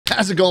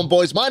How's it going,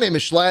 boys? My name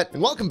is Schlatt,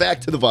 and welcome back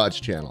to the VODS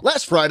channel.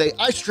 Last Friday,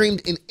 I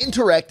streamed an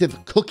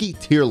interactive cookie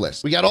tier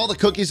list. We got all the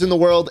cookies in the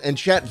world, and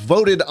chat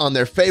voted on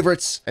their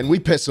favorites, and we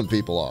pissed some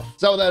people off.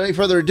 So without any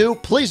further ado,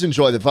 please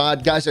enjoy the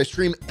VOD. Guys, I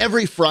stream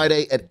every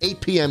Friday at 8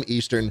 p.m.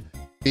 Eastern.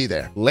 Be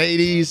there.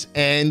 Ladies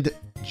and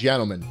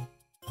gentlemen,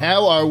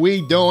 how are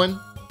we doing?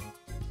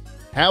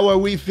 How are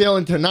we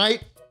feeling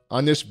tonight?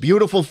 On this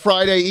beautiful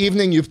Friday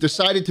evening, you've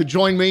decided to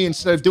join me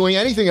instead of doing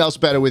anything else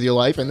better with your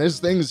life, and there's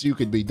things you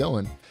could be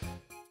doing.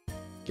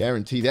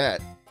 Guarantee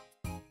that.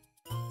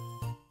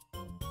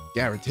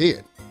 Guarantee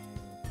it.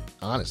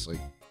 Honestly.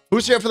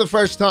 Who's here for the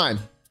first time?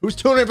 Who's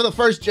tuning in for the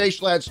first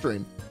jschlatt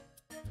stream?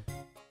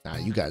 Nah,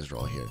 you guys are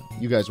all here.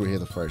 You guys were here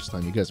the first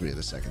time. You guys were here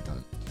the second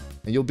time.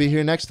 And you'll be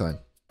here next time.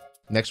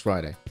 Next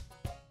Friday.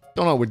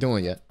 Don't know what we're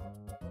doing yet.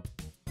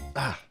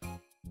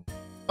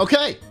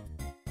 Okay.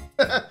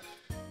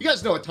 You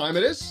guys know what time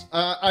it is.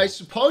 I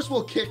suppose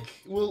we'll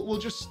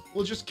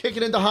just kick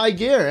it into high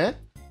gear, eh?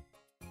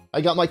 I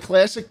got my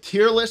classic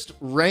tier list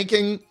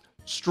ranking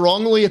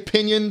strongly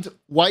opinioned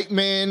white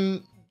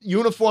man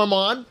uniform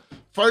on.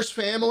 First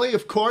family,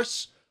 of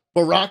course.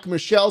 Barack,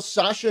 Michelle,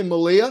 Sasha, and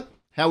Malia.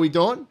 How we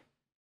doing?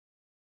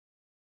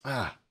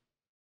 Oh,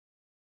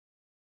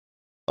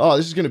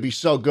 this is going to be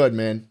so good,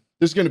 man.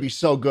 This is going to be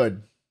so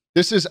good.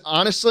 This is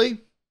honestly,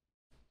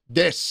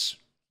 this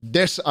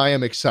I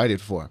am excited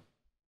for.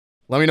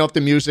 Let me know if the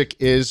music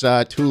is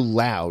too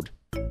loud.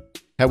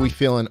 How we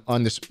feeling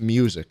on this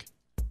music?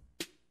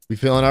 We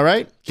feeling all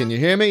right? Can you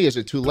hear me? Is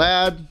it too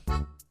loud?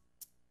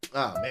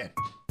 Oh, man.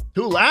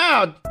 Too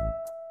loud?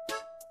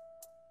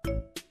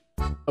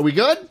 Are we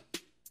good?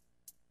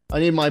 I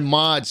need my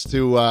mods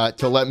to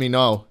let me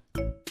know.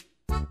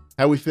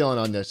 How we feeling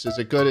on this? Is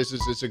it good? Is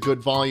this a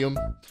good volume?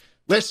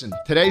 Listen,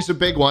 today's a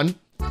big one.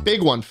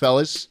 Big one,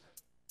 fellas.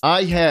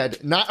 I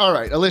had not... All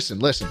right,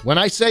 listen. When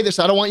I say this,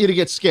 I don't want you to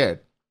get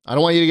scared. I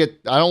don't want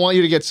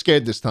you to get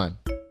scared this time.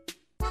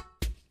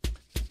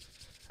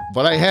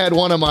 But I had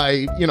one of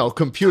my,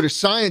 computer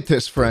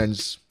scientist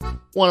friends,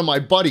 one of my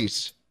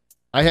buddies,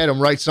 I had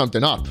him write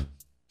something up.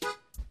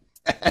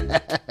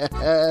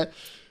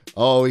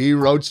 Oh, he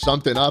wrote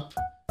something up.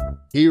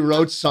 He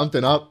wrote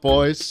something up,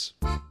 boys.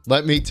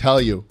 Let me tell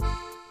you.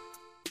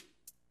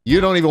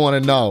 You don't even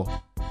want to know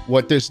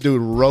what this dude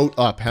wrote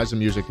up. Has the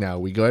music now.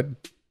 We good?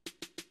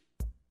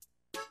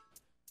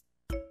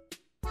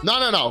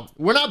 No.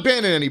 We're not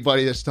banning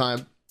anybody this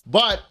time.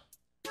 But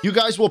you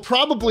guys will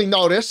probably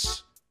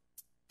notice...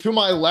 To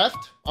my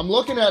left, I'm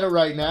looking at it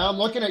right now. I'm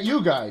looking at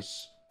you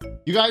guys.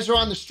 You guys are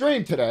on the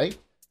stream today.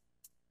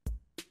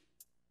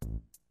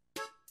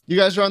 You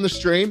guys are on the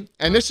stream,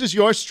 and this is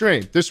your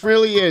stream. This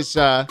really is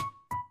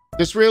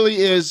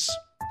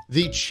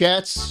the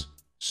chat's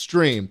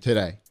stream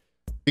today.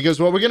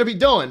 Because what we're going to be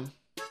doing...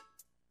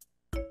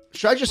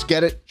 Should I just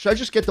get it? Should I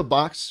just get the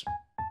box?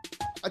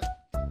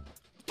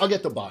 I'll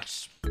get the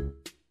box.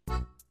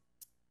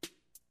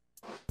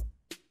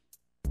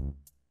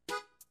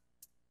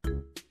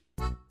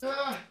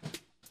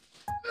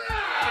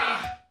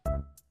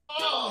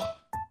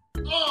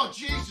 Oh,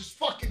 Jesus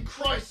fucking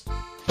Christ.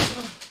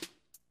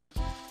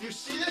 You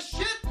see this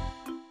shit?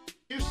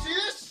 You see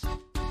this?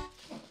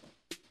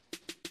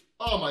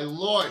 Oh, my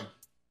Lord.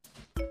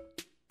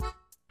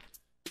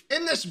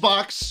 In this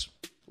box,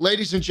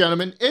 ladies and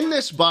gentlemen, in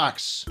this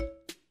box,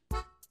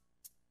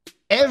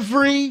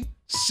 every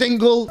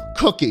single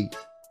cookie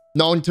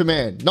known to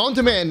man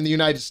in the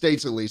United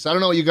States at least. I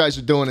don't know what you guys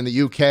are doing in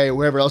the UK or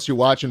wherever else you're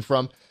watching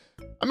from.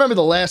 I remember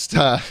the last,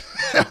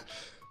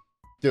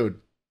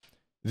 dude,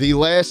 the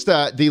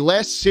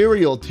last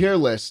cereal tier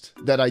list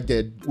that I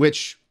did,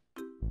 which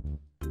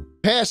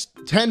passed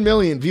 10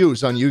 million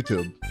views on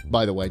YouTube,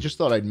 by the way. Just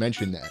thought I'd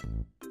mention that.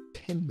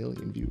 10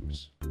 million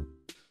views.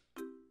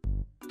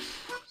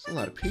 It's a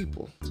lot of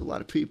people. It's a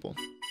lot of people.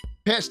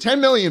 Past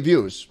 10 million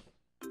views.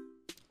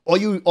 All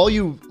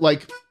you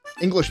like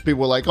English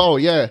people were like, oh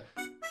yeah,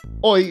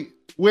 oi,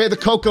 where the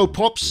Cocoa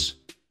Pops?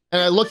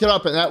 And I looked it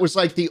up, and that was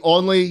like the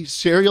only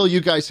cereal you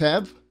guys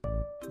have.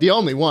 The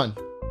only one.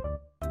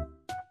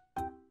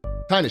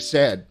 Kind of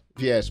sad,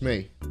 if you ask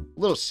me. A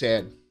little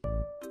sad.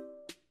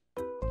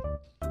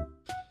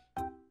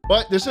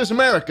 But this is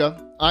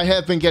America. I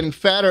have been getting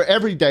fatter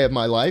every day of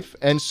my life,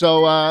 and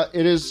so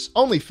it is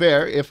only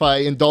fair if I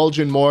indulge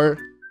in more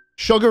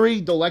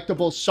sugary,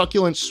 delectable,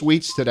 succulent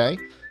sweets today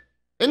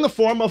in the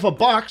form of a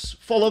box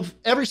full of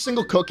every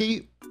single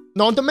cookie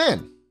known to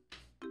man.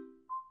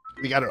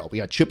 We got it all. We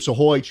got Chips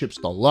Ahoy, Chips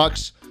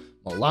Deluxe,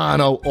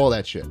 Milano, all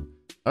that shit.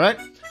 All right,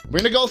 we're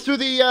gonna go through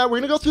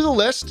the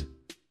list.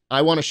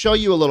 I want to show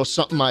you a little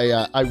something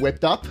I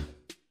whipped up.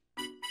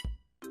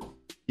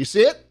 You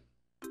see it?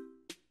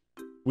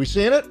 We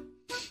seeing it?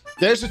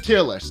 There's a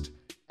tier list.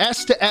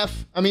 S to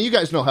F. I mean, you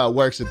guys know how it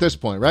works at this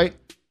point, right?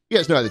 You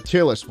guys know how the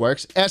tier list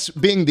works. S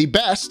being the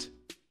best,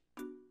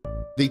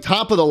 the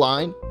top of the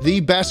line, the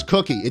best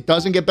cookie. It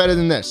doesn't get better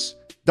than this.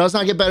 Does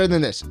not get better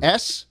than this.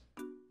 S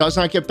does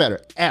not get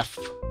better. F.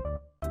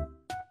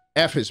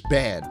 F is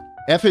bad.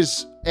 F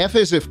is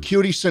if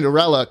Cutie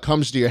Cinderella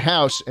comes to your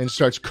house and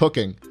starts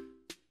cooking.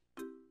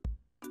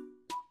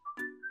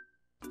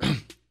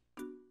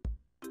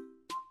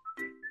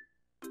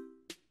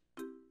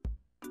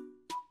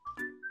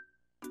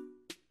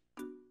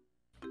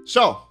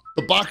 So,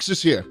 the box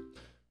is here.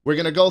 We're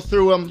going to go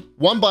through them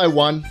one by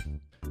one.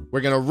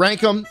 We're going to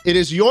rank them. It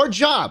is your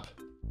job.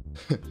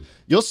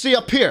 You'll see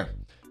up here.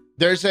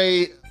 There's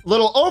a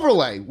little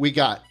overlay. We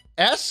got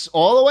S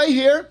all the way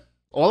here.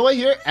 All the way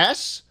here.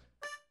 S,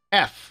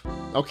 F.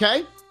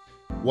 Okay?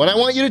 What I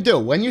want you to do,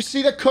 when you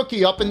see the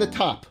cookie up in the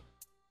top,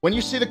 when you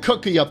see the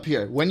cookie up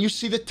here, when you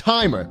see the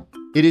timer,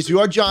 it is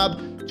your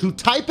job to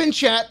type in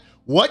chat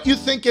what you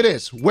think it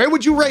is. Where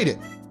would you rate it?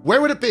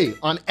 Where would it be?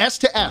 On S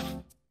to F.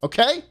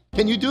 Okay?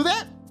 Can you do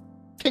that?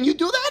 Can you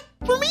do that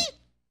for me?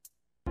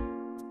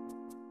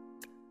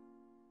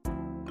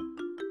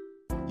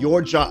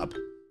 Your job.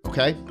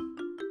 Okay?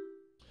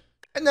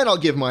 And then I'll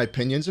give my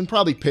opinions and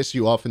probably piss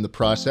you off in the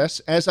process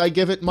as I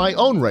give it my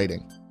own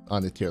rating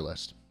on the tier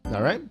list.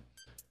 All right?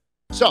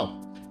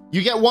 So,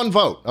 you get one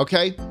vote,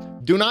 okay?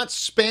 Do not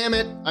spam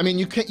it. I mean,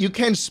 you can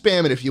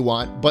spam it if you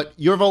want, but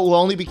your vote will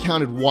only be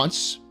counted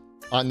once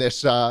on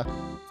this, in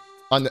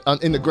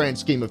the grand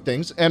scheme of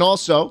things. And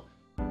also,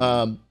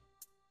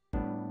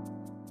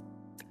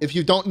 if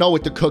you don't know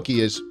what the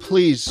cookie is,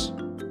 please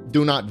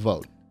do not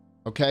vote,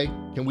 okay?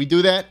 Can we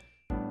do that?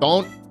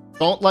 Don't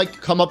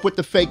like come up with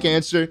the fake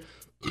answer.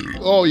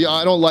 Oh yeah,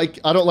 I don't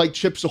like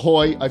Chips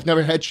Ahoy. I've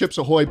never had Chips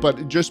Ahoy,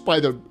 but just by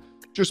the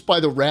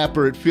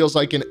wrapper, it feels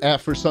like an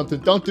F or something.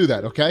 Don't do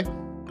that, okay?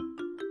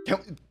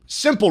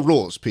 Simple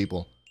rules,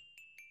 people.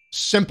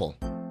 Simple.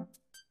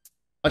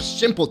 A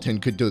simpleton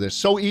could do this.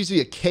 So easy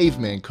a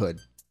caveman could.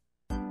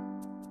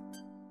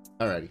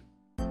 Alrighty.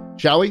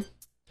 Shall we?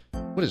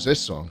 What is this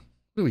song?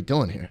 What are we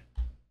doing here?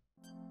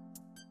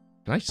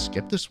 Can I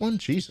skip this one?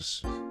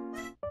 Jesus.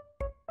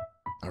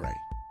 Alrighty.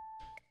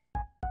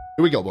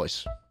 Here we go,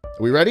 boys.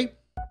 Are we ready?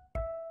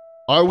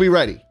 Are we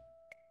ready?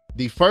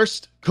 The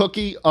first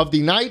cookie of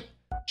the night.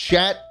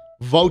 Chat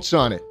votes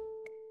on it.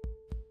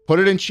 Put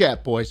it in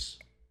chat, boys.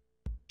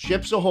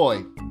 Chips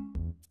Ahoy.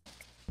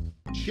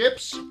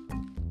 Chips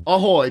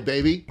Ahoy,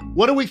 baby.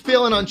 What are we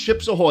feeling on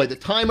Chips Ahoy? The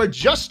timer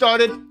just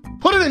started.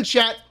 Put it in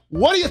chat.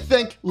 What do you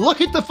think?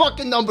 Look at the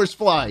fucking numbers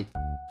fly.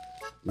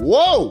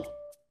 Whoa.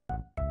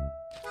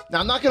 Now,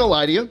 I'm not going to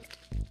lie to you.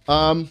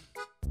 I'm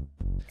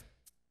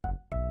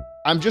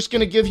just going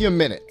to give you a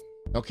minute,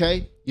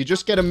 okay? You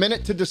just get a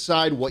minute to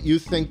decide what you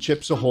think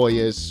Chips Ahoy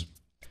is,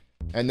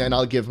 and then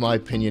I'll give my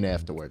opinion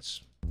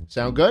afterwards.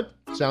 Sound good?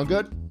 Sound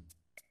good?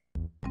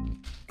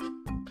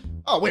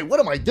 Oh, wait, what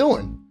am I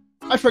doing?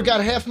 I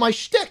forgot half my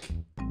shtick.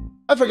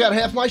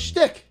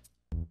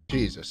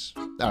 Jesus.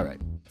 All right.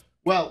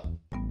 Well,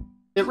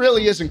 it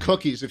really isn't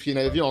cookies if you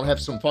don't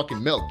have some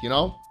fucking milk, you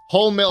know?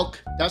 Whole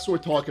milk, that's what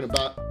we're talking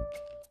about.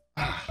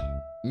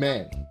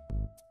 Man.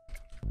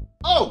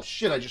 Oh,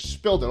 shit, I just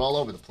spilled it all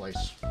over the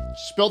place.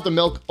 Spilled the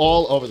milk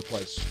all over the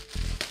place.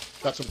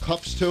 Got some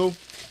cups, too.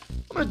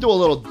 I'm going to do a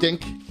little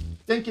dink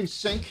and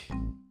sink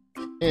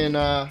in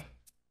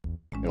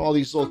all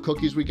these little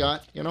cookies we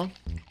got, you know?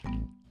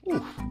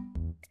 Ooh.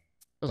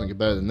 Doesn't get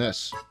better than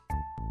this.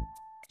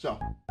 So,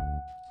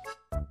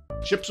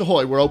 Chips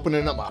Ahoy, we're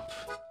opening them up.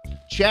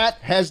 Chat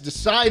has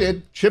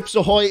decided Chips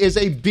Ahoy is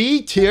a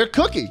B tier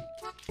cookie.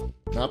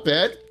 Not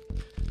bad.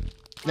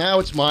 Now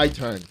it's my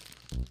turn.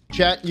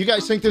 Chat, you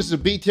guys think this is a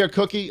B tier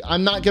cookie?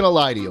 I'm not going to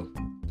lie to you.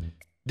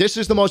 This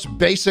is the most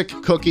basic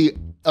cookie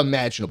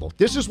imaginable.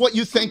 This is what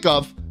you think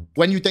of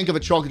when you think of a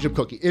chocolate chip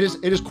cookie. It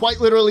is quite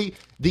literally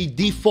the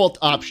default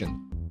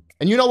option.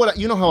 And you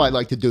know how I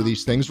like to do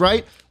these things,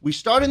 right? We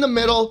start in the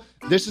middle.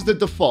 This is the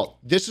default.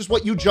 This is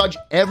what you judge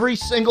every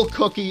single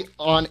cookie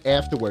on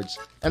afterwards.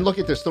 And look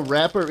at this. The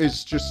wrapper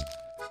is just,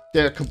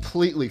 they're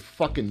completely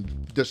fucking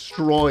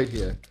destroyed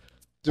here.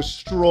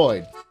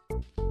 Destroyed.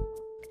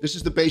 This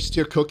is the base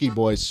tier cookie,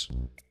 boys.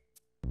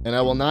 And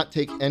I will not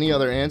take any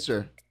other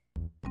answer.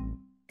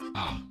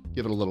 Oh,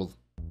 give it a little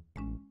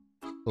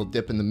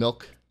dip in the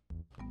milk.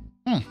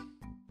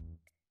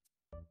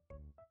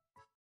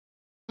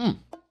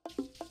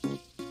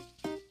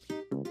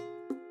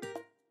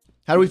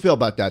 How do we feel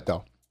about that,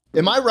 though?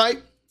 Am I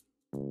right?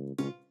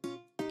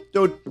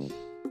 Dude,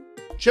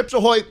 Chips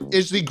Ahoy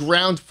is the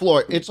ground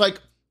floor. It's like,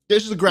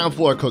 this is the ground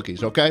floor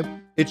cookies, okay?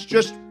 It's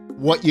just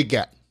what you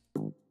get.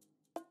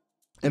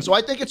 And so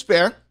I think it's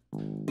fair,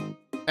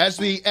 as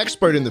the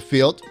expert in the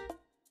field,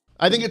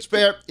 I think it's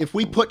fair if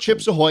we put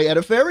Chips Ahoy at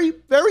a very,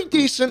 very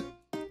decent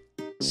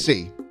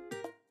C.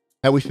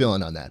 How we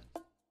feeling on that?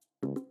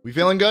 We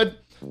feeling good?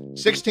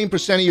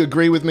 16% of you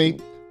agree with me.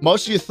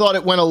 Most of you thought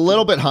it went a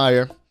little bit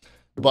higher.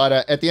 But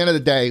at the end of the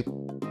day,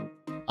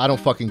 I don't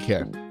fucking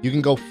care. You can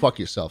go fuck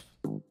yourself.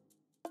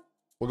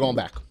 We're going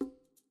back.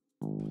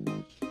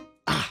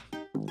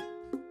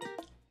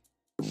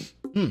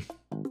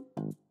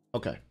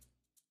 Okay.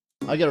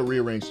 I gotta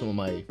rearrange some of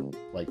my,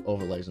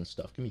 overlays and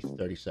stuff. Give me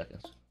 30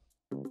 seconds.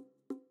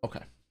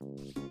 Okay.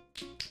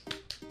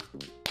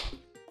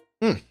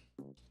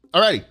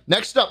 Alrighty.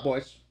 Next up,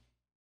 boys.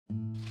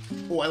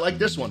 Oh, I like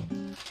this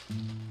one.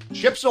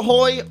 Chips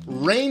Ahoy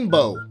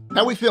Rainbow.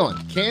 How we feeling?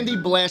 Candy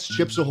Blast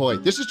Chips Ahoy.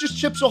 This is just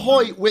Chips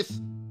Ahoy with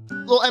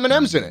little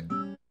M&Ms in it.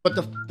 But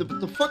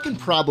the fucking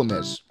problem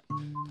is,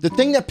 the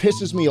thing that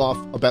pisses me off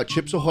about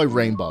Chips Ahoy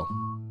Rainbow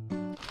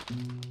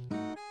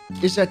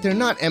is that they're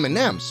not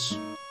M&Ms.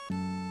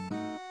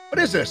 What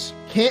is this?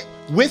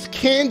 With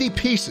candy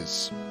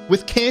pieces.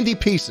 With candy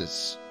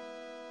pieces.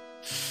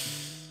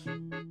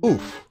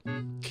 Oof.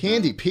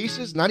 Candy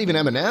pieces? Not even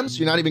M&Ms?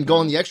 You're not even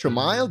going the extra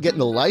mile? Getting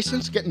the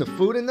license? Getting the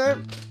food in there?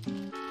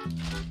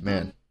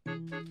 Man. A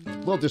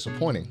little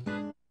disappointing.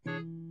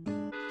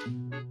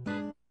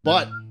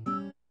 But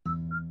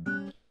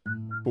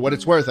for what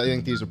it's worth, I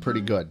think these are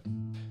pretty good.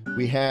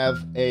 We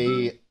have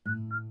we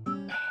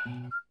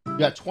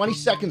got 20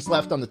 seconds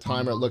left on the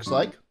timer, it looks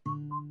like.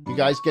 You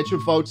guys get your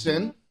votes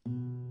in.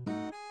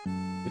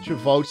 Get your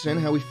votes in.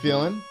 How we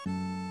feeling?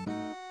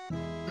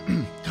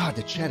 God,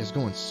 the chat is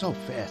going so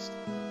fast.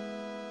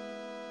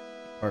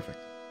 Perfect.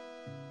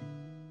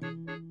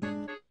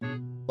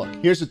 Look,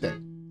 here's the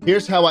thing.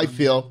 Here's how I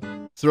feel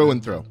through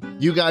and through.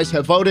 You guys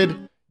have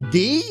voted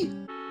D.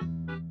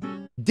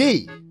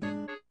 D.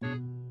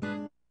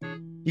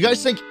 You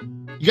guys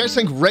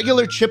think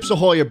regular Chips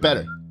Ahoy are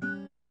better?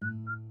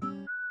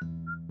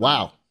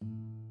 Wow.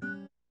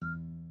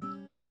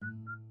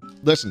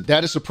 Listen,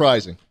 that is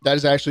surprising. That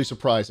is actually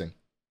surprising.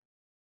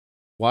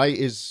 Why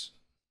is...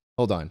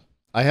 Hold on.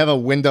 I have a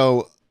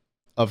window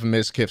of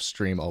Ms. Kiff's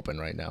stream open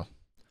right now.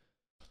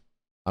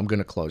 I'm going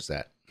to close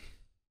that.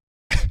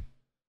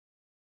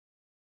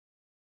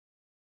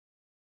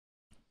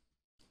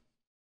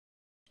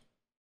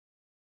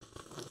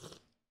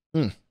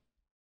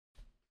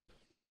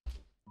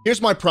 Here's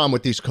my problem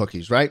with these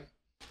cookies, right?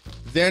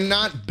 They're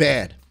not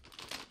bad.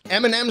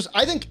 M&Ms,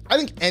 I think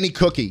any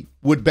cookie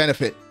would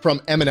benefit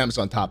from M&Ms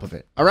on top of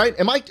it. All right?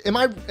 Am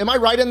I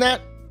right in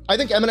that? I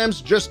think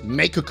M&Ms just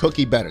make a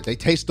cookie better. They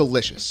taste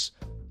delicious.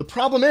 The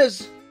problem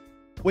is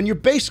when your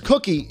base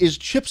cookie is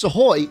Chips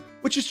Ahoy,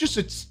 which is just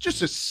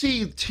a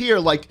C tier,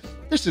 like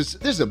this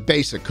is a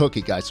basic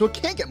cookie, guys, so it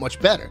can't get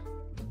much better.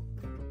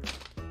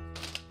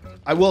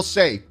 I will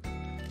say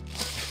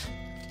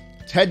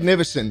Ted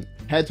Nivison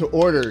had to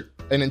order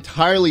an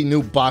entirely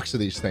new box of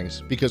these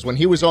things because when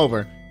he was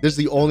over, this is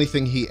the only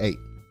thing he ate.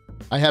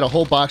 I had a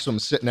whole box of them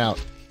sitting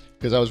out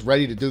because I was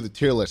ready to do the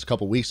tier list a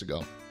couple weeks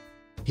ago.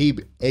 He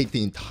ate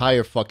the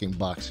entire fucking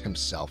box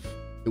himself.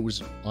 It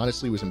was,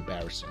 honestly, it was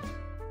embarrassing.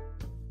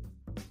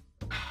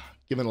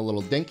 Give it a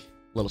little dink,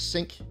 a little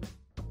sink.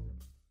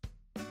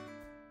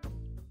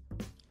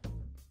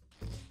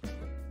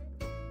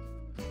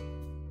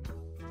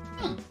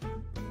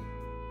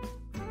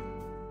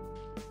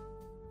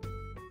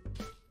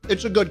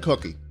 It's a good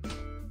cookie.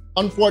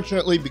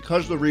 Unfortunately,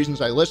 because of the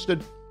reasons I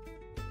listed.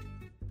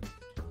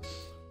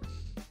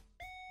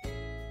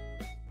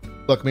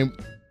 Look, I mean,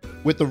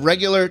 with the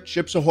regular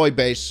Chips Ahoy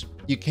base,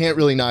 you can't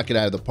really knock it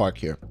out of the park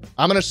here.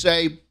 I'm going to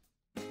say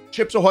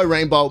Chips Ahoy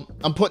Rainbow,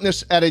 I'm putting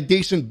this at a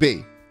decent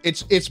B.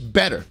 It's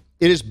better.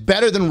 It is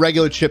better than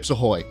regular Chips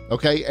Ahoy,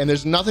 okay? And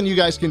there's nothing you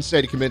guys can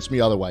say to convince me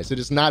otherwise. It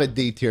is not a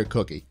D tier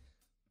cookie.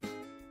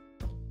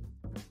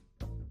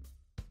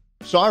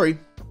 Sorry.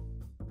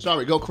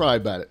 Sorry, go cry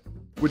about it.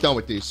 We're done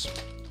with these.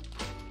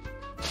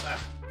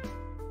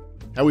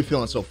 How are we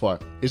feeling so far?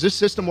 Is this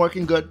system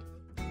working good?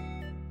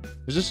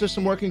 Is this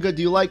system working good?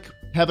 Do you like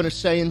having a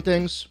say in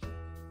things?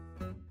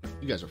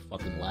 You guys are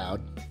fucking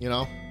loud, you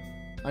know?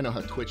 I know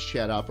how Twitch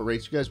chat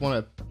operates. You guys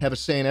want to have a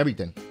say in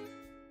everything.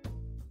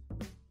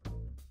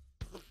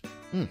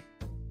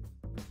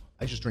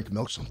 I just drink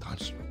milk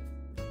sometimes.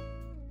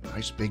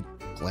 Nice big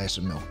glass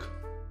of milk.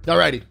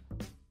 Alrighty.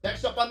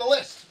 Next up on the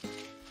list.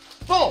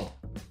 Boom.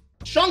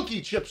 Chunky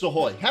Chips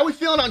Ahoy. How we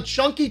feeling on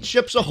Chunky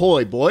Chips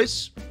Ahoy,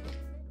 boys?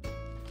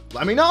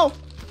 Let me know.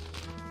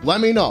 Let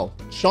me know.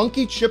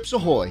 Chunky Chips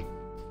Ahoy.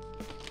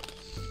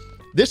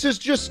 This is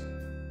just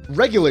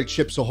regular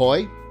Chips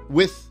Ahoy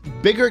with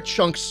bigger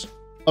chunks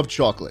of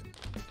chocolate.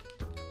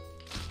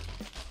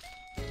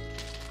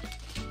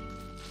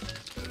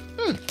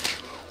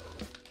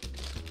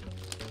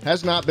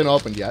 Has not been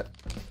opened yet.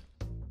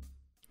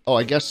 Oh,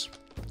 I guess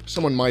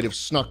someone might have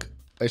snuck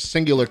a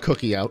singular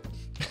cookie out.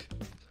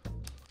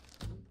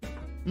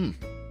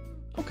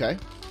 Okay.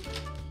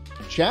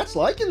 Chat's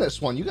liking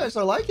this one. You guys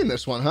are liking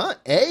this one, huh?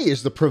 A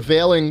is the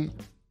prevailing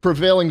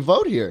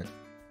vote here.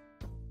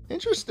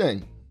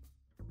 Interesting.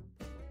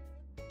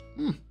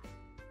 All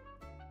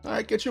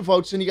right, get your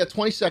votes in. You got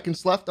 20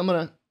 seconds left. I'm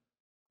gonna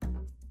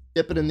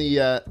dip it in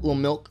the little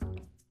milk.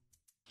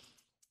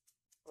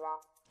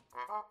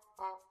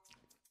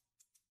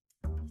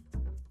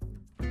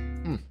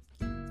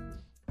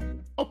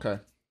 Okay.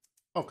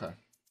 Okay.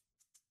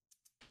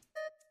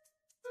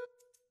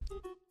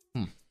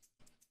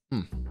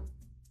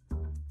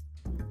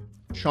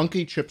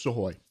 Chunky Chips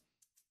Ahoy.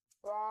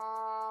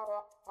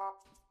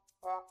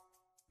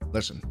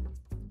 Listen.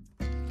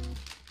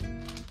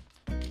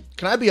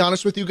 Can I be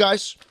honest with you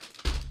guys?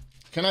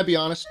 Can I be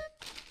honest?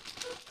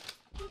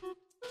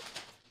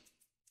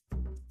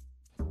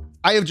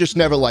 I have just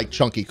never liked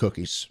chunky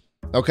cookies.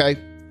 Okay?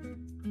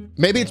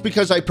 Maybe it's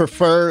because I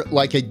prefer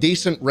like a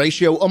decent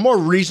ratio, a more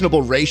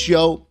reasonable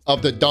ratio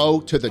of the dough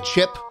to the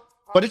chip,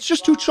 but it's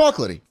just too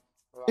chocolatey.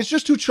 It's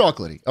just too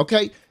chocolatey,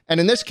 okay? And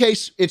in this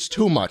case, it's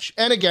too much.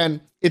 And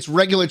again, it's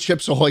regular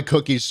Chips Ahoy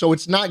cookies, so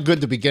it's not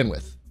good to begin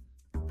with.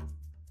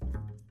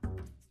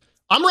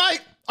 I'm right.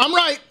 I'm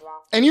right.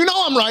 And you know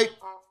I'm right.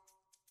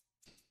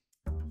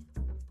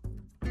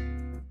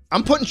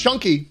 I'm putting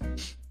Chunky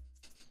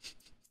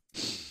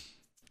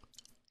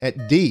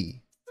at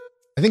D.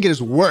 I think it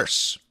is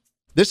worse.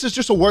 This is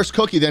just a worse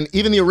cookie than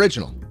even the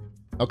original.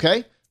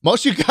 Okay?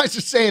 Most of you guys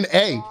are saying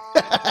A.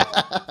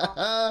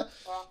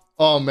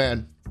 Oh,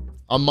 man.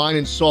 I'm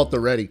mining salt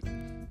already.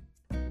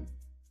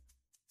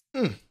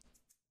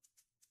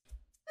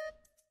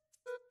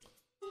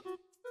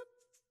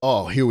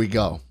 Oh, here we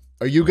go.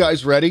 Are you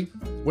guys ready?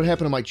 What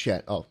happened to my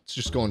chat? Oh, it's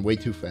just going way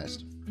too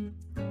fast.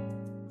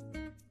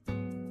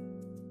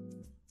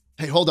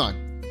 Hey, hold on.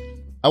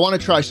 I want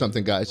to try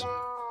something, guys.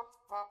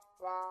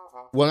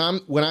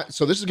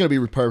 So this is going to be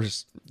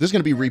repurposed. This is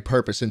going to be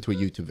repurposed into a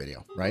YouTube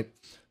video, right?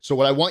 So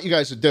what I want you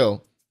guys to do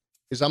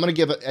is I'm going to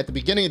give at the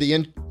beginning of the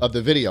end of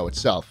the video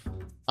itself,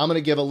 I'm going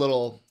to give a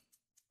little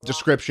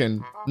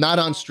description, not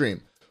on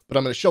stream, but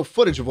I'm going to show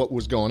footage of what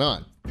was going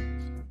on.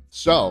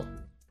 So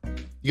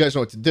you guys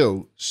know what to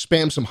do.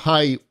 Spam some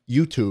high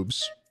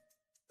YouTubes,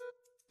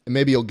 and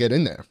maybe you'll get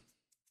in there.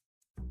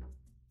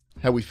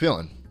 How we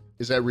feeling?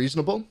 Is that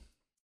reasonable?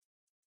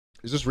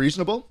 Is this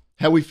reasonable?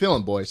 How we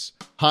feeling, boys?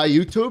 High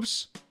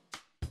YouTubes?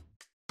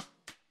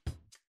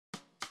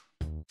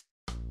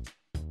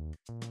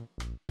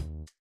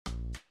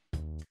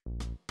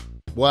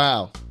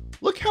 Wow.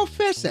 Look how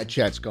fast that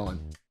chat's going.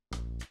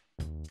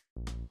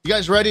 You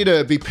guys ready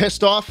to be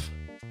pissed off?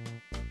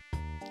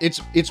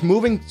 It's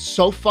moving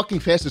so fucking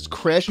fast, it's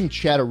crashing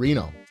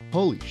Chatterino.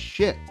 Holy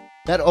shit.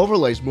 That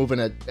overlay's moving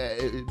at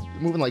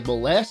moving like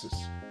molasses.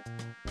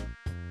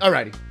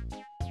 Alrighty.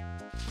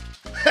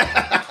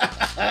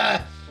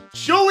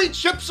 Chewy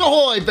Chips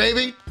Ahoy,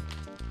 baby.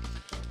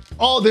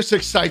 Oh, this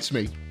excites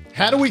me.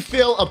 How do we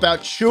feel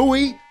about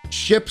Chewy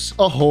Chips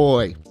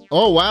Ahoy?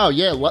 Oh, wow,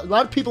 yeah. A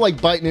lot of people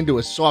like biting into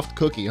a soft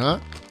cookie, huh?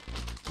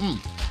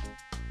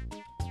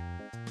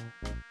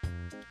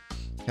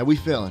 How we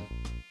feeling?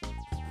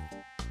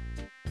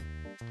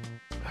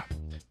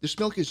 This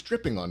milk is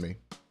dripping on me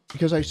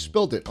because I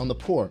spilled it on the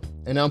pour,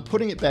 and now I'm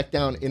putting it back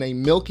down in a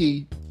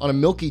milky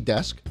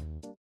desk,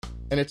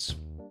 and it's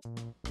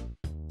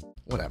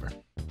whatever.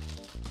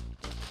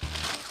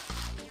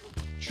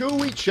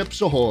 Chewy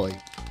Chips Ahoy.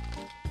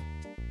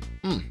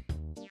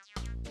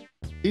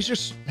 These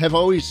just have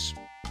always,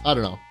 I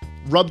don't know,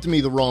 rubbed me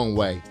the wrong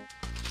way.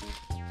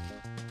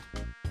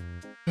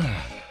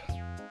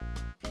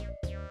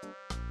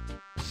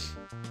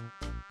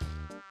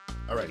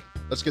 Alrighty,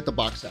 let's get the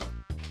box out.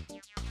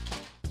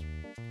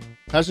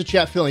 How's the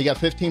chat feeling? You got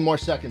 15 more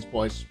seconds,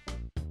 boys.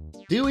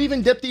 Do you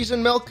even dip these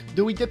in milk?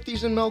 Do we dip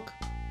these in milk?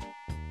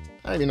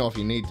 I don't even know if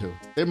you need to.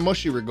 They're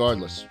mushy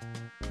regardless.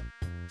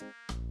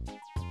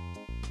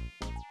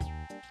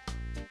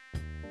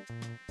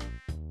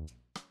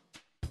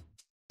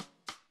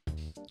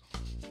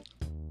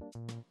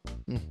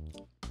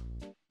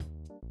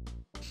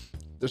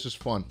 This is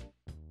fun.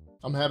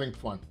 I'm having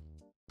fun.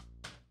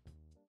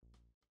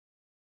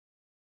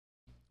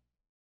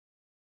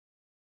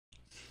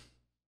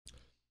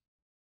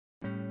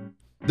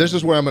 This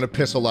is where I'm going to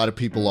piss a lot of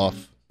people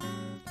off.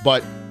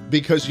 But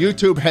because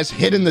YouTube has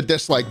hidden the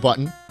dislike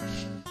button,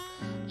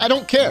 I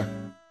don't care.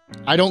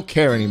 I don't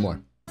care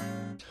anymore.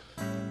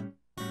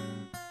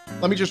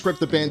 Let me just rip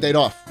the Band-Aid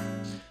off.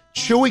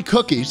 Chewy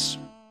cookies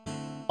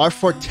are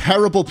for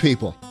terrible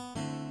people.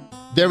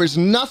 There is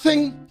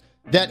nothing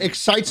that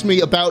excites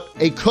me about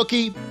a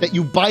cookie that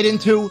you bite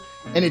into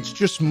and it's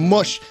just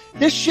mush.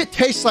 This shit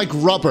tastes like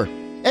rubber.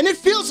 And it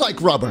feels like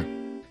rubber.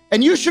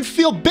 And you should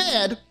feel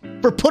bad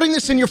for putting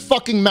this in your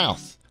fucking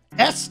mouth.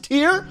 S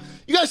tier?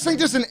 You guys think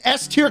this is an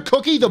S tier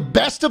cookie, the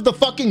best of the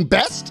fucking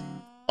best?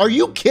 Are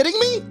you kidding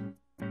me?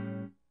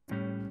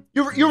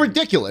 You're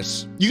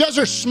ridiculous. You guys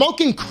are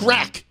smoking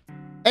crack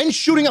and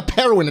shooting up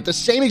heroin at the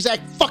same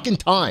exact fucking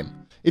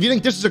time. If you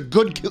think this is a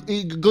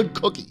good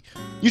cookie,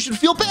 you should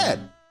feel bad.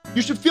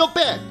 You should feel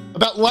bad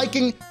about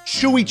liking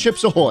Chewy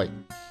Chips Ahoy.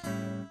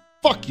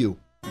 Fuck you.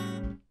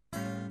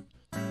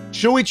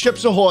 Chewy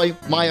Chips Ahoy,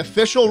 my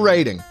official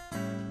rating,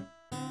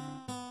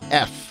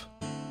 F.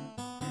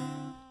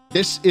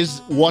 This is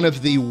one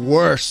of the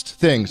worst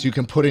things you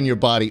can put in your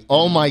body.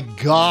 Oh my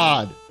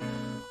God.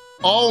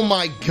 Oh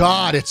my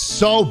God, it's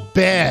so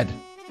bad.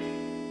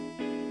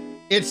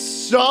 It's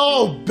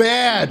so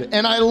bad.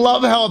 And I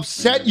love how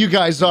upset you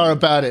guys are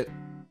about it.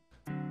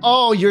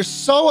 Oh, you're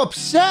so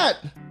upset.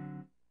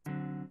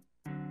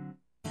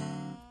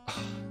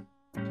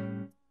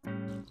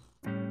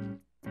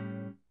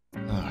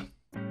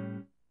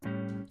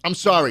 I'm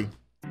sorry.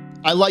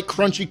 I like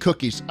crunchy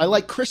cookies. I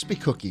like crispy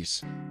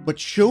cookies. But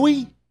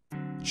chewy?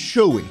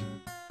 Chewy.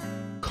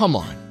 Come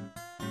on.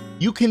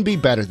 You can be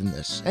better than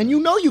this. And you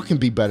know you can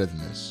be better than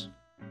this.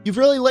 You've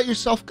really let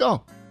yourself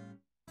go.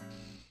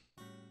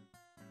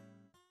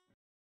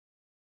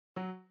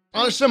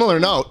 On a similar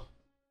note,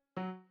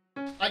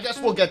 I guess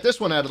we'll get this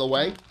one out of the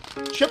way.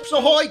 Chips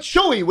Ahoy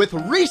Chewy with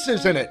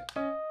Reese's in it.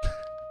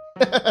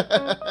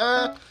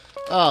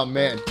 Oh,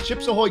 man.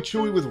 Chips Ahoy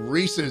Chewy with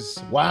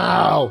Reese's.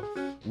 Wow.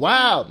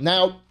 Wow.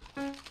 Now,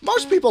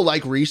 most people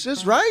like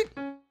Reese's, right?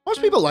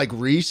 Most people like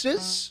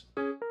Reese's.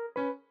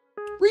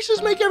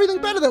 Reese's make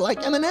everything better. They're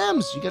like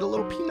M&M's. You get a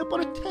little peanut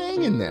butter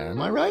tang in there. Am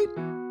I right?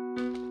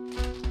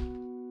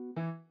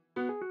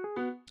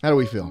 How do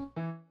we feel?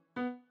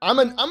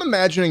 I'm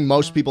imagining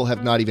most people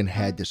have not even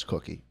had this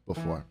cookie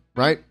before,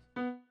 right?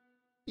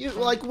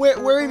 Like,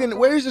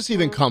 where does this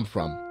even come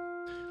from?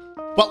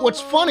 But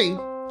what's funny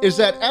is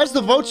that as the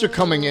votes are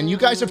coming in, you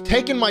guys have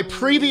taken my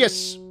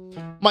previous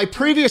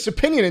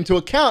opinion into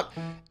account,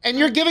 and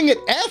you're giving it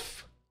F?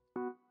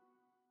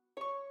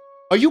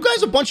 Are you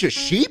guys a bunch of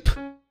sheep?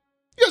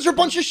 You guys are a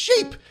bunch of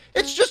sheep.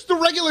 It's just the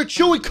regular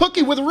chewy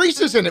cookie with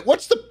Reese's in it.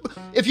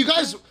 If you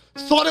guys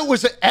thought it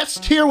was an S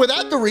tier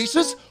without the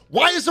Reese's,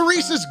 why is the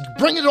Reese's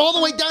bringing it all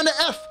the way down to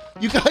F?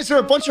 You guys are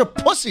a bunch of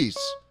pussies.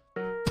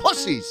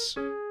 Pussies.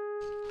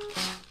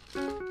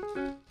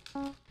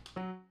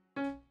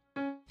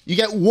 You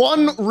get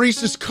one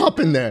Reese's cup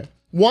in there.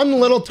 One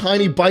little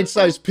tiny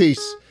bite-sized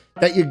piece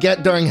that you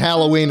get during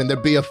Halloween, and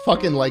there'd be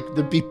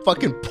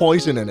fucking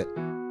poison in it.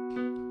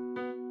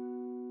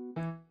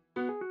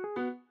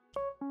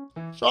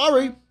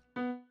 Sorry.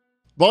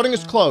 Voting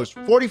is closed.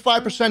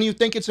 45% of you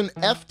think it's an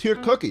F tier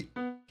cookie.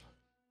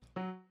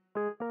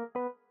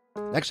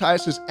 Next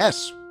highest is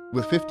S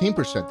with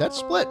 15%. That's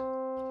split.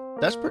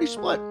 That's pretty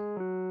split.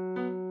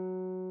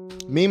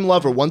 Meme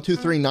lover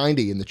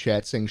 12390 in the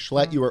chat saying,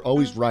 Schlatt, you are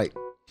always right.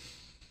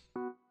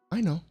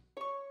 I know.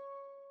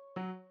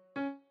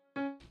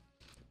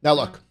 Now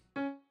look.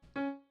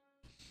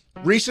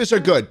 Reese's are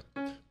good,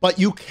 but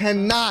you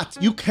cannot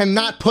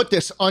put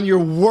this on your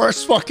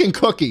worst fucking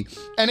cookie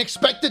and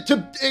expect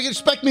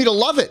me to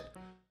love it.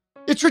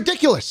 It's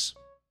ridiculous.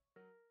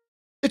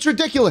 It's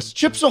ridiculous.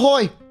 Chips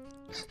Ahoy.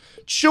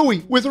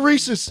 Chewy with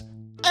Reese's.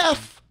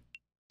 F.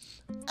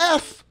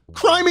 F.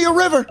 Cry me a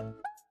river.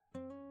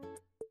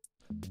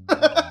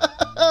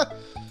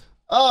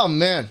 Oh,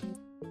 man.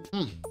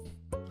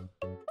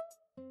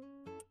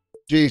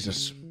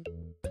 Jesus.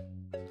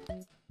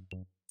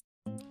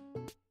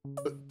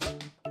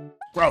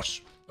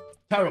 Gross.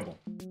 Terrible.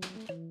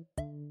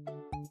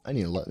 I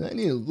need a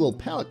little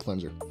palate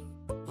cleanser.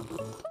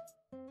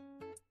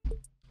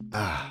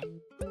 Ah.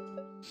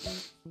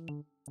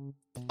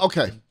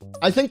 Okay.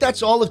 I think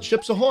that's all of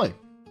Chips Ahoy.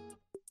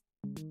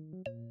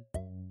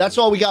 That's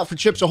all we got for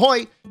Chips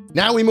Ahoy.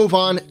 Now we move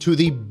on to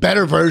the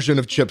better version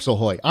of Chips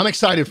Ahoy. I'm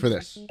excited for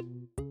this.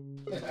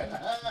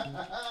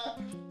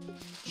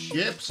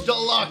 Chips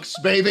Deluxe,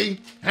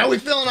 baby. How we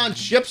feeling on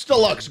Chips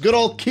Deluxe? Good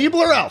old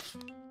Keebler Elf.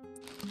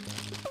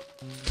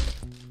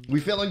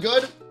 We feeling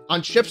good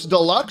on Chips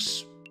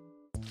Deluxe?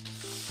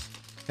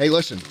 Hey,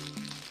 listen.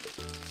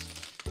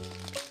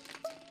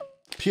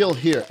 Peel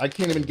here. I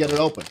can't even get it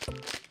open.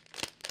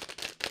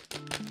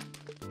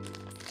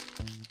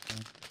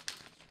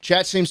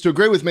 Chat seems to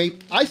agree with me.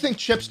 I think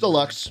Chips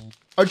Deluxe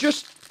are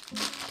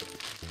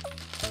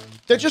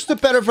they're just a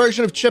better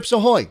version of Chips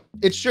Ahoy.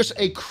 It's just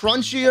a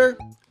crunchier,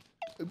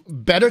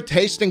 better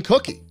tasting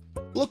cookie.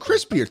 A little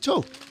crispier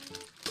too.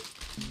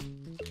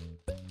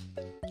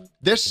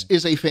 This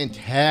is a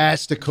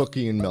fantastic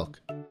cookie in milk.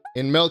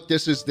 In milk,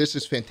 this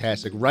is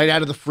fantastic. Right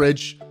out of the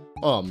fridge.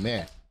 Oh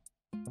man.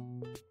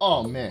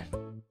 Oh man.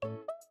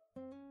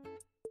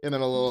 And then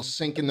a little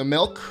sink in the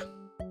milk.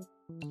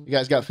 You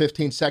guys got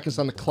 15 seconds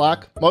on the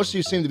clock. Most of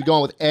you seem to be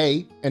going with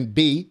A and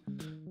B.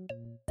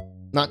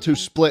 Not too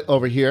split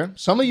over here.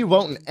 Some of you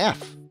voting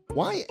F.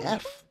 Why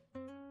F?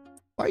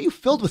 Why are you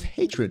filled with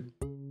hatred?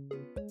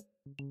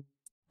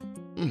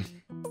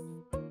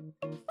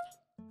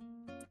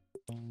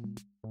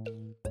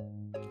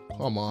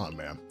 Come on,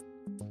 man.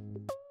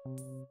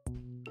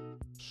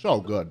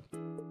 So good.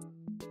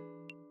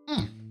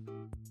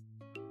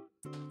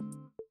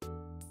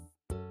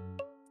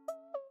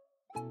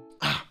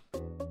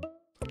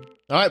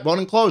 All right,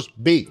 voting closed.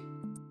 B.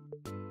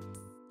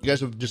 You guys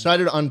have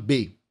decided on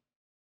B.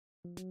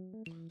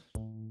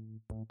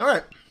 All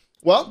right.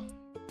 Well,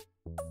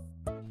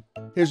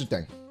 here's the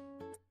thing.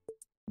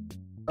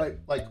 Right,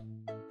 like,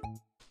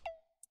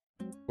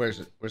 where's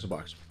it? Where's the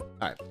box? All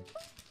right.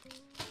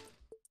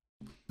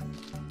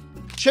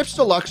 Chips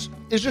Deluxe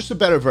is just a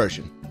better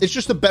version. It's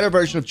just a better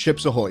version of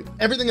Chips Ahoy.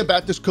 Everything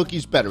about this cookie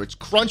is better. It's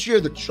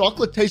crunchier. The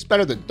chocolate tastes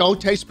better. The dough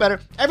tastes better.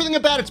 Everything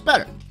about it's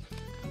better.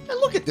 And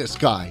look at this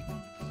guy.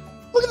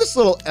 Look at this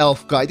little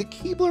elf guy, the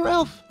Keebler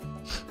Elf.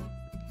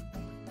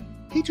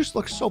 He just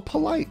looks so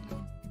polite,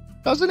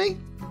 doesn't he?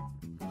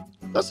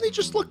 Doesn't he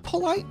just look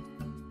polite?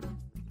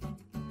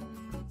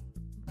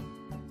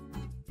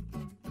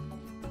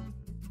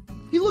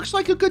 He looks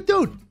like a good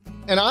dude.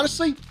 And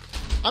honestly,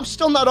 I'm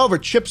still not over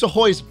Chips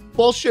Ahoy's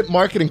bullshit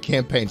marketing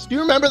campaigns. Do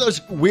you remember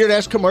those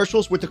weird-ass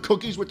commercials with the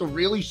cookies with the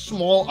really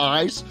small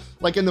eyes,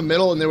 like in the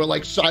middle, and they were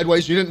like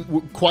sideways? You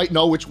didn't quite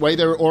know which way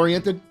they were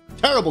oriented?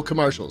 Terrible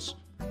commercials.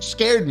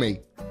 Scared me.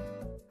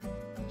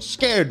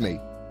 Scared me.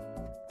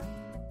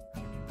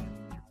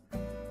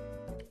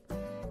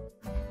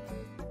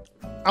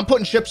 I'm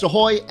putting Chips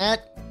Ahoy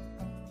at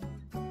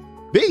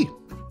B.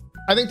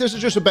 I think this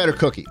is just a better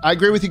cookie. I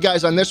agree with you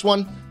guys on this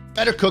one.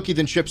 Better cookie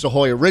than Chips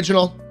Ahoy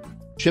Original.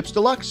 Chips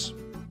Deluxe.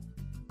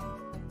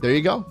 There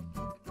you go.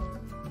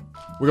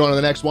 We're going to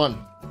the next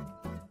one.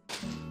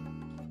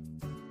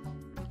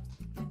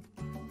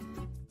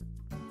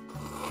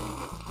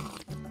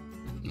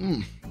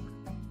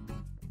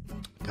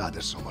 God,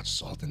 there's so much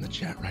salt in the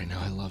chat right now.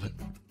 I love it.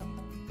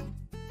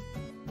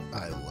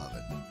 I love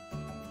it.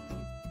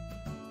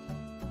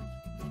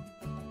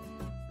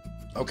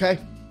 Okay.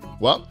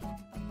 Well,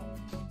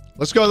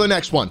 let's go to the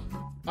next one.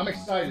 I'm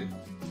excited.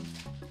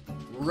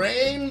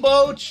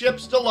 Rainbow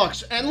Chips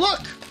Deluxe. And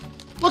look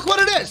what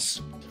it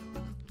is.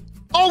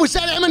 Oh, is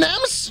that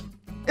M&Ms?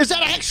 Is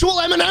that actual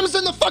M&Ms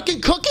in the fucking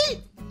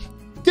cookie?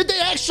 Did they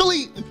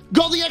actually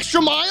go the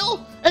extra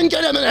mile and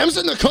get M&Ms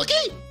in the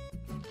cookie?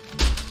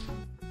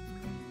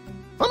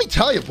 Let me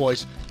tell you,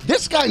 boys,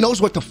 this guy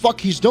knows what the fuck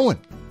he's doing.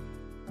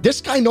 This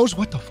guy knows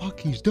what the fuck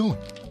he's doing.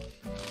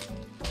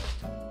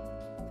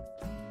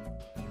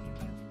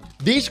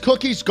 These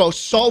cookies go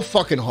so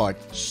fucking hard.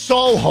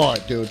 So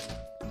hard, dude.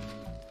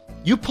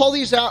 You pull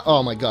these out.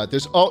 Oh, my God.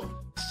 There's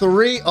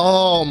three.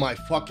 Oh, my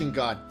fucking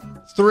God.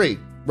 Three,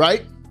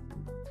 right?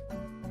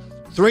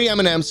 3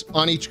 M&Ms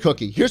on each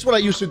cookie. Here's what I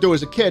used to do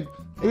as a kid.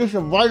 I used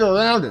to bite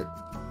around it.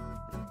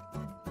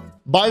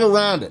 Bite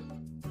around it.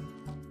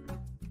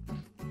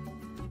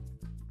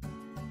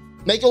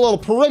 Make a little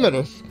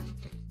perimeter.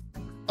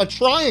 A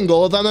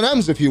triangle of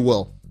M&Ms, if you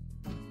will.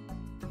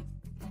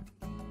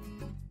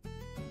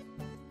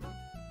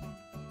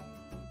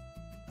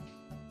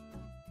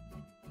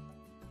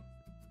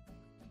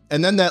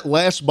 And then that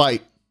last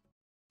bite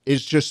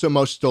is just the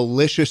most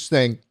delicious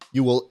thing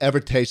you will ever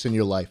taste in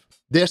your life.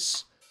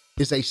 This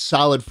is a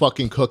solid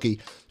fucking cookie.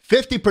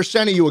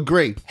 50% of you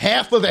agree.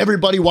 Half of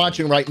everybody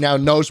watching right now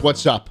knows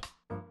what's up.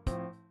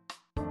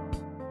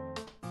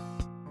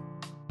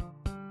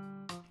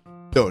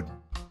 Dude.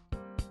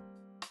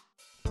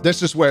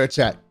 This is where it's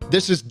at.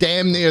 This is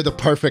damn near the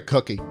perfect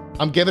cookie.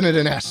 I'm giving it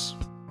an S.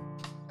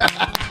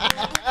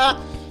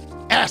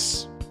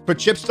 S for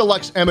Chips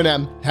Deluxe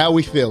M&M. How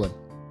we feeling?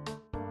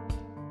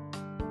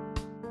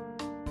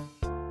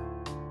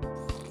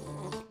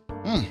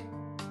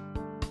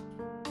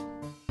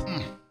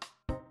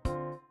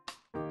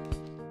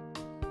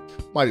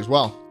 Might as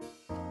well.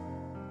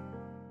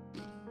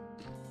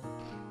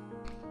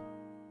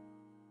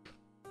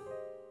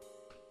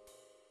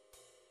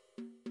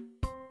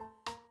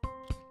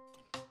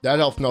 That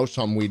elf knows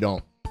something we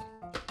don't.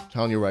 I'm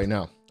telling you right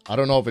now. I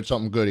don't know if it's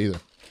something good either.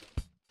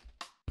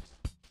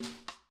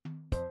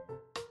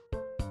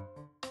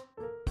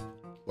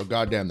 But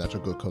goddamn, that's a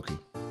good cookie.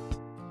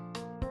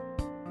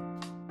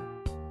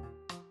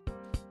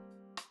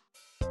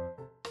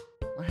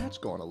 My hat's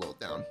going a little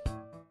down.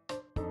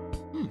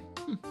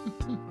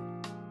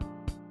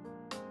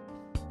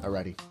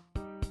 Alrighty.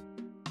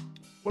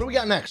 What do we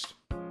got next?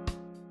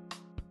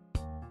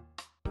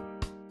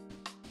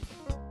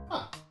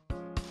 How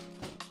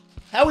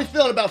are we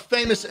feeling about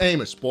Famous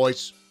Amos,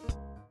 boys?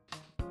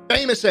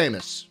 Famous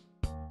Amos.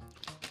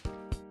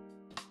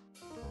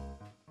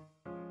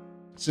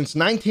 Since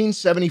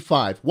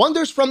 1975,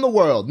 Wonders from the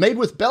World, made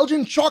with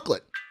Belgian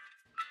chocolate.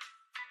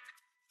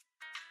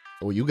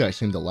 Oh, you guys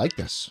seem to like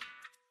this.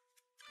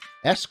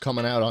 S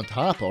coming out on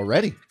top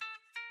already.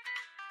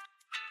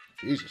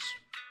 Jesus.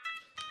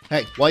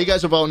 Hey, while you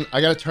guys are voting,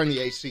 I gotta turn the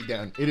AC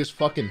down. It is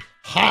fucking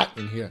hot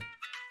in here.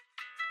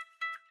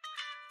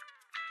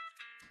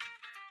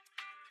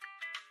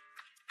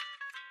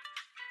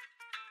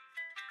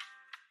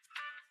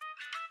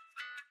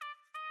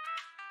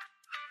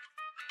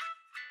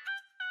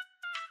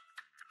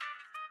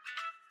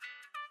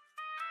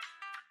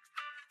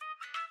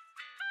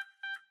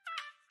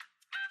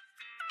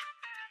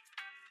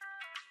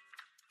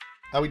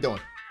 How we doing?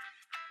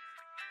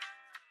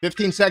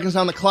 15 seconds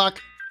on the clock.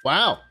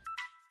 Wow.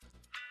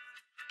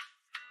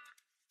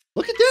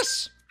 Look at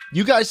this.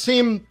 You guys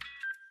seem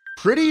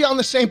pretty on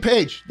the same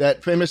page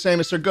that Famous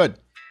Amos are good.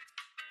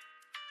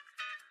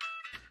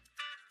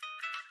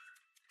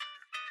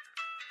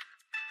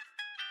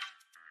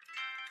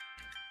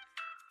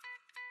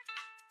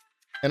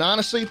 And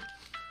honestly,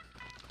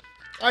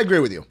 I agree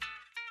with you.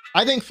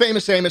 I think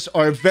Famous Amos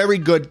are a very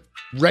good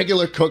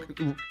regular cook.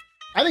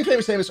 I think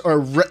Famous Amos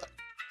are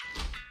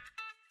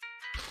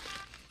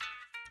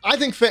I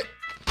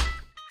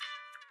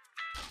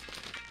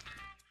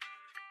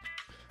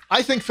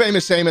think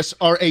Famous Amos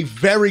are a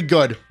very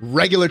good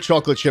regular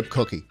chocolate chip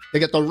cookie. They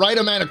get the right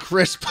amount of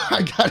crisp.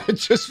 I gotta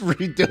just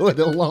redo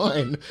the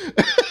line.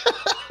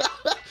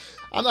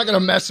 I'm not gonna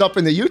mess up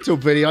in the YouTube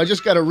video. I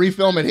just gotta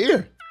refilm it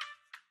here.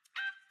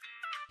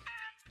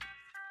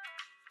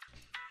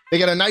 They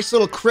get a nice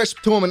little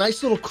crisp to them, a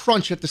nice little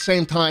crunch at the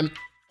same time.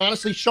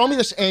 Honestly, show me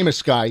this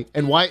Amos guy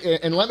and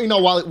let me know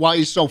why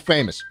he's so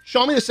famous.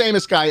 Show me this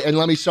Amos guy and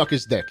let me suck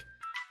his dick.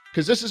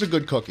 Because this is a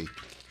good cookie.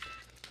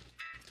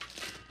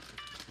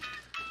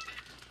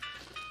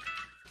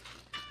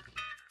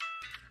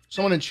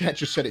 Someone in chat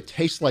just said it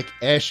tastes like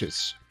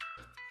ashes.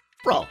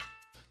 Bro,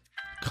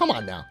 come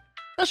on now.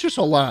 That's just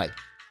a lie.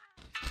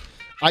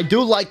 I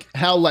do like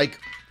how, like,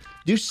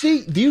 do you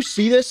see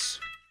this?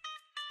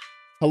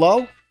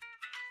 Hello?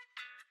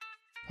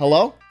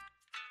 Hello?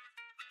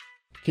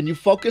 Can you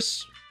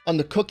focus on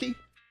the cookie?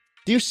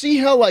 Do you see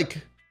how,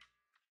 like,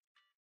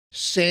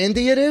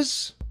 sandy it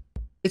is?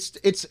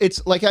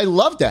 It's like, I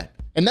love that.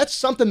 And that's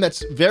something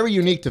that's very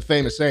unique to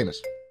Famous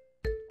Amos.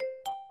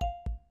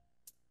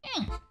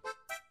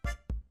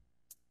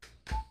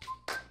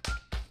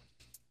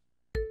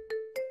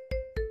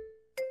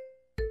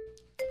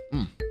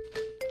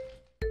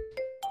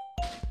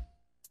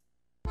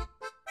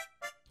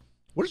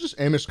 What does this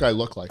Amos guy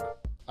look like?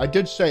 I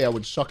did say I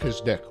would suck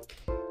his dick.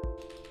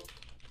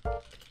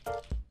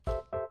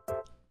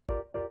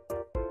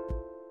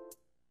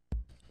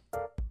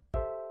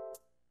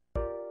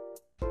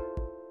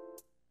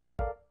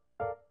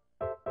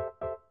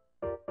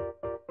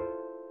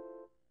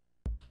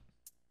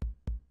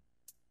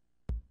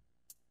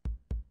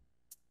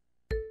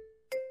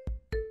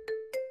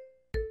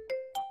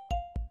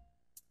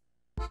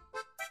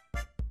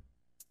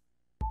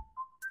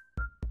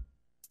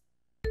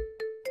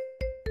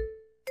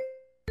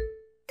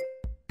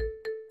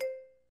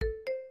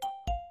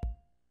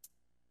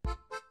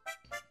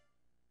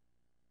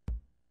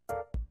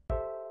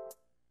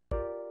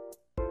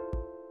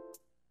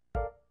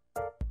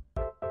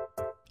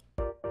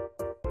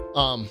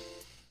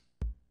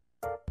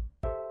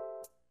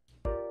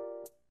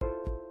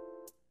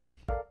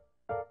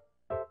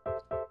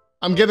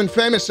 I'm giving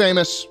Famous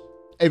Amos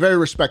a very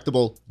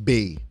respectable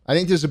B. I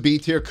think this is a B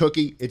tier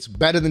cookie. It's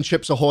better than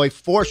Chips Ahoy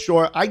for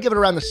sure. I give it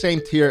around the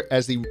same tier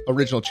as the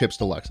original Chips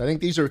Deluxe. I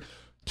think these are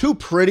two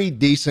pretty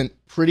decent,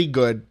 pretty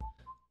good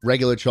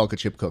regular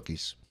chocolate chip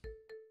cookies.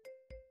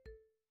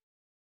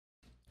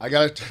 I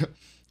gotta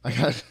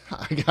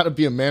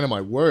be a man of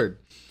my word.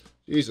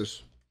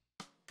 Jesus.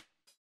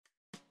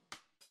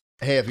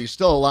 Hey, if he's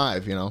still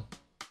alive, you know.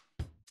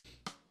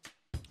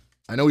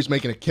 I know he's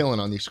making a killing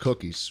on these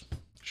cookies.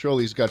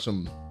 Surely he's got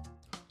some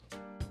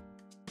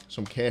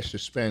cash to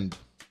spend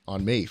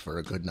on me for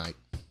a good night.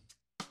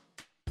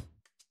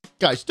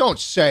 Guys, don't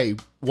say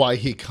why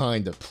he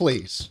kinda,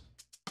 please.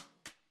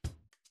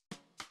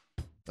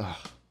 Ugh.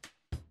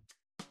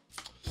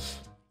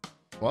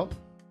 Well,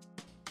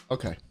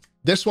 okay.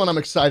 This one I'm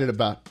excited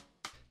about.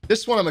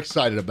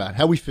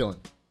 How we feeling?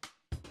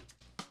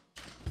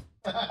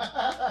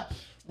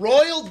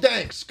 Royal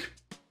Dansk.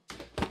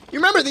 You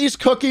remember these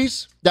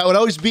cookies that would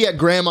always be at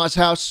Grandma's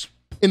house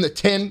in the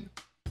tin?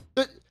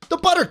 The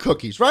butter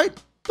cookies, right?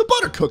 The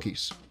butter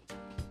cookies.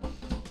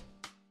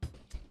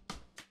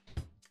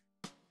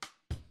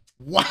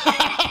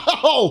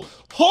 Wow!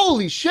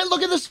 Holy shit,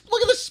 look at this.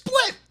 Look at the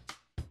split.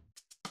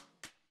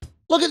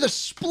 Look at the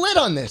split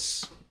on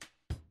this.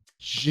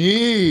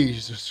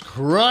 Jesus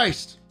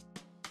Christ.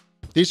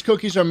 These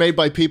cookies are made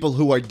by people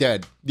who are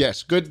dead.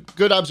 Yes,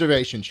 good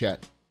observation,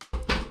 chat.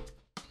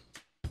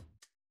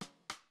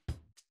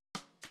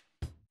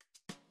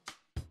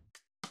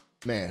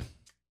 Man.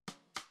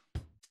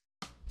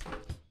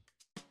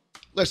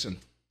 Listen.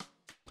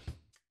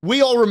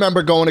 We all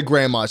remember going to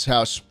Grandma's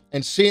house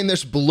and seeing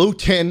this blue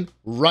tin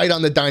right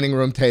on the dining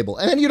room table.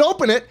 And then you'd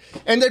open it,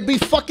 and there'd be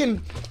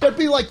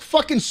like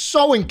fucking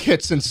sewing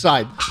kits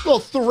inside. Little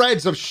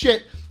threads of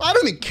shit. I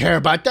don't even care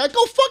about that.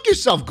 Go fuck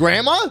yourself,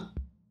 Grandma.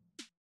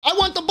 I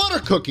want the butter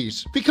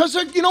cookies because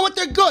you know what?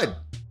 They're good.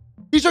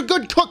 These are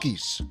good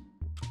cookies.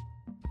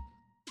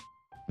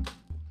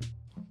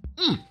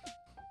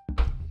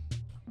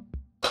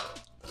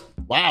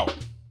 Wow.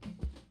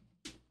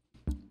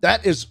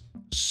 That is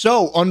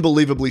so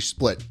unbelievably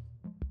split.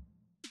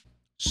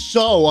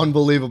 So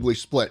unbelievably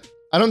split.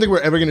 I don't think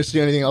we're ever going to see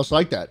anything else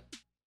like that.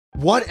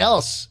 What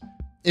else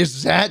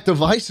is that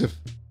divisive?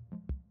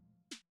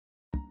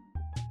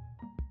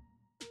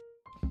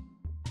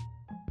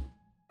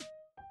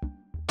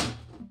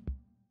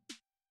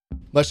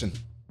 Listen.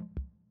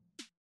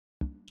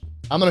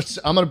 I'm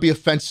gonna be a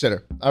fence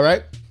sitter, all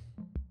right?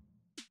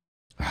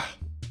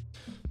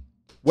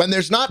 When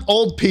there's not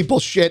old people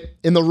shit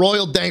in the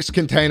Royal Danks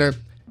container,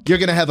 you're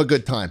gonna have a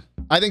good time.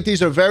 I think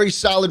these are very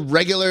solid,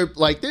 regular,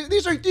 like,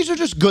 these are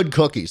just good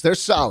cookies. They're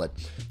solid.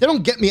 They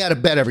don't get me out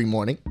of bed every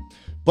morning,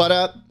 but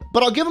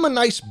I'll give them a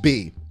nice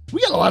B.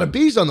 We got a lot of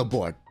Bs on the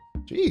board.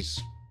 Jeez.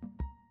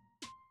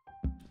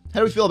 How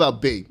do we feel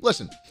about B?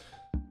 Listen,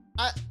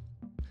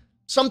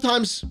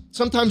 sometimes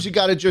you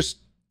gotta just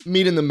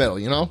meet in the middle,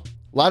 you know?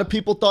 A lot of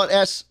people thought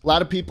S, a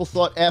lot of people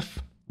thought F.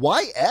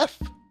 Why F?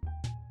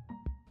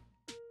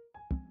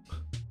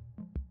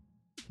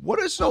 What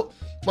is so,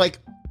 like,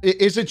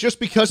 is it just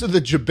because of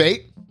the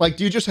debate? Like,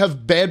 do you just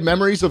have bad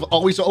memories of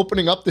always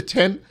opening up the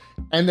tin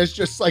and there's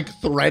just, like,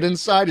 thread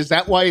inside? Is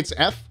that why it's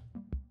F?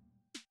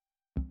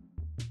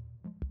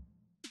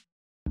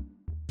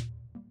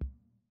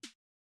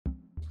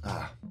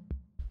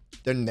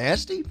 They're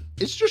nasty?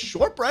 It's just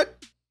shortbread.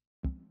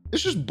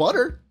 It's just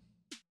butter.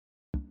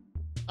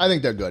 I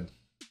think they're good.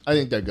 I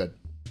think they're good.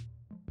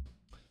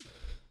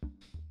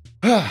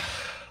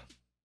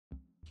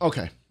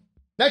 Okay.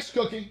 Next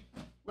cookie.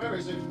 Where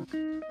is it?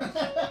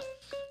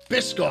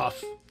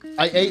 Biscoff.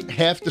 I ate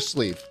half the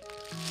sleeve.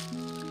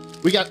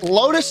 We got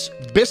Lotus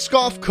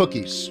Biscoff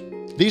cookies.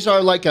 These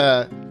are like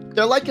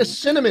they're like a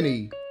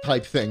cinnamon-y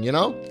type thing, you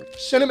know?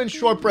 Cinnamon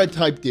shortbread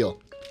type deal.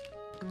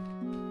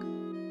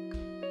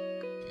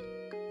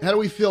 How do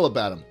we feel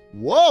about him?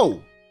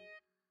 Whoa!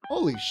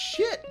 Holy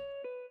shit!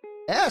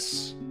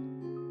 S.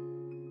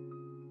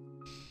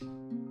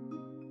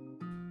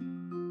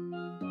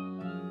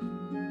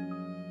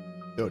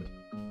 Dude.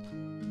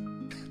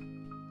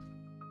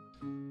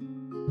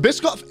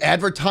 Biscoff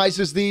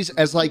advertises these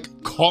as like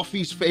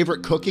coffee's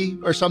favorite cookie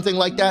or something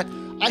like that.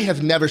 I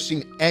have never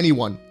seen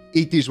anyone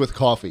eat these with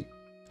coffee.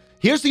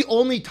 Here's the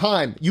only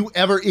time you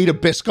ever eat a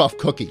Biscoff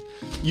cookie.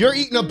 You're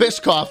eating a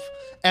Biscoff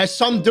as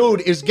some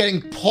dude is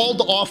getting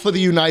pulled off of the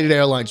United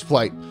Airlines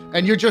flight.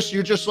 And you're just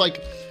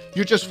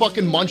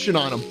fucking munching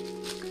on them.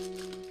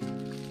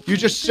 You're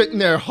just sitting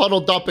there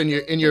huddled up in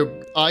your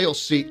aisle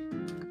seat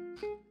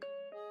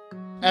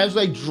as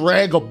they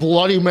drag a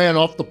bloody man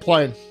off the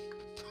plane.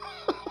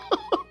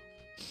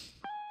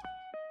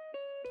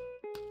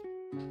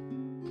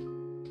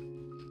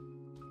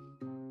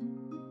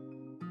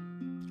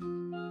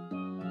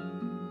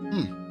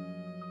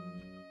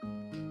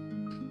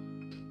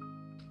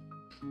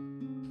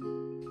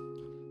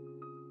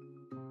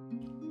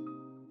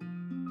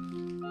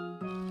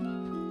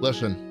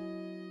 Listen.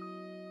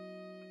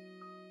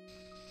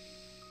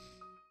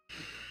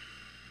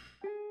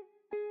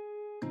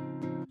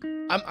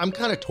 I'm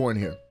kind of torn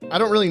here. I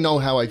don't really know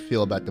how I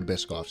feel about the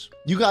Biscoffs.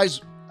 You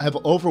guys have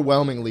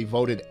overwhelmingly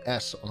voted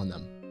S on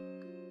them.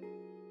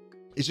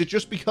 Is it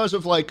just because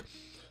of, like,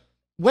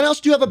 when else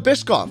do you have a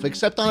Biscoff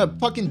except on a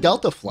fucking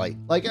Delta flight?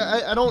 Like,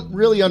 I don't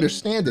really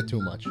understand it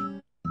too much.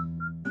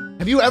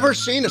 Have you ever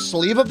seen a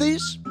sleeve of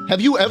these?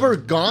 Have you ever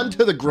gone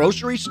to the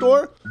grocery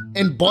store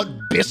and bought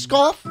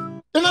Biscoff?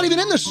 They're not even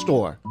in the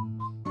store.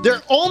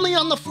 They're only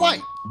on the flight.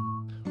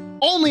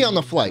 Only on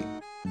the flight.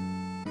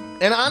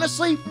 And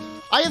honestly,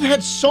 I have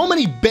had so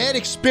many bad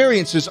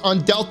experiences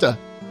on Delta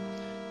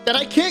that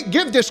I can't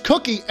give this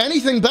cookie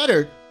anything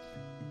better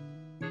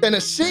than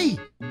a C.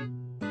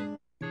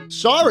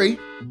 Sorry.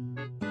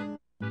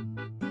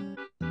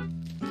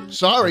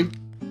 Sorry.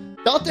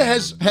 Delta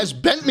has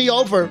bent me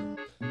over,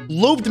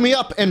 lubed me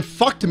up, and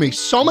fucked me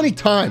so many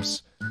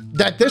times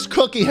that this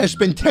cookie has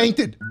been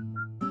tainted.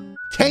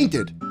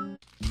 Tainted.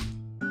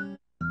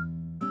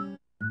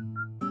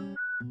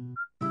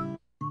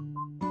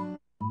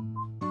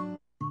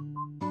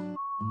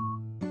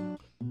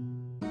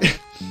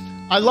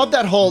 I love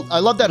that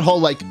whole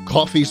like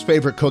coffee's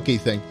favorite cookie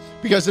thing,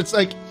 because it's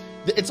like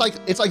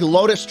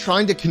Lotus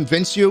trying to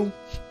convince you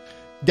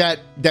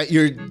that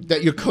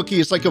your cookie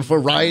is like a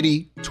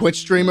variety Twitch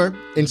streamer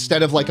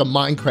instead of like a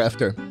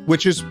Minecrafter,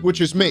 which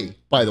is me,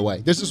 by the way.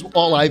 This is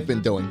all I've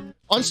been doing,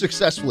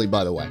 unsuccessfully,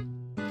 by the way.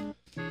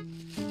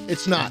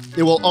 It's not.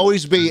 It will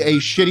always be a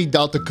shitty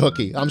Delta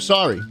cookie. I'm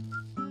sorry.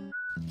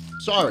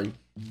 Sorry.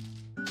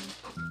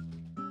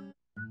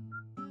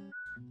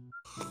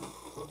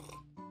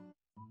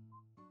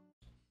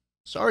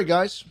 Sorry,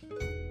 guys.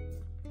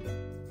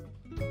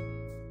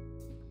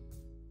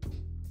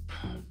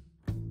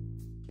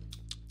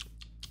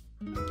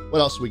 What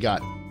else we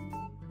got?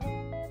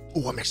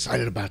 Oh, I'm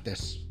excited about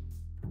this.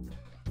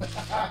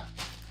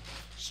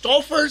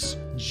 Stolfer's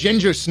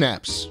Ginger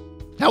Snaps.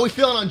 How we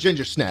feeling on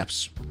Ginger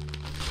Snaps?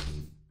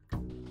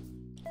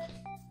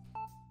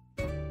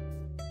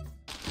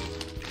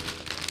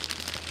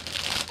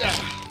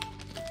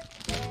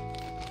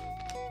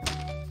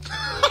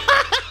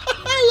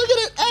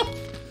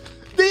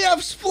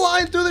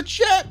 Flying through the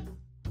chat.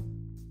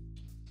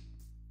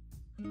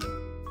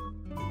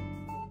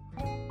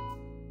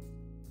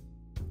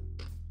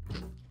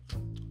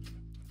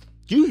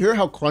 Do you hear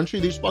how crunchy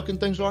these fucking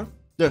things are?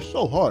 They're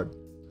so hard.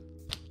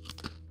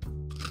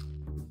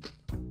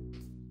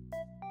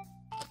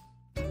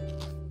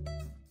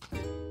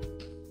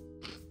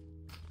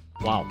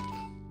 Wow.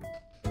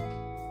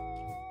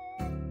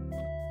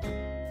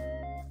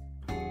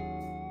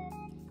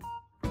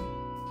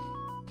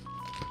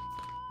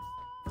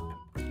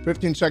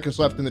 $15 seconds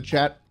left in the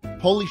chat.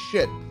 Holy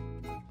shit.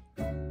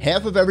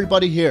 Half of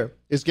everybody here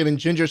is giving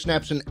Ginger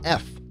Snaps an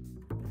F.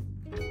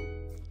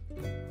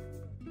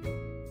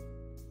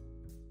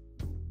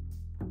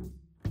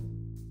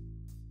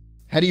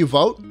 How do you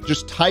vote?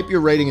 Just type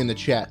your rating in the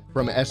chat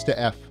from S to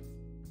F.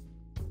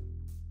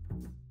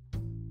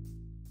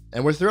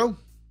 And we're through.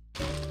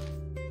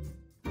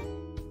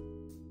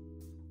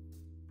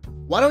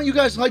 Why don't you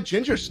guys like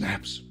Ginger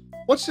Snaps?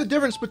 What's the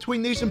difference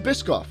between these and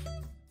Biscoff?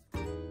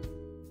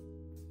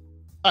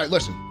 All right,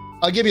 listen,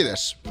 I'll give you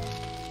this.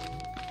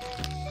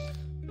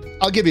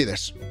 I'll give you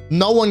this.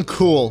 No one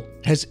cool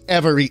has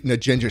ever eaten a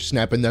Ginger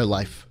Snap in their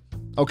life,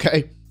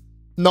 okay?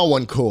 No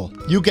one cool.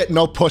 You get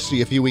no pussy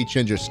if you eat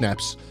Ginger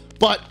Snaps.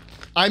 But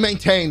I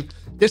maintain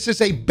this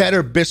is a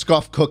better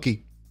Biscoff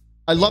cookie.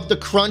 I love the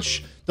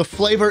crunch. The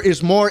flavor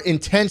is more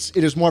intense.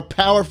 It is more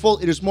powerful.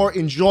 It is more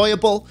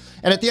enjoyable.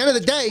 And at the end of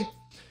the day,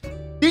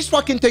 these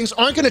fucking things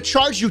aren't going to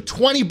charge you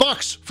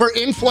 $20 for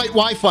in-flight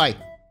Wi-Fi.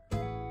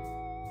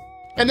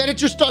 And then it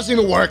just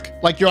doesn't work.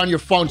 Like you're on your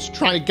phones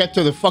trying to get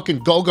to the fucking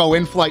go-go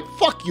in-flight.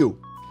 Fuck you.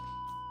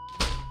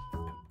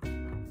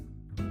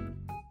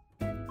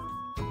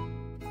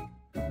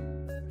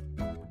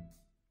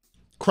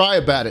 Cry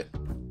about it.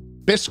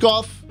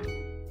 Biscoff.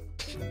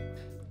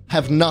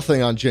 have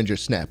nothing on ginger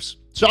snaps.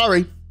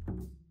 Sorry.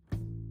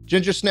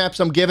 Ginger snaps,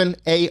 I'm giving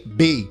a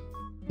B.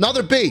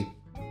 Another B.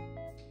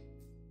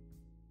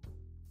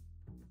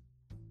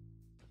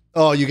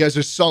 Oh, you guys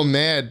are so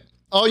mad.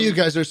 Oh, you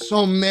guys are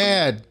so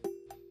mad.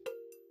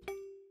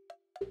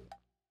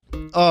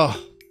 Oh.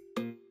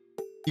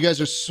 You guys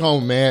are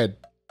so mad.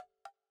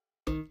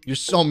 You're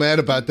so mad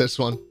about this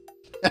one.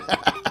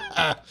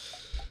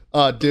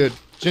 Oh, dude.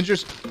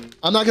 Ginger's...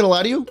 I'm not gonna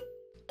lie to you.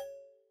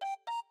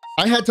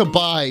 I had to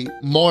buy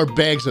more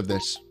bags of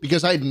this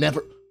because I had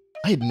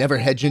never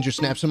had ginger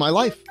snaps in my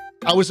life.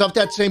 I was of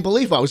that same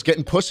belief. I was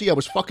getting pussy. I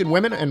was fucking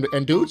women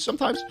and dudes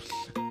sometimes.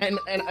 And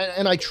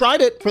I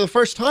tried it for the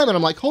first time and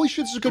I'm like, holy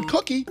shit, this is a good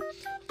cookie.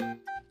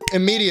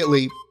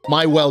 Immediately,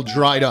 my well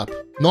dried up.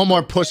 No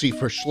more pussy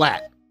for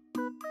Schlatt.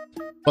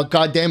 But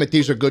goddamn it,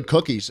 these are good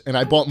cookies. And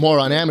I bought more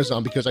on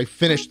Amazon because I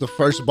finished the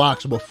first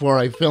box before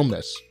I filmed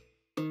this.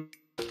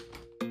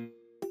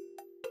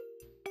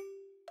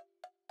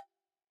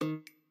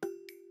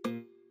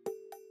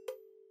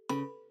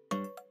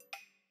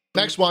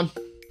 Next one.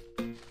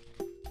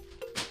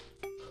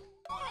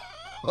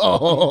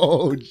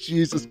 Oh,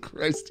 Jesus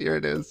Christ, here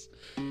it is.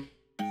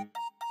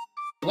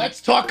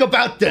 Let's talk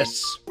about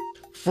this.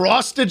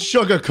 Frosted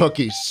sugar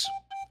cookies.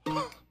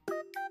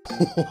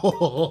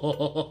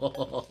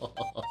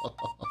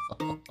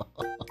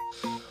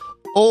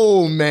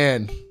 Oh,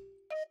 man.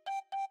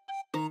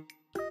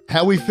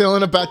 How we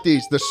feeling about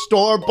these? The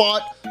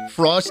store-bought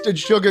frosted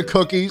sugar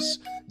cookies.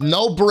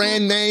 No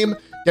brand name.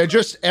 They're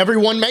just,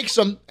 everyone makes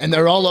them, and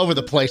they're all over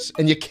the place,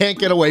 and you can't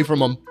get away from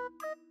them.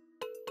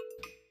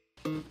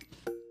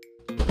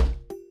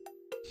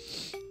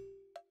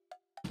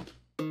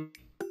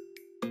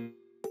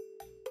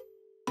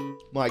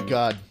 My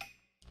God.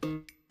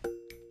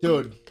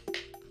 Dude.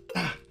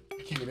 I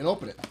can't even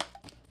open it.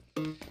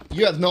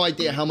 You have no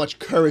idea how much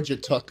courage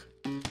it took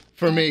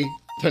for me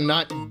to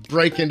not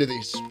break into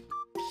these.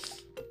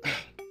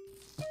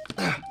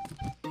 Oh,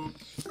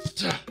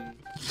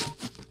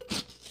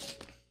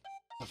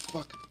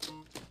 fuck.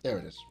 There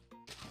it is.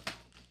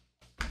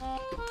 How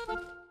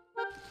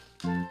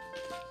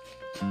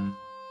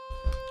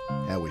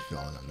are we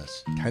feeling on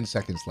this? 10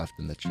 seconds left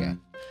in the chat.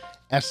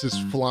 S is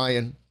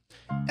flying.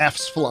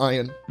 F's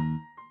flying.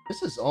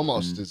 This is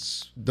almost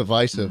as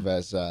divisive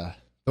as the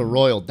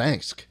Royal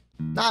Dansk.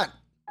 Not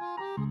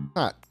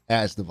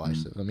as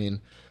divisive. I mean,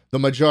 the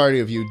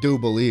majority of you do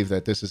believe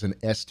that this is an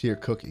S-tier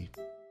cookie.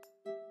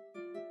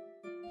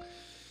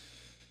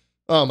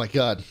 Oh my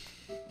God.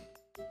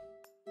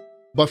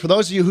 But for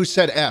those of you who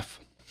said F,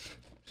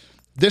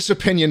 this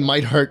opinion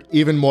might hurt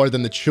even more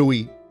than the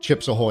chewy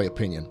Chips Ahoy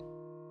opinion.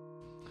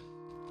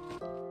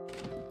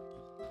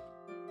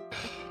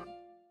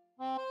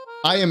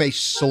 I am a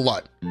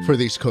slut for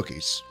these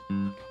cookies.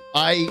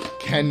 I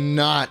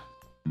cannot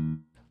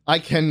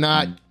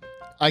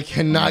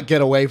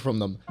get away from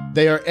them.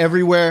 They are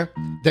everywhere.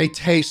 They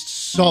taste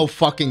so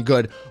fucking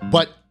good.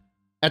 But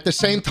at the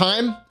same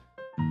time,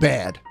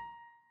 bad.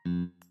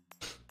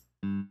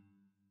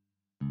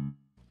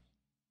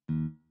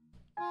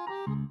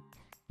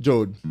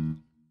 Dude.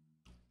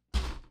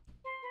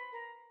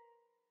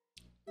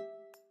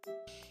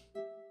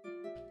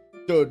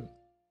 Dude.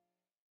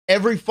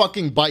 Every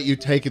fucking bite you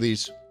take of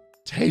these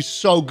tastes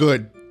so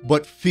good,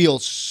 but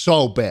feels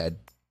so bad.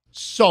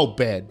 So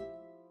bad.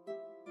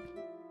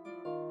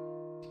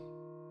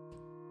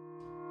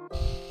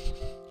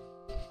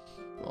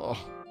 Oh.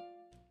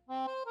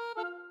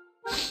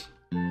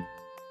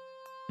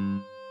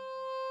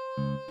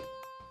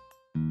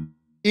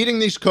 Eating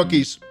these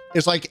cookies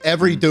is like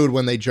every dude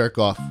when they jerk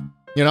off,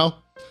 you know?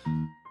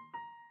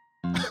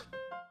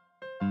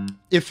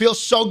 It feels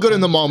so good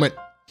in the moment.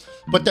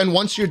 But then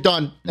once you're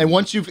done, and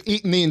once you've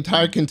eaten the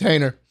entire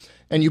container,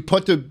 and you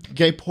put the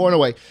gay porn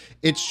away,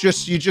 it's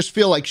just, you just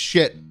feel like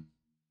shit.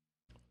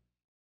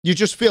 You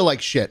just feel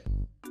like shit.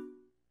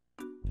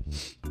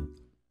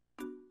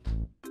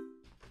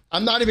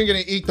 I'm not even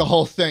gonna eat the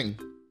whole thing,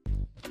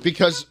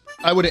 because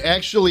I would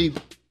actually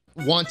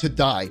want to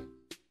die.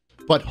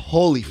 But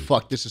holy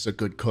fuck, this is a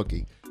good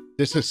cookie.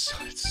 This is,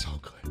 it's so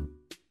good.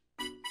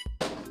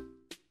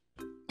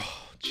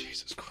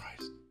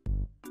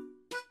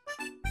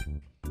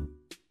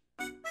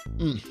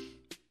 I'm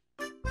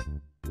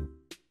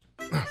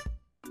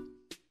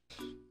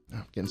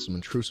getting some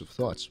intrusive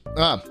thoughts.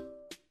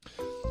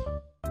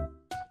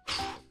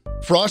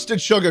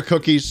 Frosted sugar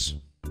cookies.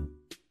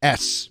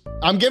 S.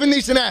 I'm giving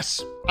these an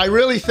S. I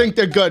really think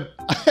they're good.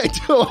 I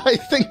do. I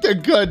think they're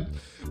good.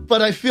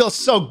 But I feel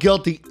so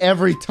guilty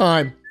every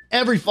time.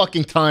 Every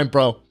fucking time,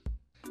 bro.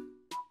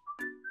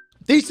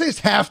 These things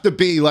have to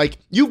be like,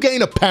 you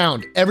gain a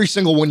pound every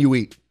single one you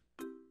eat.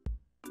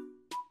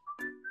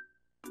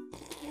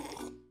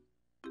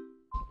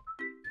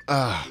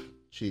 Ah,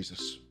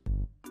 Jesus.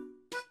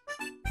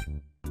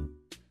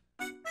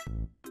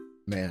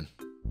 Man.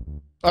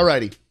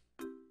 Alrighty.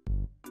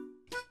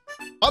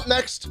 Up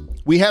next,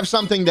 we have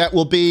something that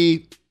will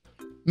be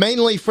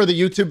mainly for the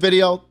YouTube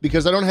video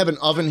because I don't have an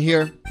oven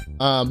here.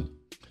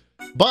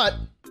 But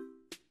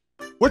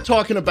we're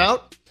talking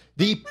about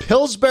the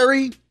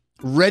Pillsbury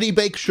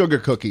ready-bake sugar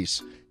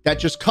cookies that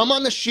just come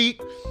on the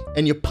sheet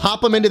and you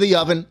pop them into the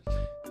oven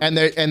and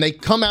they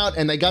come out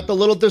and they got the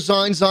little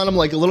designs on them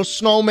like a little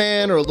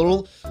snowman or a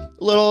little,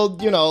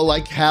 you know,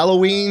 like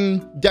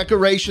Halloween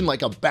decoration,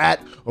 like a bat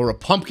or a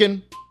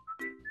pumpkin.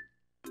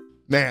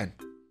 Man.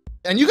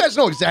 And you guys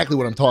know exactly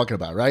what I'm talking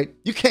about, right?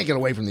 You can't get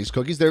away from these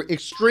cookies. They're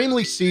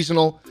extremely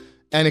seasonal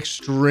and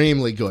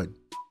extremely good.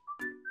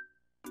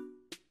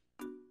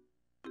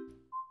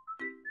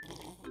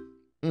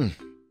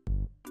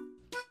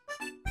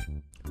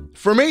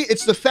 For me,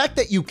 it's the fact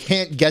that you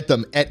can't get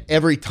them at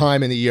every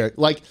time in the year.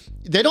 Like,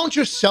 they don't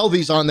just sell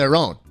these on their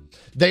own.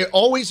 They're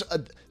always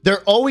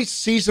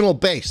seasonal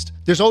based.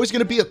 There's always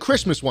going to be a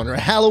Christmas one or a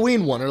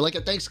Halloween one or like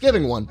a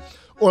Thanksgiving one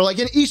or like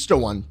an Easter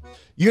one.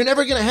 You're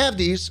never going to have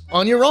these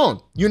on your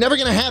own. You're never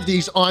going to have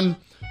these on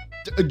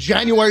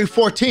January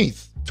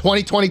 14th,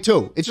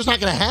 2022. It's just not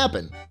going to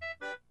happen.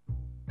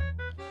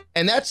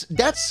 And that's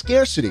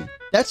scarcity.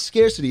 That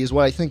scarcity is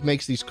what I think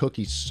makes these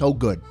cookies so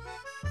good.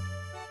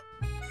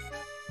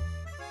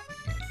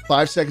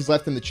 5 seconds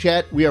left in the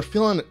chat. We're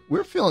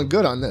feeling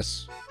good on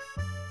this.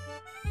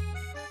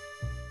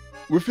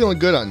 We're feeling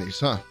good on these,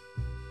 huh?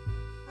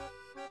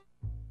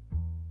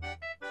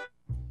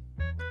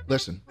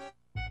 Listen,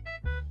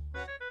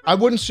 I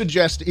wouldn't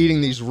suggest eating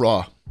these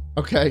raw,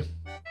 okay?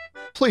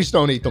 Please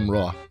don't eat them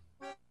raw.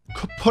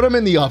 Put them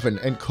in the oven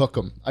and cook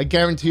them. I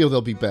guarantee you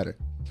they'll be better.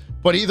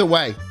 But either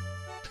way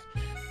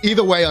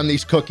on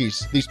these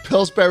cookies, these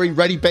Pillsbury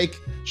ready-bake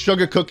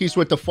sugar cookies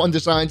with the fun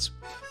designs,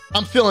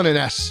 I'm feeling an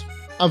S.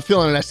 I'm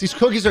feeling an S. These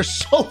cookies are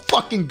so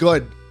fucking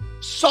good.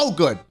 So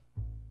good.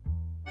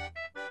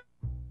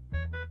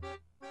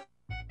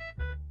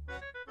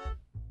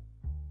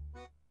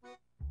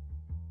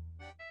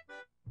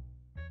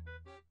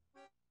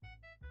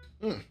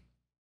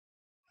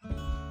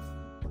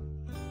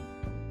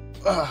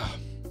 All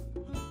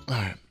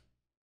right.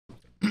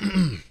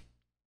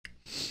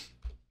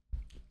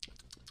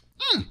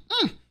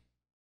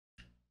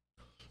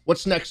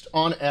 What's next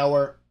on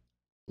our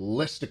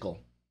listicle?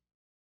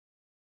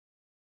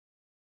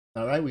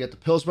 All right, we got the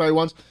Pillsbury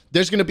ones.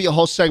 There's going to be a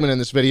whole segment in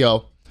this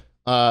video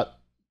that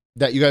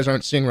you guys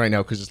aren't seeing right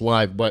now because it's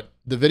live, but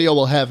the video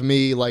will have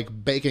me like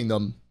baking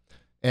them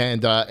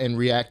and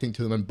reacting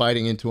to them and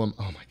biting into them.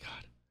 Oh my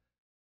God.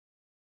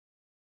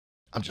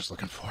 I'm just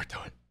looking forward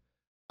to it.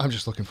 I'm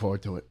just looking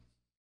forward to it.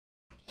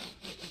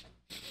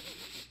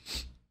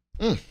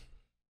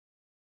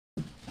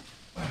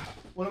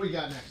 What do we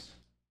got next?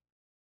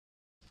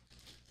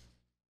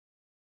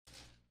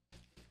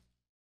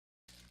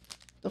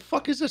 The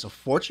fuck is this? A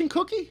fortune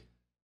cookie?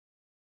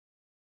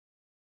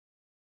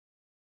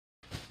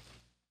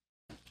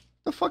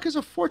 The fuck is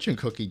a fortune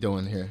cookie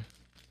doing here?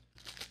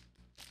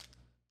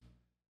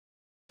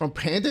 From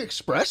Panda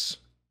Express?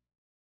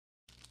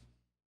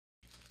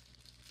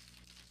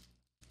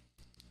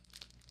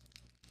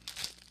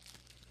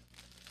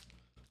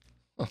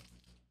 Huh.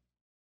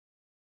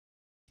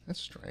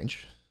 That's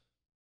strange.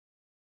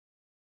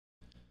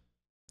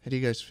 How do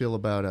you guys feel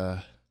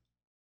about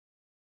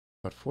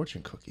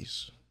fortune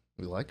cookies?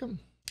 We like them?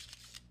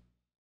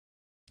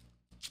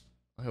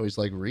 I always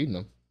like reading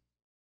them.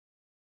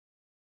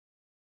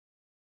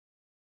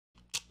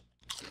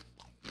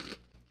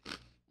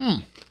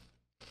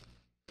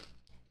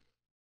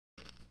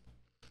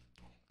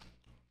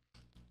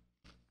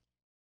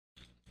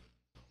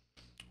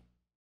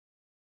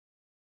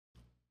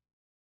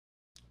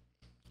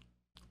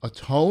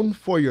 Atone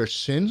for your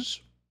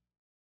sins?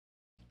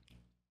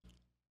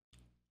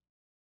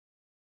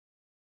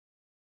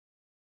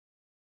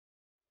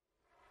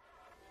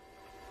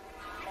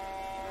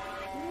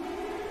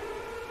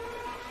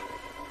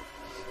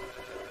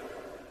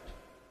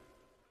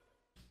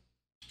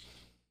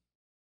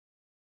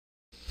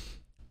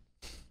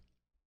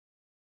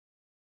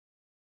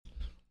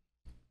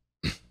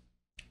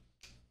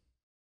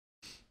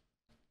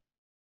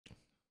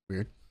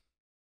 Weird.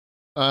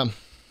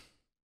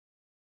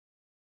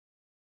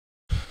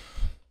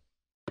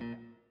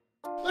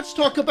 Let's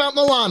talk about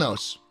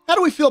Milanos. How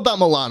do we feel about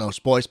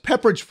Milanos, boys?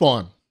 Pepperidge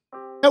Farm.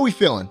 How we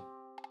feeling?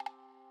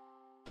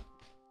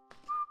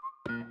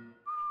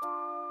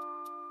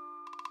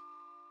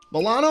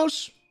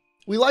 Milanos?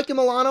 We liking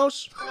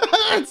Milanos?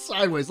 It's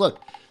sideways. Look,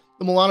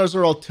 the Milanos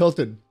are all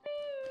tilted.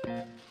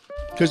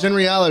 Because in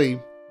reality,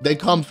 they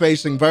come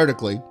facing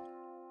vertically.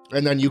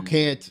 And then you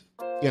can't,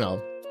 you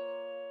know,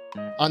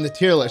 on the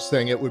tier list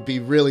thing, it would be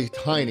really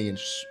tiny and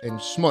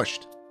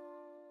smushed.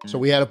 So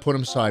we had to put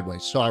them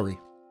sideways. Sorry.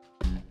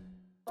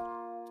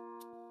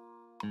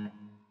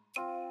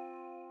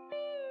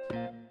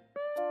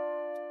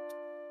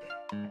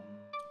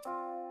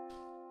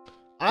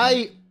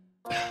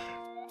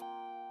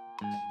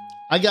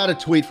 I got a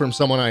tweet from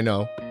someone I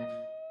know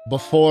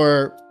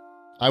before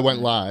I went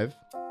live.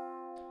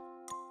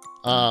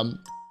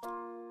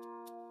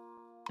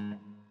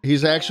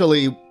 He's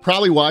actually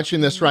probably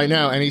watching this right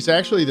now, and he's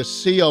actually the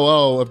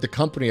COO of the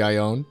company I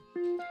own.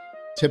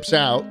 Tips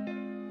out.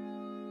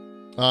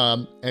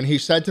 And he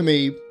said to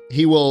me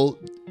he will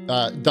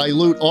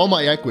dilute all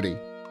my equity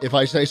if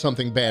I say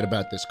something bad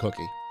about this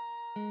cookie.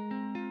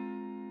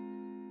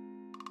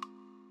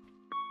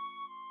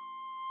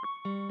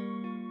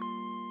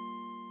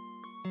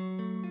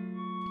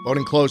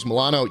 Voting closed.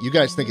 Milano, you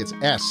guys think it's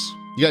S.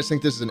 You guys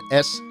think this is an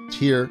S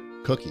tier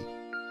cookie.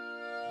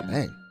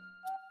 Dang.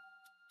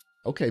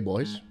 Okay,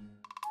 boys.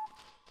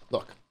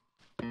 Look.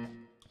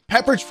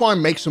 Pepperidge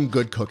Farm makes some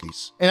good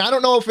cookies. And I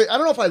don't know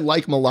if I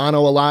like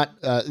Milano a lot.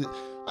 I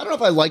don't know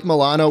if I like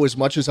Milano as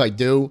much as I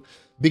do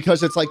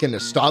because it's like a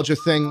nostalgia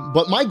thing.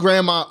 But my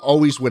grandma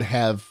always would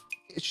have,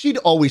 she'd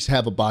always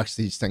have a box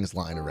of these things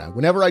lying around.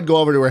 Whenever I'd go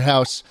over to her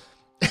house,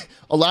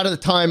 a lot of the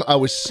time I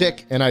was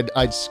sick and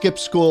I'd skip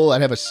school.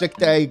 I'd have a sick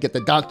day, get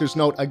the doctor's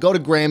note. I'd go to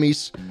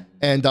Grammy's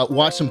and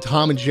watch some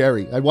Tom and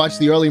Jerry. I'd watch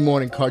the early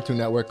morning Cartoon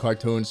Network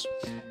cartoons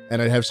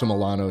and I'd have some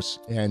Milanos.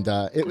 And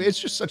it's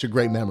just such a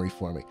great memory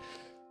for me.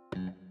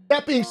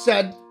 That being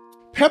said,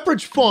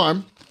 Pepperidge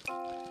Farm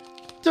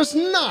does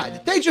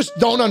not. They just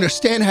don't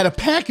understand how to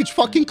package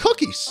fucking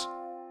cookies.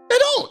 They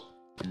don't.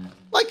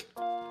 Like,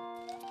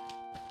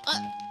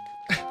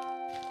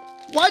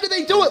 why do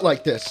they do it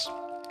like this?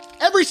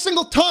 Every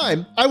single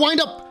time, I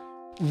wind up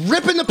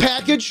ripping the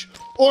package,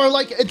 or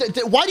like,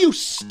 why do you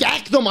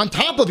stack them on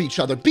top of each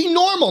other? Be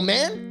normal,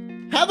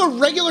 man. Have a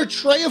regular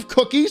tray of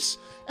cookies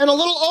and a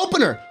little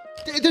opener.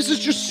 This is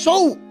just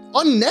so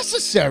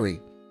unnecessary.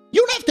 You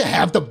don't have to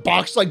have the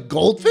box like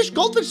Goldfish.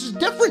 Goldfish is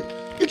different.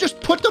 You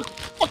just put the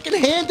fucking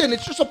hand in.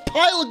 It's just a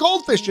pile of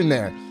goldfish in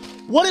there.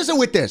 What is it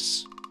with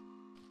this?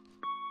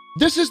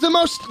 This is the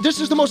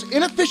most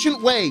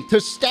inefficient way to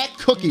stack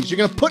cookies. You're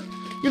gonna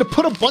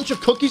put a bunch of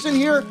cookies in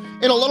here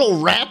in a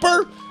little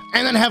wrapper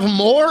and then have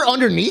more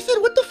underneath it?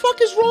 What the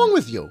fuck is wrong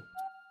with you?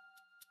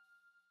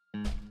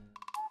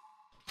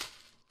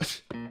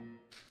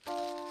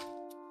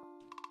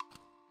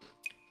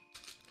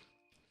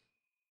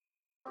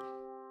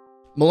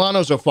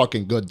 Milanos are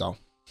fucking good though.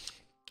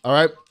 All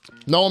right?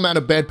 No amount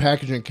of bad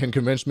packaging can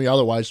convince me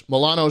otherwise.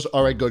 Milanos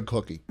are a good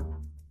cookie.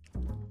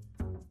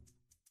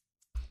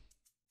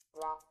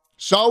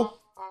 So,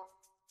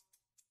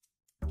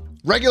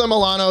 regular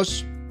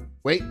Milanos.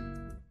 Wait.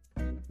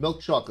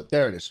 Milk chocolate.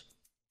 There it is.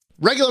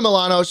 Regular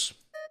Milanos.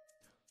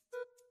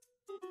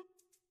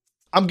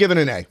 I'm giving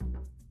an A.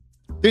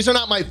 These are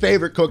not my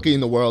favorite cookie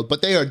in the world,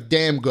 but they are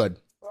damn good.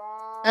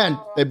 And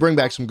they bring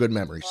back some good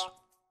memories.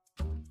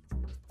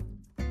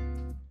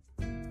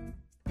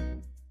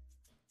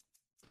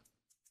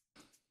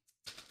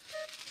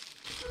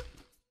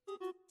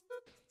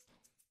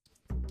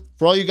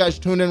 For all you guys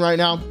tuned in right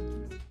now,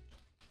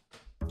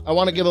 I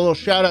want to give a little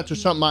shout out to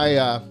something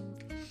I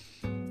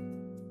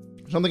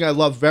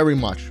love very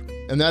much,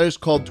 and that is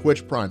called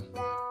Twitch Prime.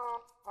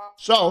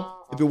 So,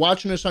 if you're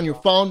watching this on your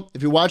phone,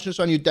 if you're watching this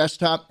on your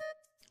desktop,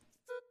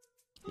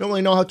 you don't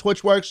really know how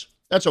Twitch works,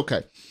 that's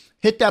okay.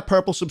 Hit that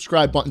purple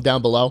subscribe button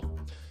down below.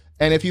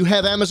 And if you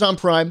have Amazon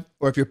Prime,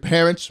 or if your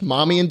parents,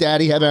 mommy and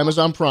daddy have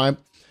Amazon Prime,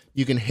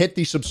 you can hit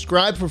the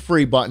subscribe for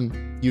free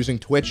button using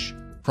Twitch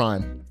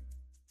Prime.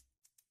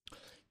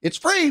 It's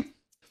free.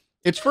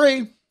 It's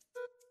free.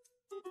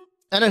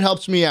 And it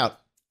helps me out.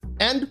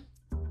 And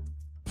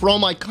for all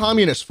my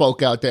communist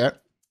folk out there,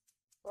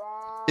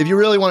 if you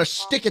really want to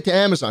stick it to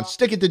Amazon,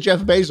 stick it to Jeff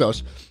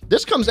Bezos,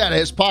 this comes out of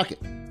his pocket.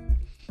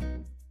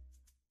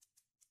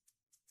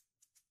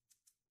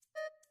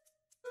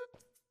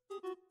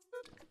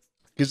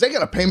 Because they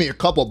got to pay me a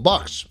couple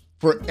bucks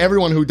for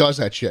everyone who does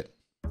that shit.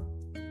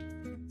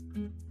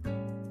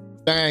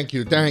 Thank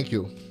you, thank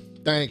you,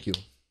 thank you.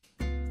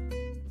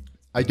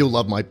 I do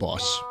love my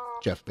boss,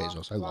 Jeff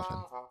Bezos. I love him.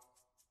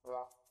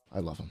 I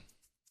love him.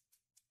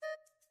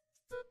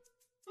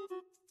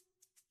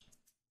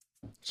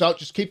 So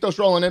just keep those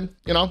rolling in,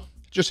 you know.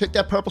 Just hit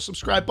that purple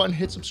subscribe button.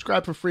 Hit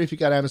subscribe for free if you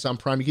got Amazon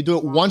Prime. You can do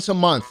it once a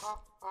month.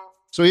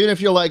 So even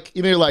if you're like,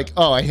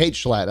 oh, I hate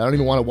Schlatt. I don't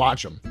even want to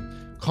watch him.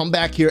 Come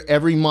back here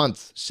every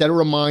month. Set a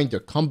reminder.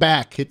 Come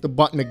back. Hit the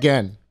button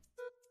again.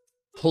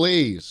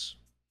 Please.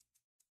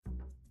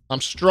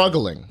 I'm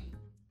struggling.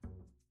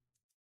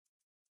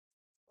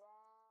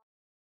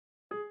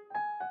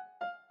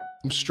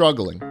 I'm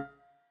struggling.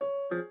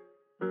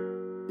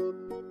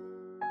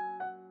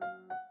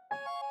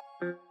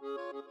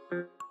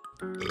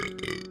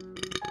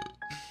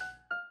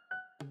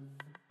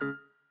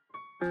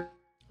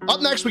 Up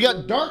next, we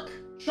got dark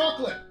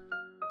chocolate.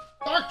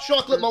 Dark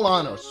chocolate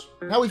Milanos.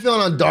 How are we feeling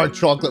on dark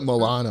chocolate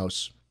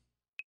Milanos?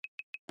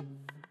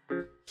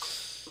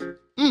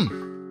 I'm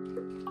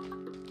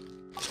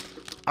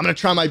going to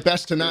try my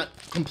best to not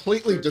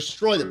completely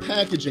destroy the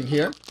packaging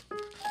here.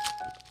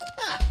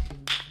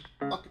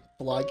 Fucking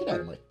fly, get out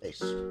of my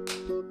face.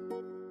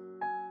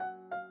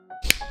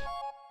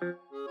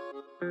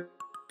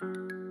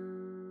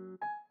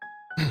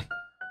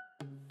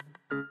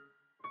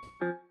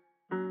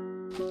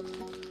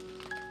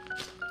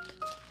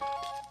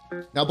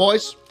 Now,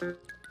 boys,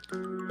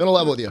 gonna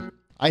level with you.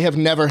 I have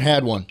never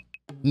had one.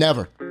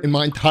 Never. In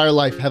my entire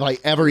life have I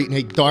ever eaten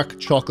a dark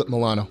chocolate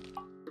Milano.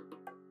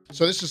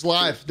 So this is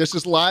live. This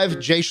is live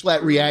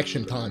jschlatt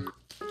reaction time.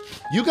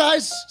 You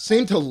guys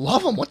seem to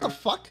love them. What the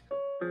fuck?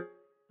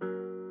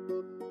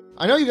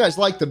 I know you guys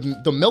like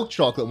the milk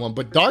chocolate one,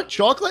 but dark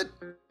chocolate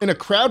in a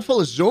crowd full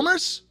of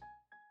Zoomers?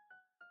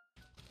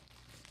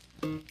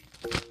 I'm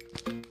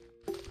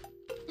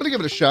gonna give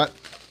it a shot.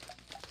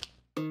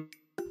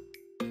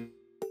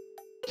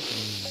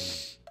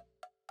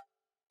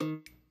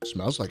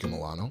 Smells like a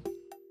Milano.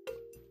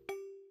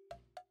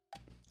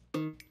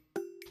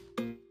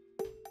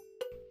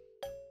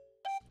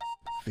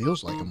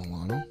 Feels like a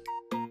Milano.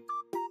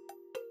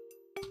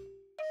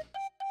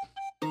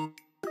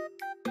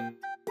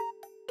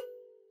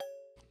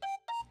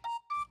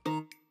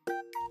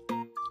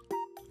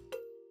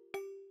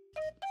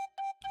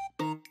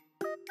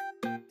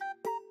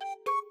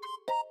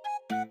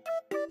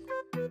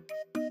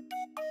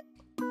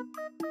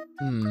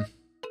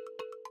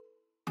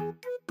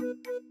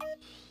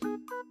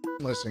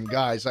 Listen,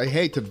 guys, I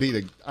hate to be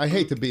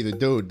the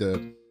dude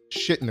to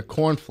shit in the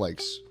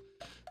cornflakes,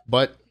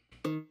 but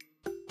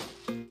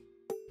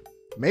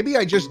maybe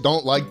I just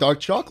don't like dark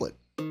chocolate.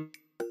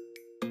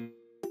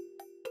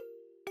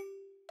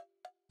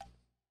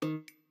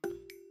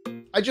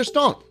 I just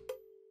don't.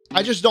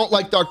 I just don't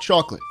like dark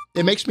chocolate.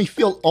 It makes me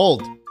feel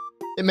old.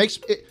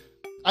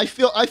 I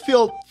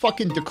feel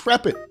fucking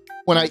decrepit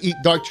when I eat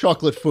dark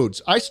chocolate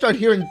foods. I start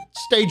hearing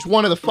stage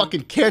 1 of the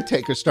fucking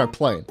Caretaker start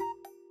playing.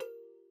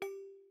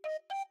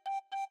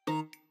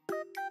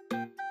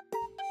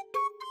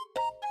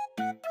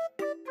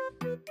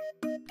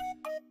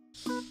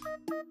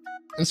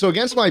 And so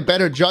against my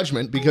better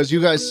judgment, because you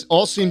guys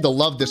all seem to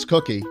love this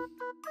cookie,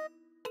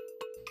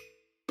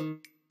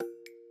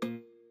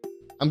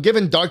 I'm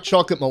giving dark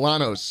chocolate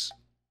Milanos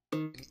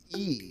an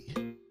E.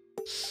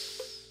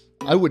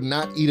 I would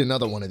not eat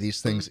another one of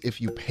these things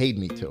if you paid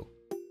me to.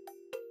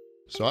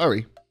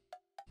 Sorry.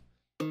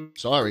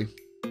 Sorry.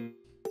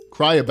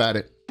 Cry about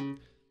it.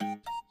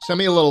 Send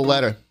me a little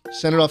letter.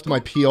 Send it off to my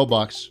P.O.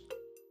 box.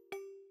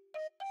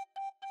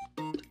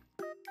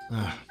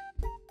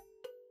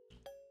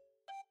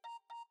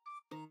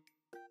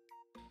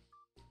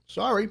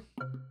 Sorry.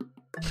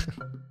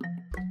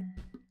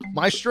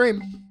 My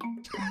stream.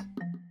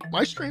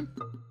 My stream.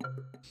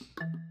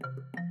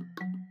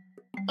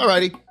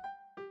 Alrighty.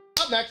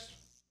 Up next.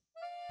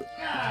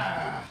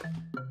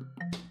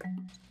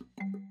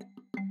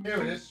 Here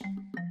it is.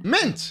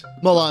 Mint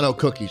Milano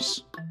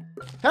cookies.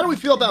 How do we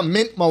feel about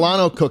mint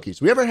Milano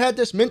cookies? We ever had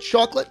this mint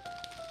chocolate?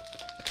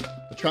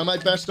 I'll try my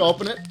best to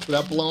open it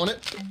without blowing it.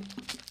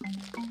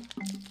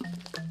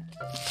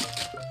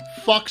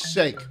 Fuck's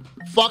sake.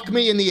 Fuck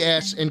me in the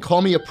ass and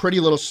call me a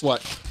pretty little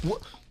slut.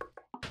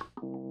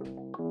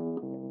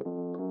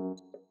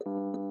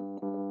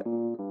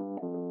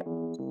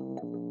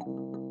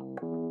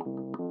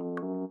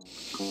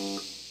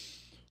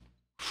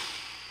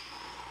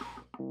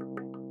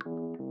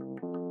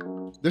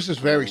 This is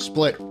very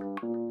split.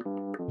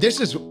 This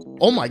is,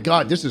 oh my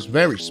God, this is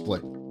very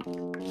split.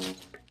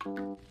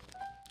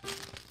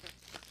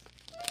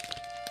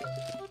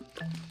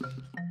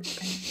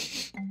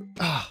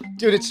 Ah,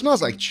 dude, it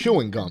smells like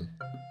chewing gum.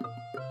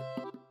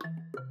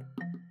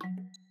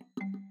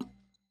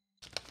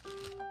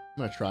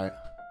 I'm gonna try it.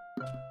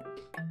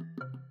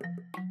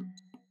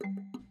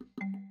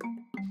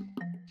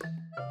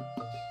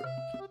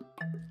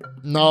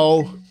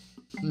 No.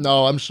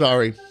 No, I'm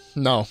sorry.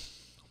 No.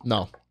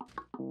 No.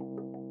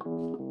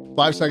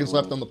 5 seconds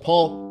left on the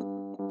poll.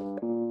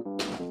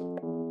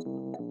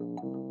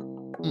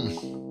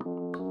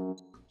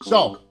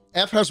 So,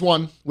 F has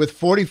won with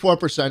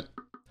 44%.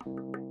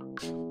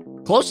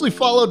 Closely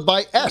followed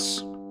by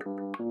S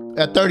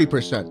at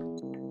 30%.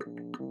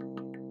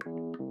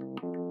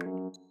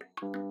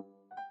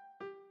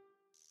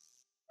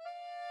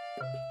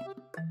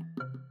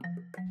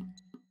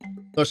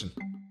 Listen,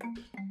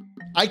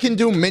 I can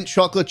do mint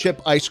chocolate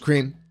chip ice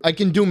cream. I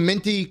can do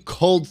minty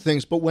cold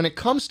things, but when it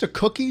comes to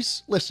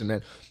cookies, listen,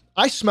 man,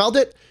 I smelled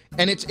it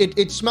and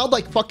it smelled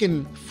like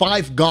fucking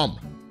 5 gum.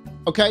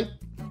 Okay?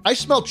 I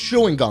smell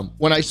chewing gum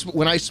when I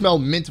smell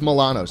mint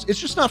Milanos. It's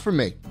just not for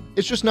me.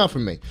 It's just not for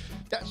me.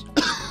 That's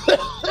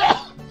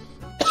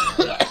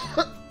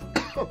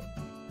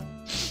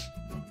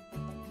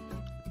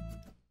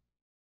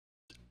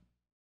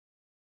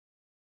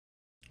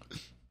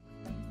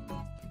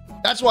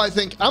That's why I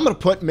think I'm gonna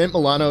put mint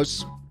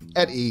Milanos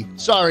at E.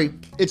 Sorry,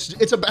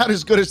 it's about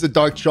as good as the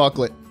dark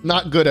chocolate.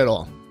 Not good at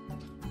all.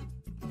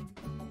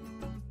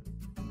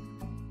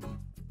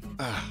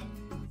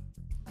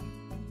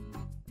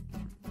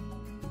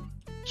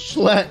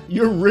 Schlatt,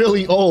 you're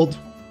really old.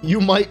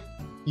 You might,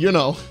 you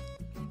know,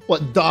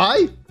 what,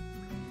 die?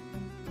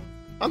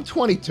 I'm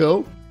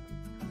 22.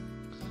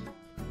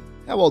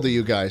 How old are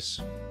you guys?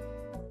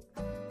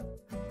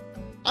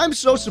 I'm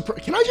so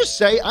surprised. Can I just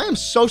say, I am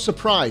so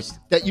surprised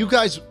that you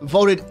guys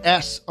voted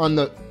S on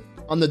the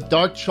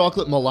dark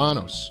chocolate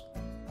Milanos.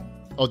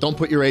 Oh, don't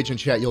put your age in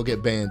chat. You'll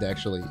get banned,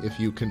 actually, if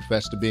you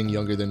confess to being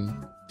younger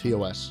than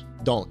TOS.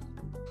 Don't.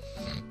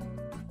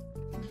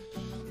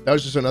 That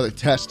was just another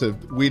test to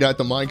weed out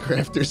the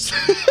Minecrafters.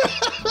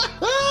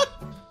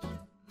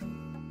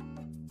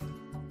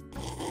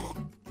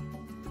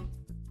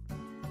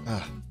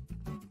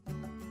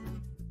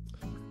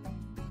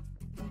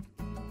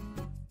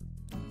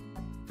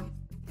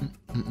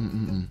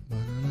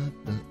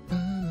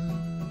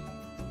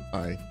 All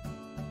right.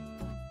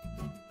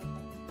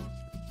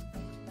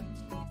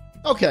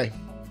 Okay.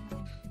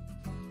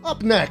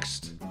 Up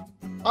next.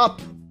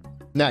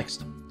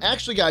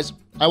 Actually, guys,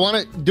 I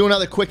want to do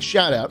another quick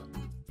shout out.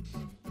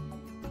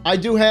 I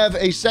do have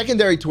a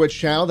secondary Twitch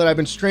channel that I've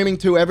been streaming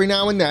to every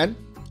now and then.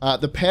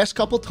 The past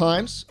couple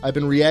times, I've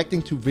been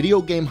reacting to Video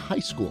Game High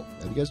School.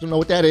 If you guys don't know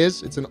what that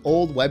is, it's an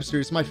old web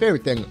series. My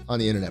favorite thing on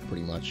the internet,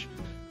 pretty much.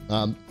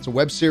 It's a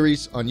web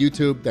series on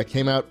YouTube that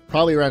came out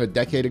probably around a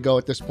decade ago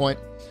at this point.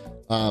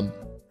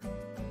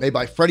 Made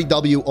by Freddie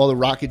W., all the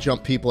Rocket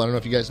Jump people. I don't know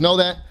if you guys know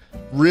that.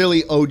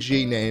 Really OG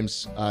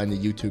names in the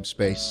YouTube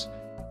space.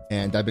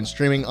 And I've been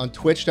streaming on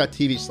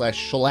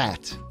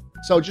twitch.tv/Schlatt.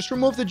 So just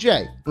remove the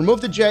J. Remove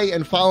the J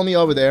and follow me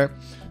over there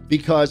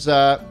because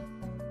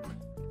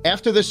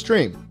after the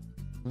stream,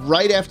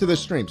 right after the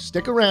stream,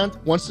 stick around.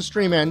 Once the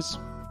stream ends,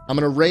 I'm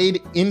going to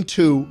raid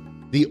into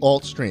the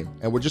alt stream.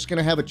 And we're just going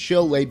to have a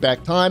chill,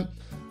 laid-back time,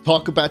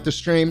 talk about the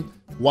stream,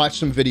 watch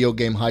some Video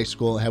Game High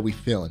School, how we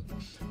feeling.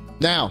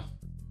 Now,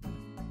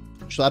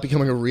 Schlatt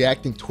becoming a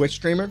reacting Twitch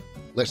streamer?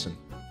 Listen.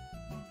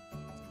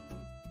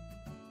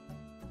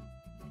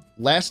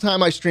 Last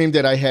time I streamed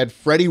it, I had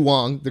Freddie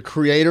Wong, the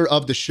creator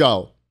of the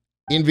show,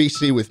 in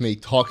VC with me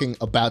talking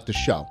about the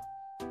show.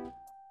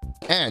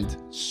 And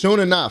soon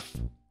enough,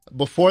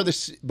 before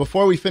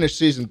we finish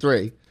season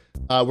 3,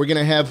 we're going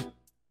to have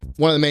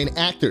one of the main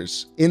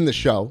actors in the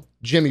show,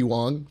 Jimmy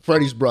Wong,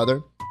 Freddie's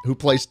brother, who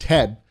plays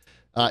Ted.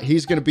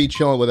 He's going to be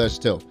chilling with us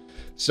too.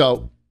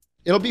 So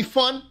it'll be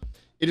fun.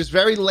 It is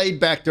very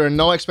laid back. There are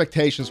no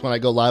expectations when I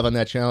go live on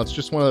that channel. It's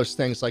just one of those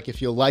things like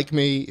if you like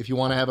me, if you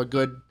want to have a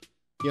good,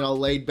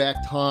 laid back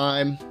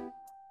time,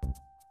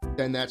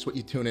 then that's what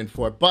you tune in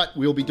for. But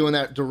we'll be doing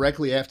that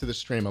directly after the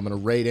stream. I'm going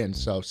to raid in,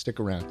 so stick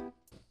around.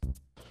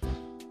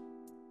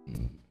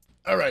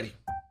 Alrighty.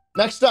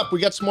 Next up, we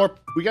got some more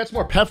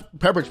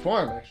Pepperidge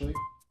Farm, actually.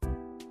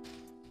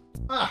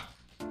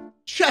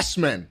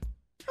 Chessmen.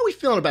 How are we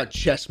feeling about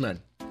chessmen?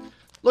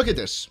 Look at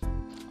this.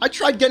 I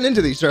tried getting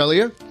into these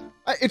earlier.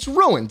 It's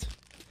ruined.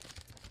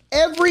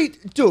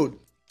 Dude,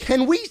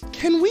 can we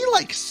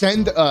like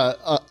send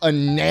a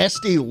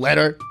nasty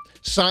letter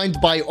signed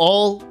by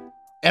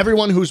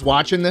everyone who's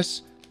watching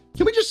this?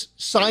 Can we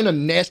just sign a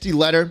nasty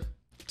letter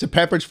to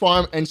Pepperidge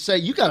Farm and say,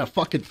 you gotta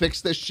fucking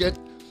fix this shit?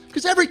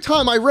 Because every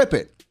time I rip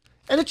it,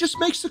 and it just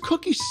makes the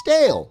cookies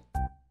stale.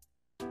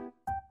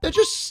 They're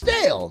just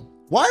stale.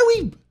 Why are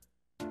we...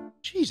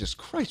 Jesus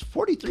Christ,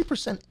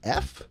 43%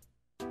 F?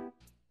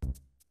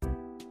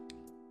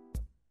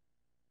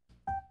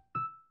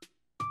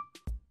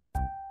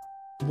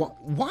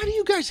 Why do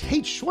you guys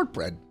hate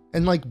shortbread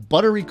and like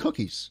buttery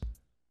cookies?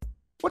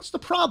 What's the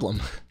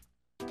problem?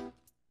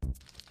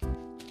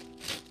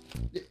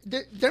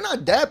 They're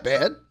not that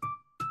bad.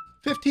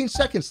 15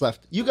 seconds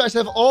left. You guys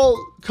have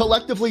all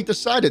collectively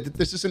decided that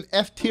this is an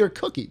F-tier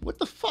cookie. What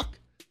the fuck?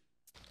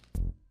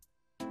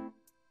 I'm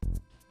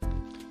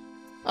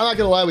not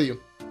gonna lie with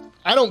you.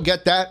 I don't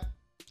get that.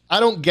 I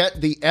don't get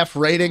the F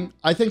rating.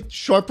 I think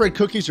shortbread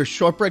cookies are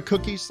shortbread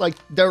cookies. Like,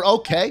 they're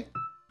okay.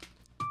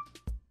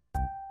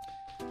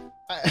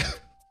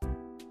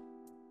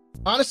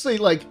 Honestly,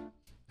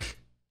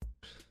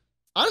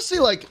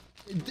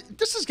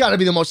 this has got to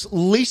be the most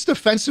least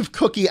offensive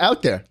cookie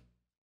out there.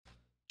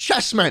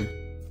 Chessmen.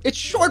 It's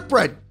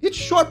shortbread. It's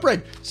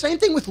shortbread. Same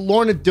thing with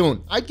Lorna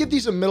Doone. I'd give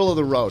these a middle of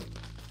the road.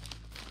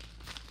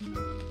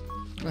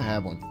 I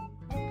have one.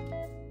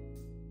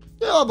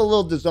 They'll have a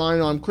little design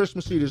on,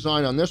 Christmassy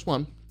design on this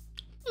one.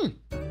 I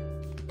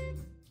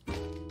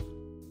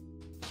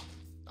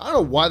don't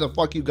know why the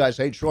fuck you guys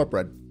hate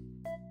shortbread.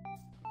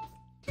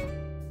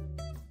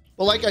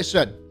 But like I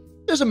said,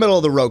 there's a middle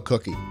of the road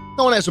cookie.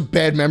 No one has a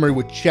bad memory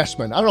with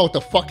chessmen. I don't know what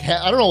the fuck.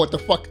 I don't know what the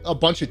fuck a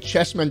bunch of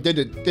chessmen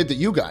did to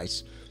you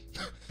guys.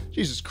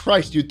 Jesus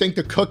Christ! You'd think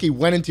the cookie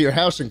went into your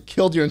house and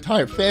killed your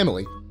entire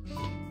family.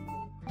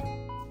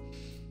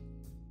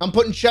 I'm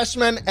putting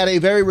chessmen at a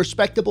very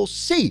respectable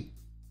C,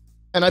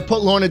 and I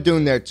put Lorna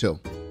Doone there too.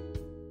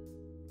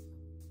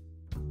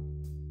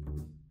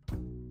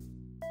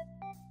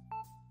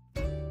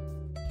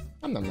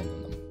 Nom nom nom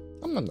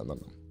nom nom nom nom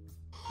nom.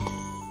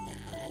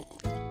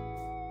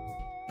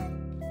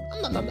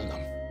 Nom, nom, nom,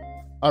 nom.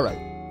 All right.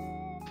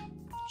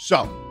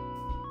 So,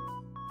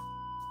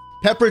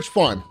 Pepperidge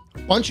Farm.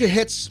 Bunch of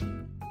hits,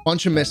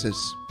 bunch of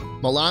misses.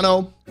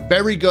 Milano,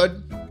 very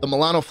good. The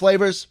Milano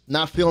flavors,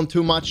 not feeling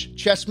too much.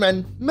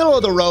 Chessmen, middle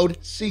of the road,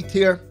 C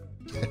tier.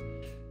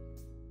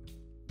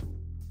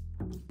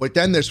 But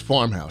then there's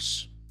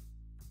Farmhouse.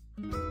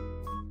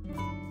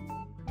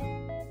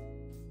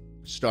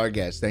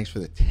 Stargaz, thanks for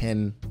the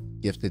 10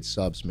 gifted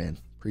subs, man.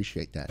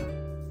 Appreciate that.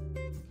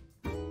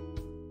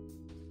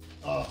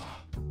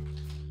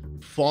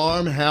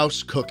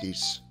 Farmhouse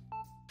cookies.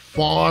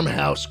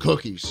 Farmhouse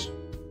cookies.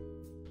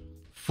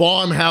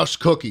 Farmhouse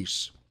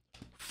cookies.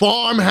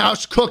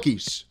 Farmhouse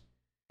cookies.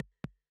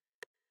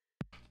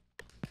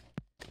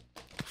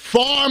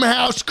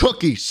 Farmhouse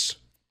cookies.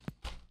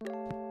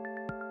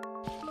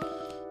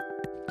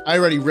 I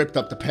already ripped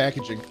up the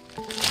packaging.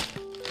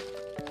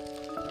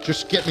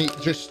 Just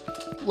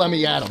let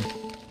me at them.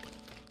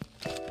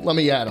 Let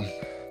me at them.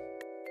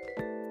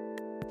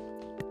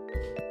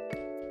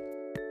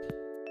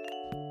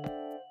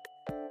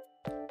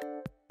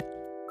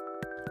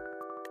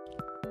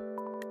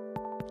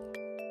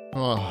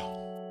 Oh.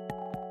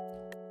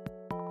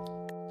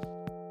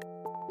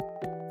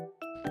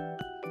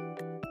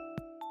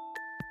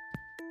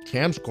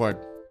 Cam scored.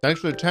 Thanks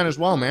for the 10 as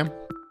well, man.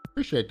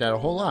 Appreciate that a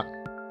whole lot.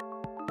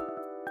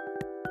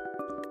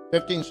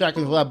 15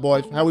 seconds left,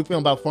 boys. How we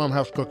feeling about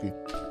Farmhouse Cookie?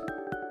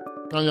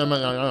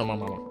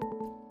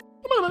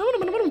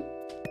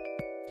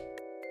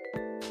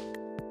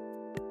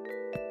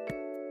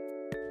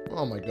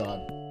 Oh my god.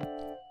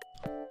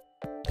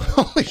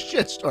 Holy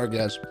shit,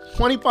 Stargaz.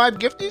 25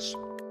 gifties?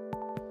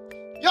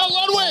 Yo,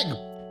 Ludwig!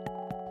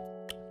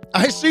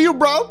 I see you,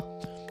 bro.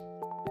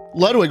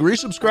 Ludwig,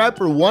 resubscribe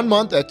for 1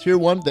 month at tier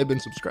 1. They've been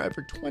subscribed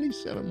for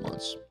 27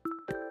 months.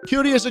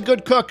 Cutie is a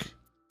good cook.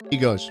 He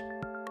goes.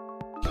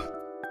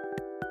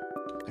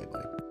 Hey,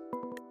 buddy.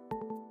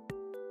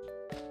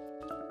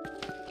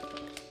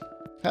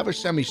 Have her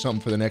send me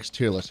something for the next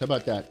tier list. How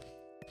about that?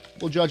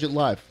 We'll judge it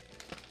live.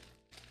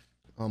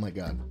 Oh my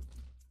god.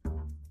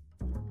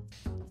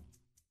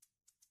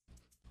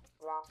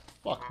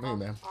 Fuck me,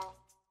 man.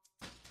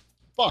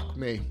 Fuck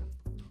me.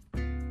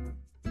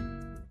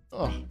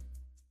 Oh.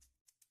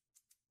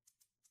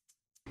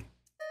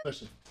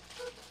 Listen.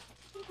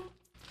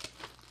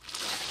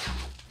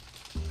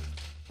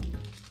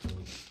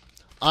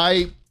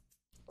 I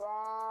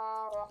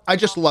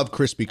just love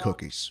crispy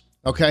cookies,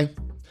 okay?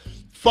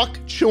 Fuck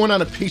chewing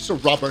on a piece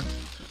of rubber.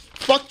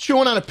 Fuck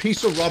chewing on a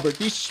piece of rubber.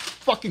 These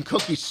fucking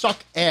cookies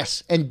suck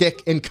ass and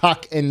dick and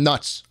cock and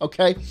nuts,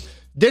 okay?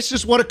 This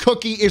is what a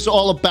cookie is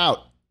all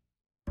about.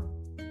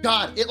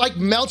 God, it like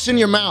melts in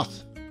your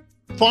mouth.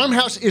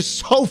 Farmhouse is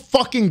so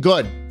fucking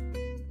good.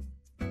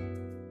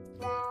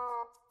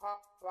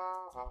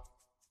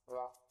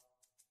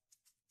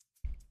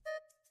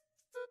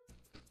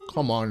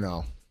 Come on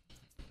now.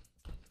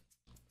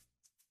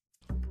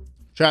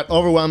 Chat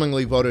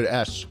overwhelmingly voted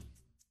S.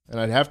 And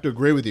I'd have to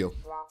agree with you.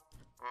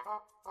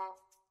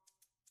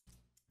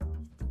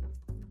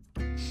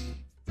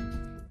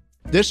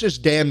 This is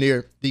damn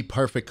near the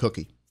perfect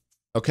cookie.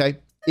 Okay?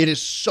 It is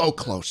so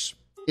close.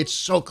 It's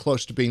so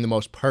close to being the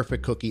most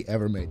perfect cookie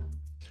ever made.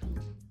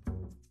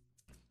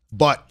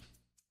 But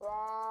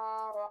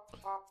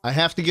I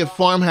have to give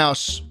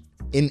Farmhouse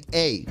an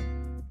A.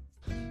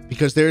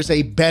 Because there's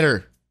a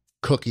better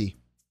cookie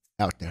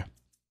out there.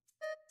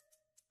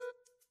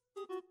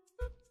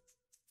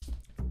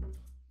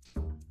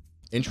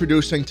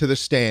 Introducing to the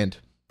stand,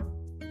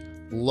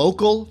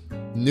 local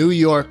New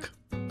York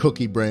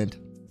cookie brand,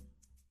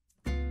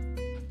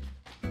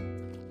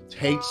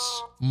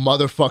 Tate's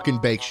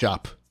motherfucking Bake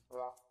Shop.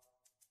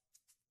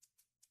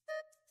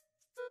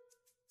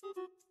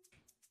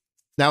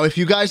 Now, if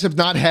you guys have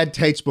not had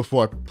Tate's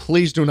before,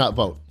 please do not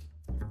vote.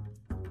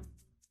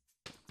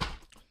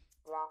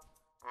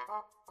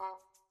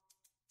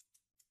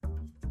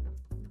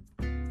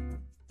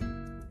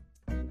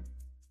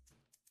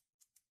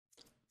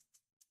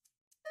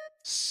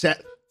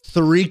 Set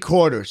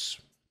 3/4.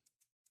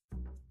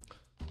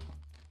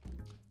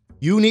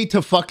 You need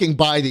to fucking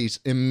buy these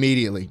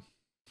immediately.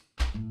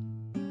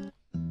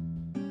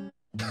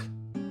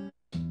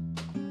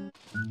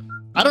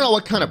 I don't know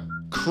what kind of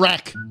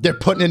crack they're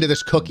putting into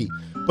this cookie,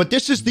 but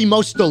this is the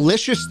most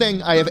delicious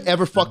thing I have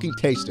ever fucking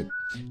tasted.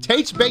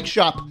 Tate's Bake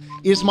Shop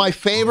is my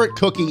favorite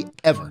cookie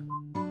ever.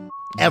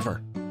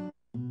 Ever.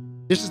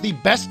 This is the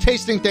best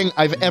tasting thing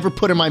I've ever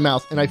put in my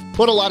mouth, and I've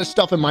put a lot of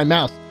stuff in my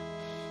mouth.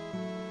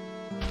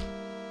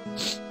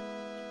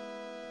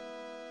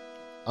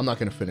 I'm not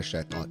going to finish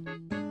that thought.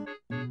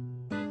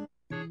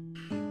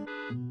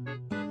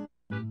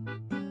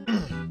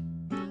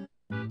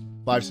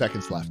 Five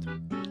seconds left.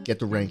 Get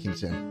the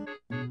rankings in.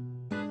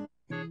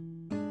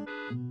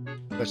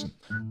 Listen,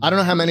 I don't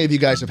know how many of you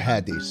guys have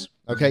had these.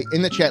 Okay,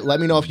 in the chat, let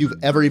me know if you've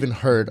ever even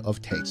heard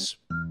of Tate's.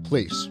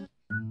 Please.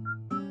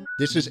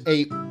 This is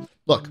a...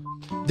 Look,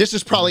 this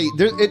is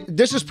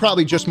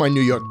probably just my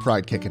New York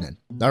pride kicking in.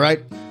 All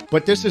right?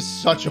 But this is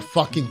such a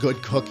fucking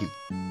good cookie.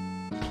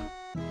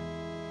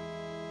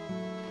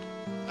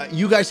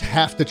 You guys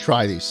have to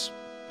try these.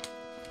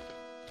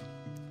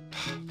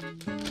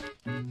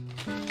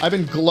 I've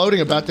been gloating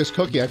about this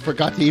cookie. I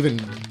forgot to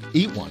even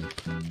eat one.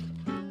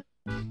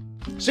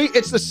 See,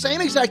 it's the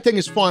same exact thing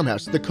as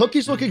Farmhouse. The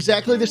cookies look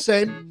exactly the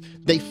same.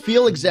 They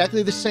feel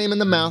exactly the same in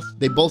the mouth.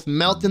 They both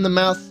melt in the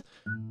mouth.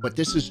 But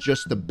this is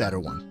just the better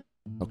one.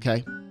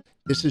 Okay?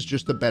 This is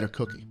just the better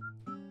cookie.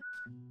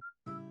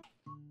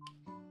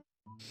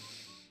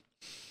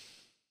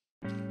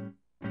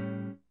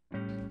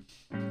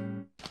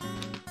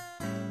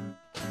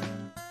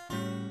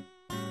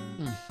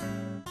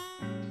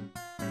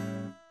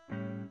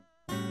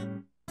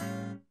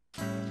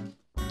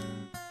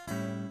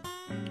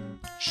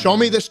 Show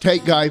me this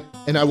Tate guy,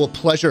 and I will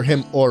pleasure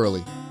him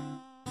orally.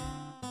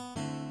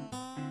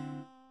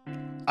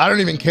 I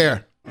don't even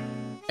care.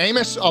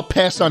 Amos, I'll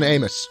pass on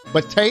Amos.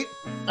 But Tate,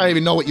 I don't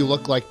even know what you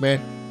look like,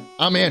 man.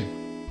 I'm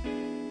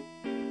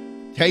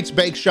in. Tate's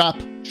Bake Shop,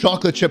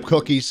 chocolate chip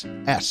cookies,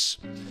 S.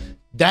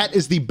 That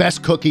is the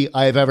best cookie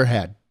I have ever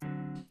had.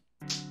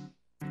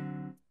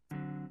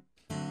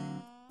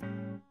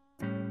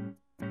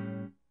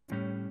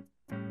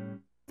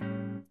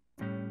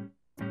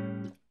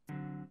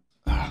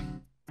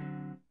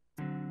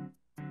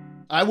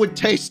 I would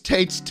taste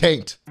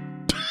taint.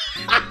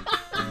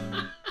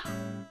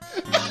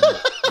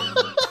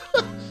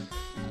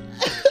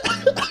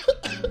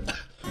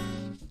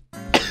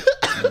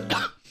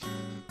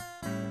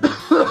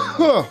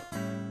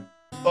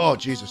 Oh,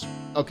 Jesus.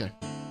 Okay.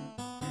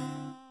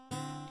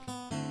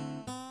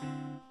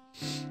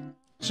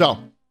 So,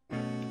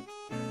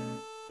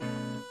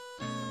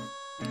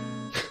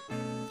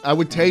 I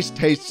would taste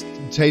taint.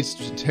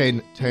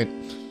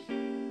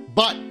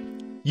 But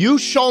you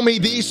show me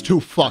these two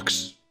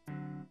fucks,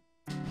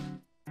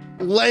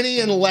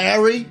 Lenny and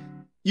Larry.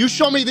 You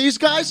show me these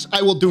guys,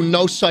 I will do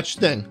no such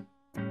thing.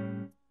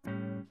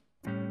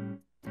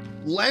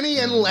 Lenny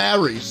and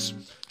Larry's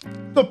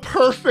the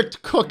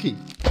perfect cookie.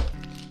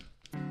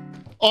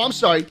 Oh, I'm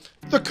sorry.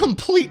 The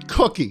complete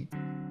cookie.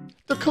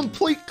 The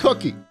complete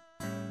cookie.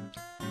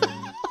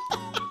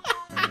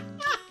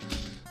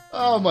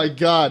 Oh my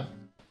God.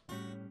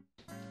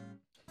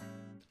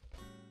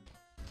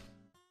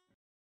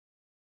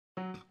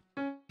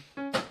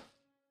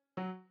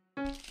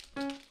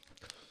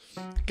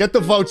 Get the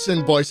votes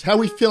in, boys. How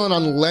we feeling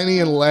on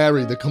Lenny and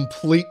Larry, the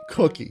complete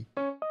cookie?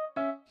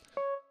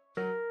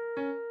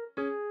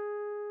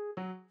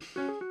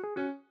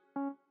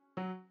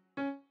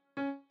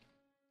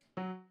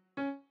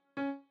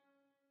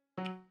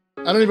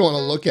 I don't even want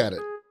to look at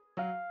it.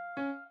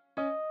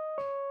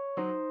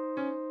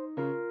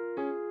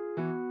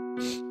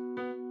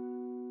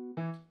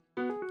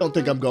 Don't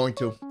think I'm going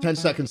to. 10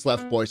 seconds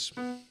left, boys.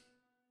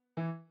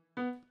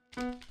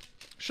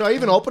 Should I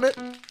even open it?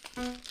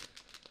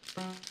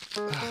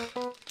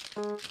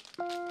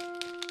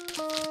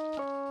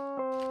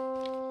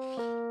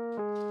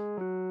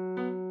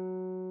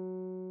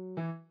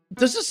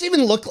 Does this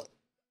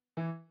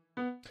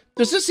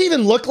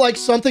even look like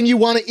something you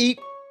want to eat?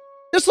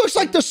 This looks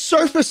like the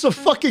surface of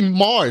fucking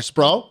Mars,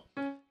 bro.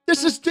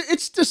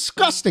 It's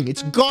disgusting.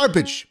 It's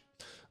garbage.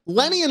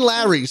 Lenny and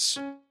Larry's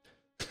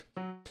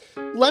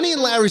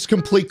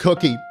complete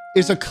cookie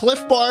is a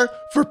Cliff Bar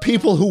for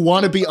people who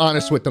want to be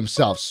honest with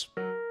themselves.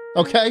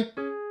 Okay?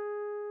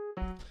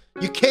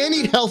 You can't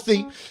eat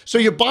healthy, so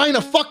you're buying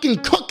a fucking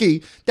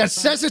cookie that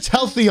says it's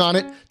healthy on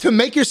it to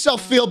make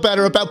yourself feel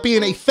better about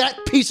being a fat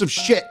piece of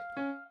shit.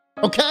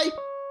 Okay?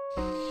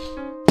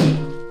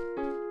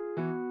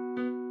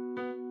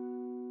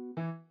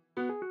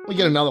 Let me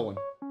get another one.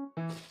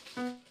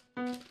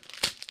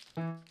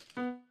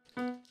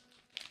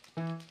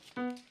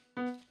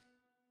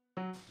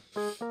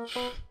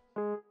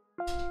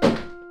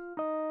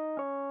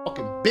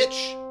 Fucking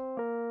bitch.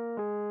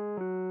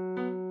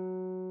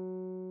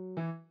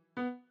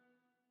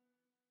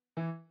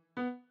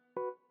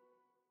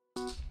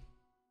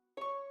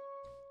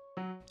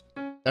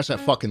 That's that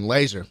fucking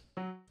laser.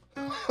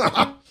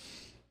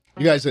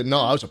 You guys didn't know,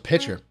 I was a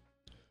pitcher.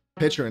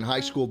 Pitcher in high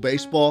school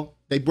baseball.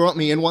 They brought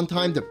me in one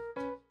time to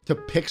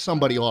pick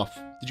somebody off.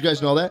 Did you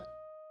guys know that?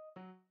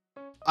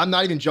 I'm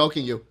not even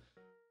joking you.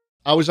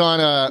 I was on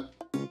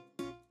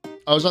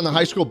the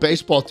high school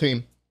baseball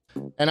team,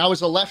 and I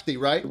was a lefty,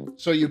 right?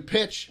 So you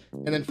pitch,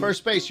 and then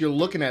first base, you're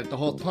looking at it the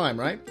whole time,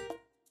 right?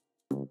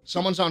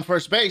 Someone's on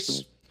first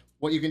base.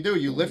 What you can do,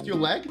 you lift your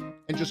leg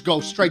and just go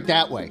straight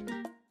that way,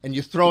 and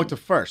you throw it to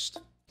first.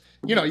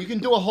 You know, you can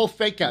do a whole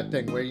fake out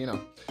thing where, you know,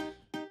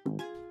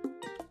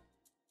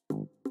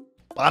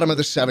 bottom of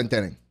the 7th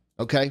inning,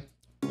 okay?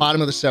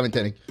 Bottom of the 7th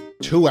inning,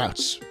 2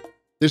 outs.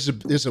 This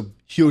is a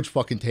huge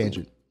fucking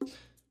tangent,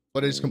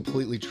 but it is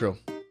completely true.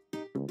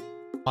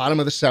 Bottom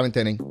of the 7th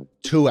inning,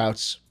 2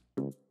 outs.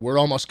 We're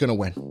almost gonna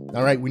win.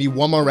 All right, we need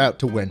one more out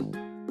to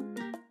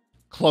win.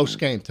 Close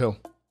game too.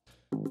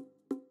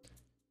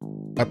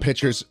 Our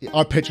pitcher's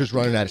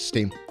running out of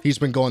steam. He's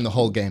been going the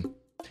whole game.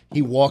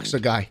 He walks a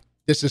guy.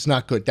 This is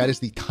not good. That is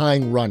the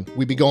tying run.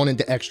 We'd be going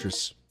into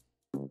extras.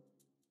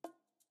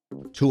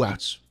 2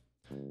 outs.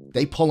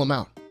 They pull him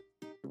out.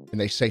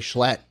 And they say,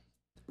 Schlatt,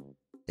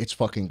 it's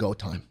fucking go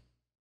time.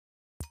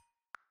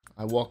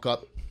 I walk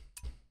up.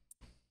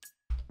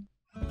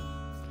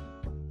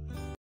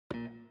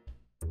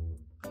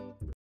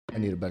 I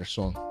need a better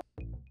song.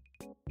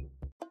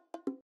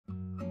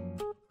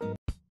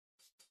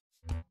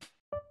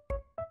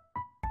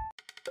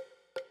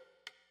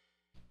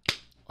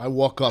 I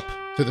walk up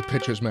to the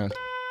pitcher's mound.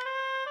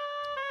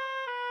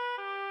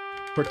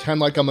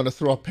 Pretend like I'm going to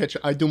throw a pitch.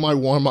 I do my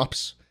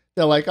warm-ups.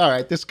 They're like, all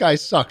right, this guy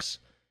sucks.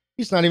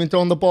 He's not even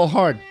throwing the ball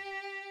hard.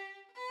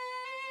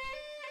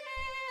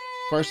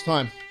 First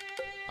time.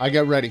 I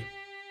get ready.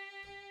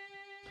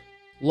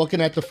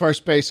 Looking at the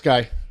first base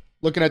guy.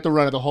 Looking at the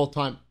runner the whole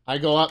time. I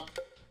go up.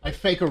 I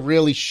fake a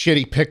really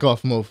shitty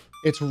pickoff move.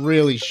 It's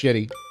really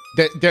shitty.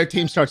 Their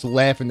team starts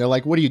laughing. They're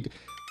like, what are you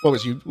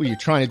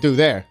trying to do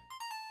there?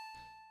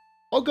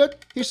 Oh, good.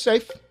 He's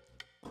safe.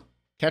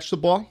 Catch the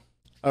ball.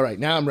 All right,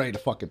 now I'm ready to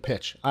fucking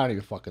pitch. I don't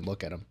even fucking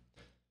look at him.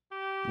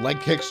 Leg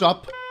kicks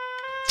up.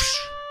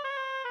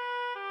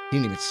 He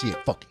didn't even see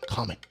it fucking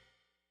coming.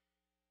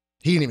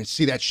 He didn't even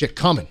see that shit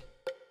coming.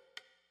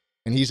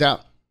 And he's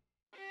out.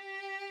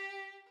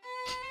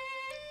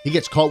 He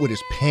gets caught with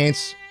his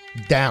pants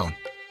down.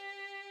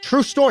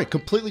 True story.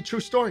 Completely true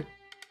story.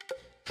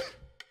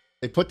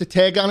 They put the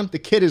tag on him. The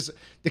kid is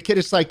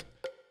like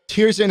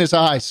tears in his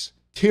eyes,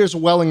 tears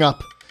welling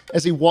up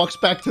as he walks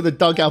back to the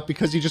dugout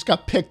because he just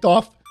got picked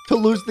off to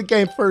lose the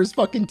game for his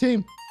fucking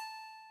team.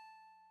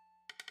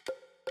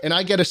 And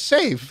I get a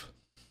save.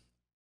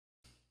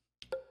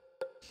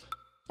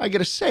 I get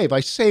a save.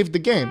 I saved the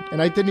game,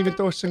 and I didn't even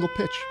throw a single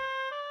pitch.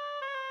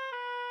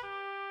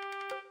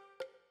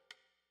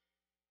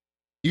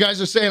 You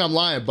guys are saying I'm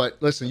lying, but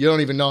listen, you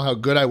don't even know how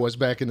good I was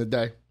back in the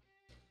day.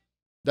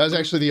 That was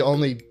actually the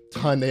only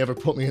time they ever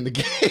put me in the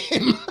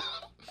game.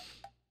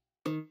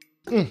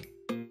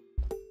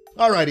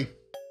 Alrighty.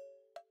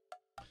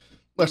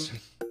 Listen.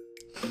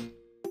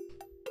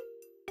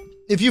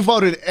 If you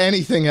voted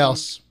anything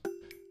else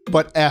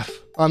but F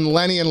on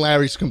Lenny and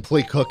Larry's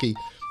complete cookie,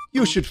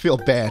 you should feel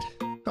bad.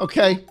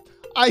 Okay?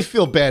 I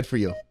feel bad for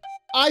you.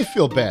 I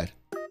feel bad.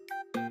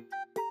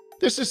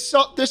 This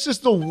is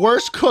the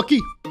worst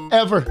cookie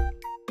ever.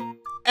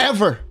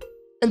 Ever.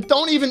 And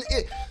don't even,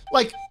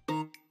 like,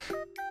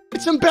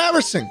 it's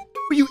embarrassing.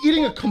 Are you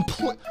eating a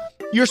complete,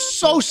 you're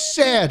so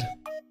sad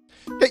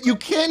that you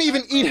can't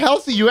even eat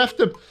healthy. You have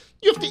to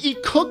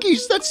eat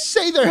cookies that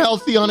say they're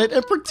healthy on it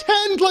and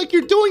pretend like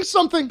you're doing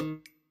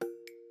something.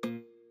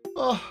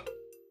 Oh.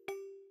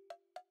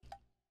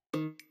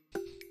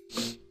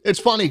 It's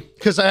funny,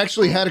 because I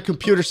actually had a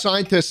computer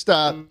scientist,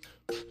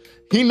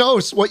 he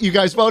knows what you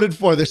guys voted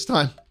for this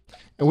time.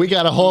 And we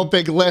got a whole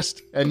big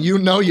list, and you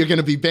know you're going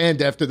to be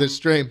banned after this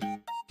stream.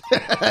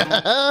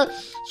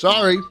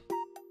 Sorry.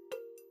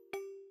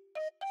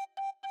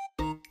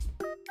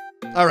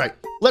 All right,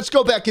 let's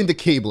go back into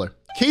Keebler.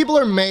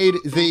 Keebler made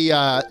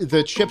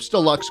the Chips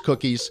Deluxe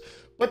cookies,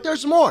 but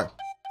there's more.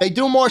 They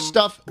do more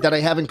stuff that I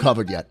haven't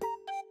covered yet.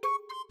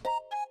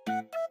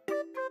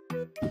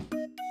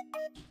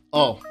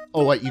 Oh,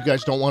 wait, you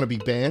guys don't want to be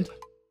banned?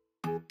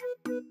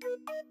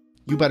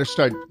 You better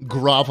start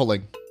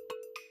groveling.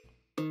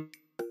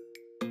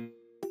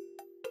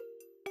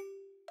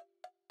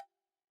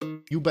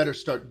 You better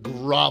start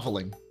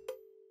groveling.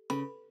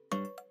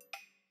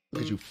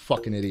 Look at you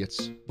fucking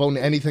idiots. Voting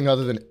anything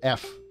other than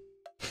F.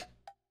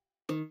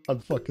 On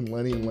fucking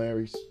Lenny and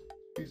Larry's.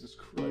 Jesus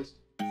Christ.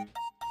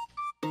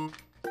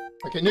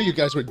 Like, I knew you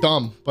guys were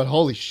dumb, but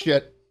holy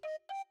shit.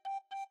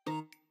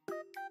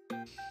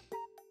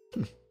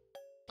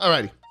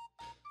 Alrighty.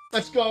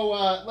 Let's go,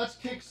 let's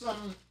kick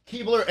some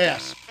Keebler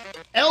ass.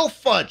 Elf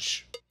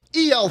Fudge.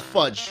 E.L.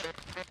 Fudge.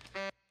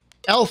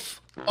 Elf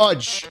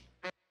Udge.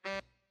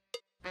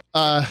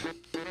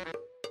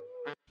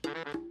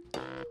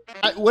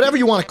 Whatever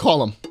you want to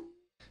call them.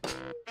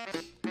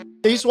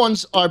 These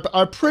ones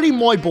are pretty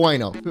muy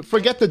bueno.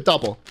 Forget the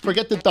double.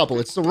 Forget the double.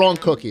 It's the wrong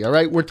cookie, all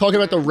right? We're talking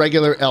about the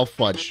regular Elf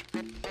Fudge.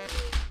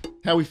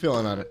 How we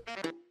feeling on it?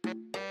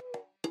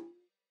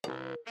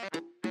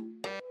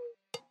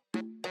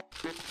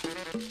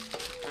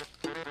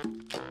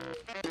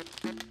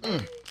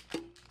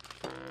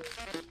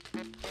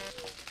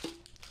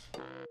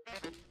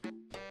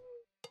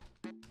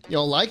 You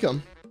don't like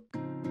them?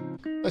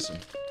 Listen,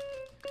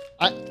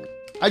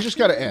 I just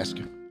gotta ask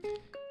you.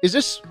 Is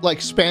this, like,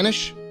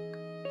 Spanish?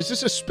 Is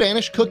this a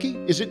Spanish cookie?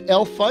 Is it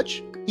Elf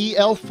Fudge?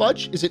 E.L.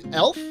 Fudge? Is it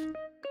elf?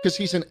 Because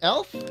he's an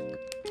elf?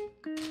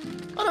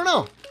 I don't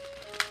know.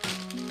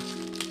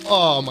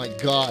 Oh, my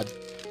God.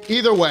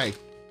 Either way,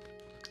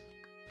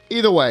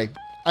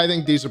 I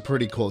think these are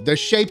pretty cool. They're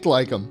shaped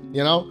like them,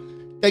 you know?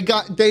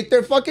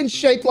 They're fucking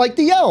shaped like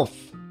the elf.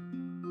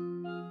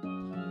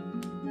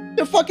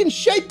 They're fucking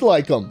shaped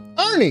like him.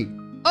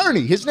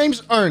 Ernie. His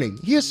name's Ernie.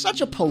 He is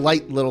such a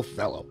polite little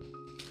fellow.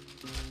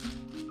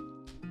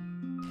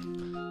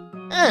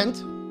 And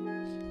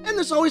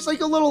there's always like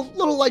a little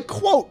like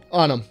quote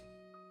on him.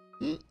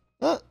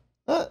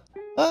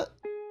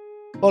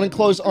 Voting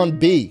close on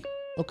B.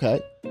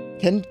 Okay.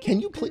 Can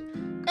you please?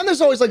 And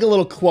there's always like a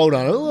little quote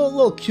on it. A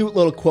little cute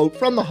little quote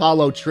from the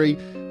Hollow Tree.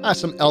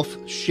 Some elf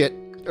shit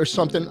or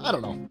something. I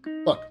don't know.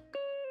 Look.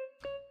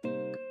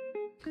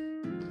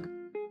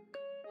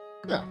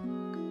 Yeah.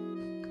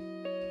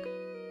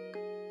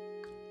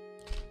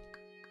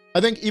 I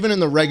think even in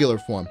the regular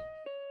form.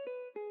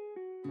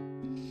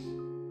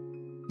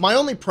 My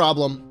only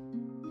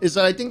problem is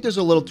that I think there's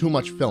a little too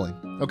much filling,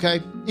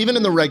 okay? Even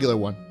in the regular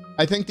one.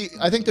 I think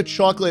the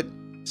chocolate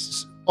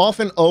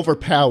often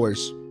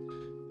overpowers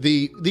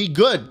the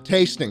good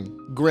tasting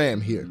graham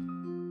here.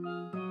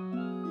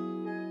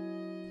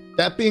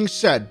 That being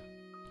said,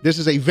 this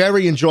is a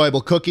very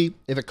enjoyable cookie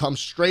if it comes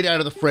straight out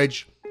of the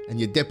fridge and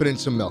you dip it in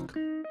some milk.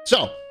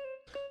 So,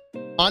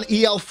 on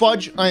E.L.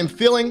 Fudge, I am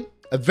feeling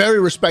a very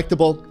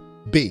respectable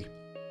B.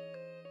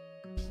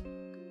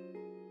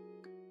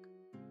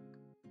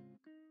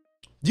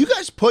 Do you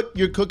guys put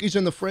your cookies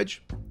in the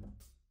fridge?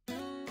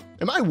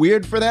 Am I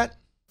weird for that?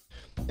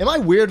 Am I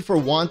weird for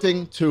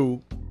wanting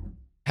to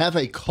have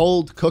a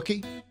cold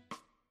cookie?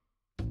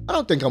 I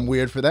don't think I'm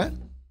weird for that.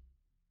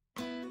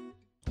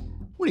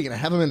 What, are you going to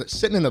have them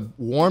sitting in the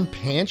warm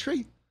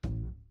pantry?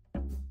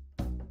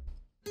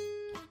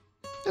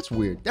 That's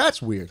weird.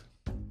 That's weird.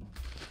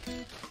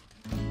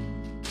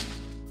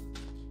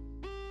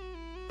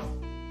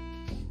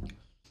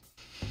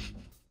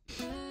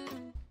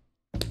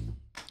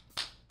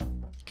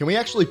 Can we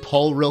actually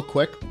poll real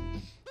quick?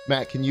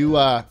 Matt, can you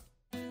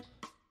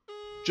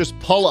just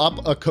pull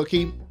up a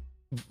cookie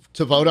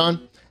to vote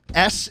on?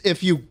 S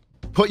if you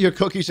put your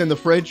cookies in the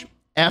fridge.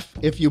 F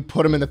if you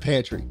put them in the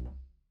pantry.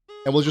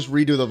 And we'll just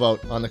redo the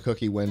vote on the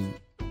cookie when,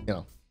 you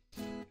know.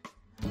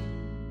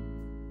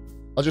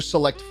 I'll just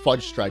select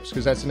fudge stripes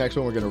because that's the next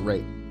one we're going to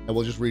rate. And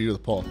we'll just redo the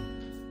poll.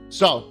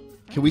 So,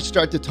 can we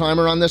start the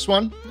timer on this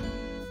one?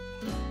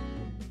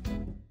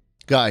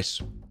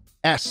 Guys,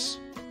 S.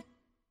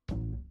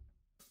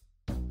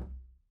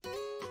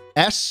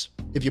 S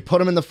if you put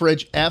them in the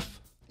fridge. F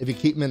if you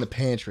keep them in the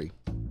pantry.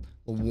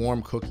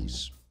 Warm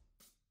cookies.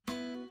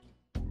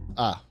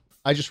 I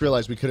just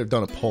realized we could have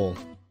done a poll.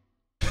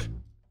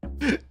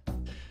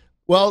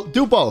 Well,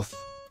 do both.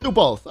 Do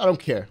both. I don't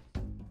care.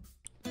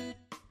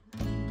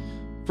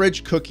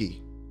 Fridge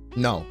cookie.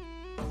 No.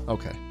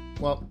 Okay.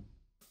 Well,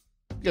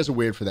 you guys are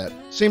weird for that.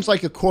 Seems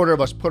like a quarter of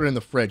us put it in the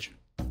fridge.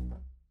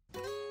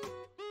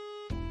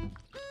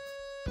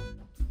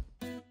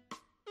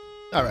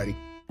 Alrighty.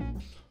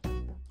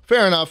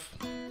 Fair enough.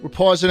 We're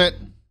pausing it.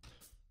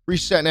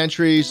 Resetting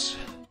entries.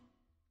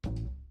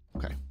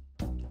 Okay.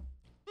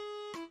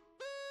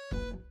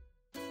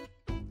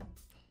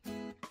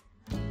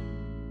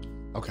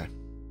 Okay.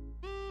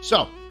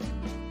 So,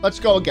 let's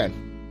go again.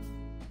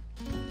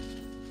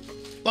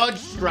 Fudge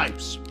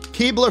stripes.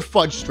 Keebler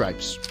fudge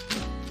stripes.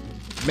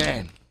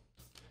 Man.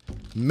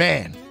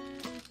 Man.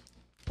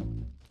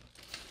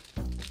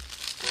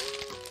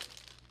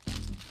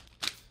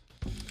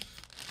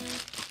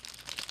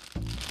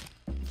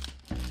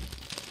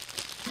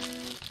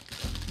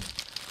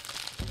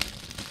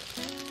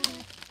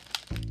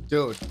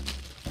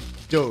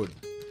 Dude.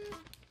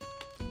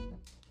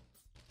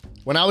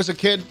 When I was a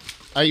kid,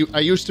 I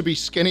used to be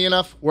skinny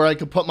enough where I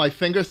could put my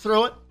finger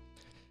through it.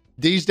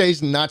 These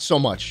days, not so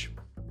much.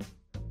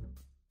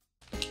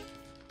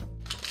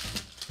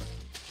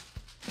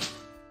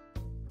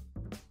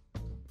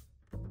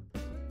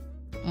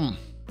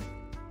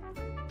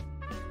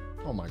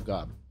 Oh my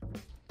God.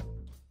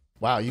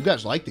 Wow, you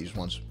guys like these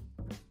ones.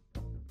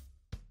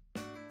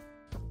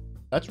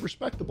 That's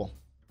respectable.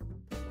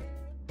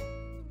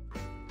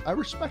 I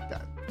respect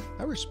that.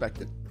 I respect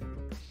it.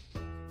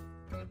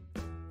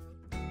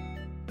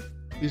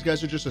 These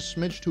guys are just a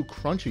smidge too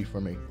crunchy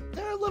for me.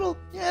 They're a little,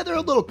 yeah, they're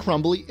a little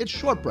crumbly. It's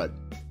shortbread.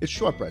 It's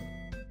shortbread.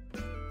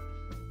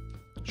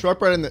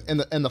 Shortbread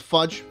and the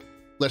fudge.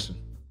 Listen,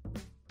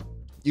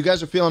 you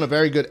guys are feeling a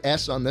very good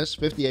S on this.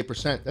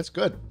 58%. That's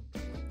good.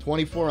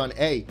 24 on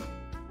A.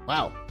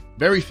 Wow.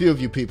 Very few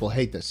of you people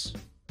hate this,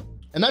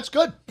 and that's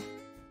good.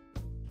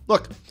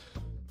 Look.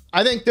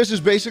 I think this is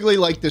basically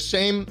like the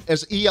same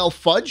as EL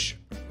fudge,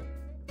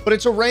 but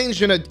it's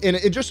arranged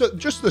in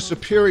just the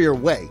superior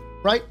way,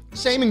 right?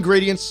 Same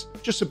ingredients,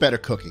 just a better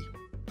cookie.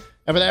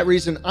 And for that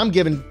reason, I'm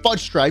giving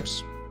fudge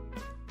stripes.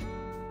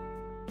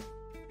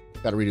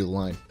 Got to redo the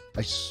line.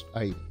 I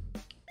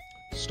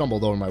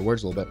stumbled over my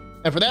words a little bit.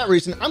 And for that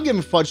reason, I'm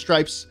giving fudge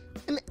stripes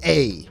an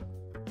A.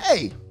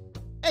 A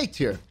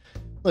tier.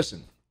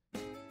 Listen,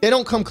 they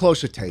don't come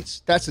close to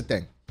Tate's. That's the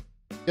thing.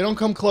 They don't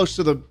come close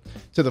to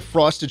the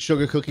frosted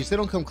sugar cookies. They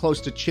don't come close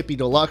to Chippy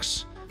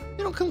Deluxe.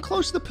 They don't come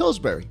close to the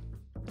Pillsbury.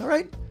 All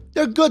right?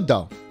 They're good,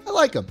 though. I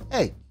like them.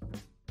 Hey.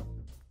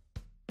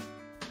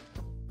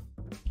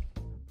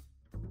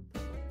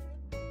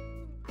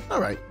 All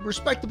right.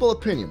 Respectable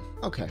opinion.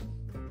 Okay.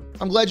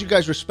 I'm glad you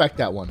guys respect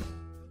that one.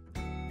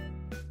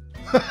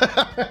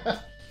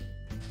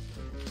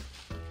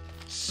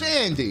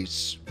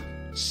 Sandy's.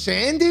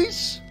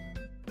 Sandy's?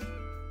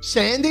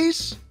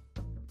 Sandy's?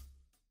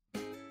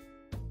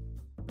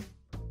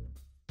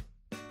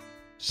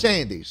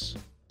 Sandy's.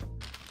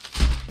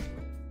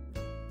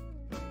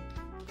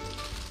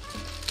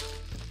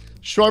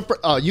 Shortbread.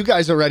 Oh, you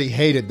guys already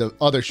hated the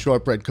other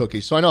shortbread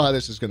cookies, so I know how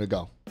this is going to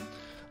go.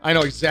 I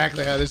know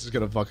exactly how this is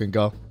going to fucking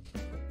go.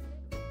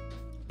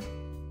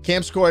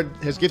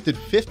 Camscord has gifted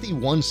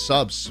 51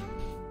 subs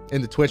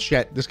in the Twitch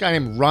chat. This guy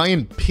named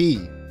Ryan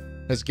P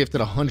has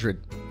gifted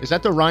 100. Is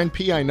that the Ryan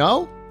P I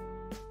know?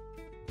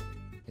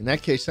 In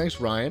that case, thanks,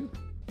 Ryan.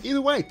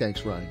 Either way,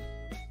 thanks, Ryan.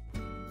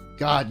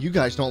 God, you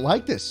guys don't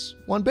like this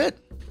one bit.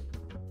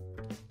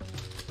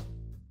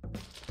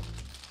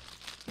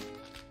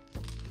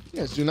 You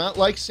guys do not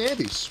like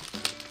Sandy's.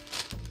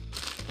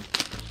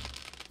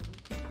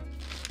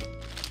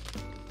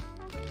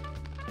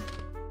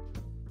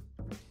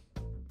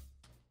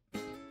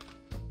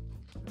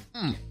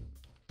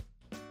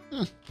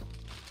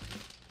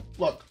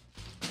 Look.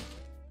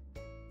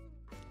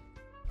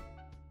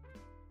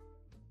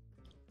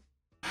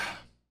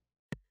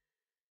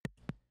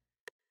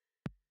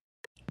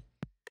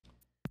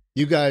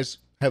 You guys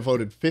have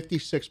voted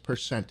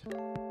 56%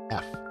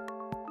 F.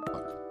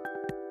 Look.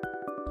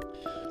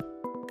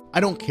 I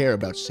don't care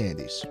about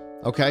Sandy's,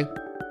 okay?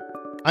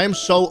 I am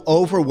so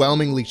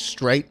overwhelmingly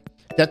straight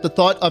that the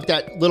thought of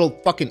that little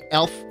fucking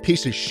elf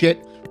piece of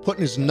shit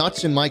putting his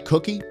nuts in my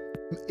cookie,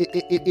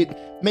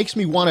 it makes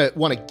me want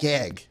to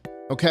gag,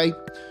 okay?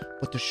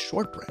 But the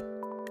shortbread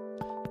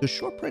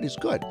is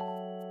good.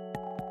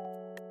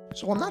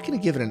 So I'm not going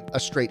to give it a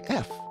straight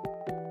F.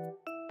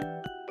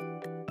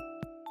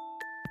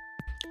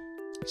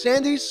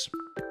 Sandy's,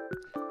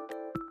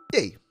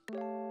 D.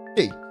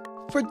 D.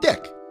 For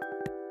dick.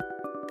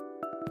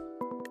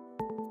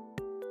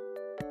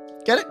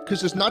 Get it? Because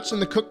there's nuts in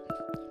the cook...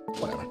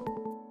 Whatever.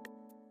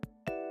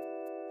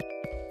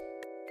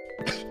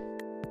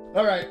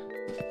 All right.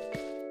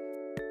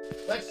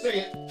 Let's see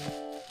it.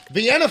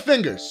 Vienna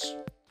fingers.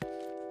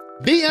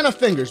 Vienna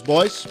fingers,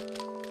 boys.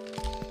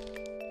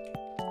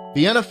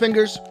 Vienna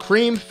fingers,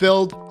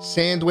 cream-filled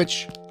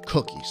sandwich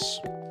cookies.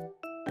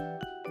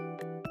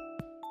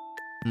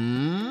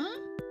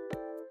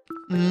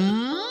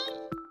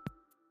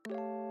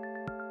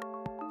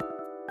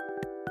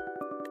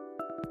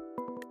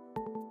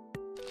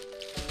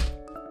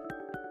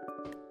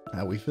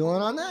 How we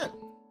feeling on that?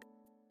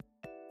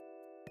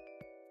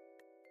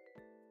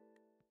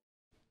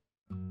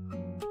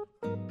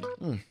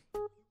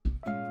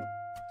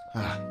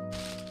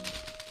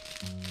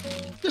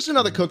 Just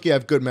another cookie I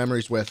have good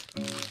memories with.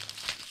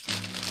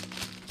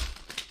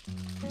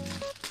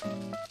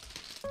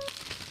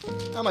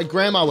 Now my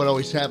grandma would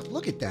always have,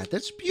 look at that,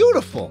 that's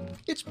beautiful.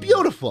 It's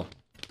beautiful.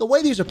 The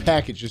way these are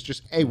packaged is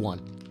just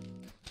A1.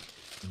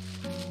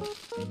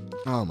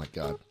 Oh my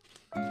God.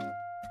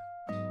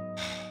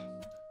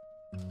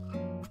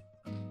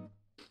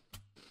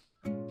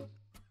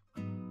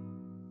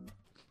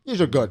 These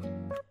are good.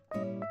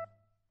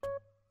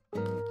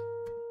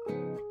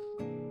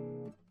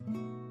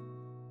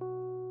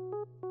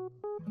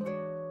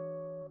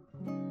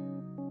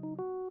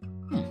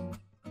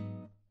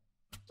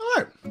 All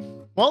right.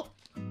 Well,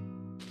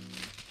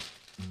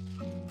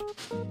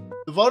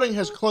 the voting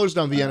has closed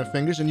on Vienna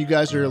fingers, and you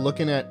guys are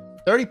looking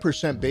at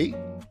 30% B,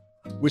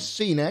 with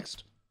C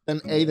next, then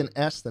A, then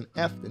S, then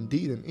F, then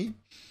D, then E.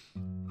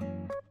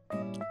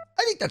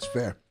 I think that's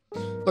fair.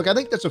 Look, I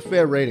think that's a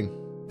fair rating.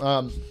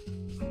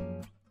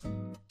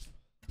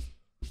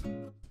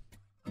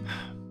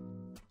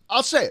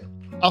 I'll say it.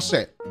 I'll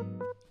say it.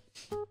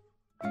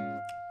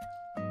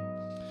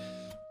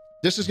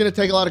 This is going to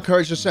take a lot of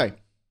courage to say.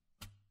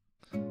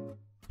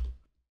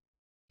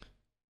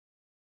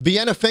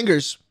 Vienna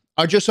fingers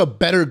are just a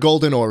better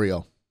golden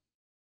Oreo.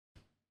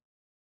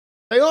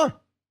 They are.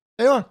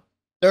 They are.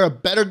 They're a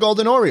better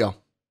golden Oreo.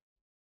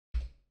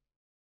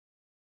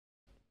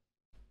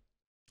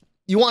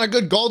 You want a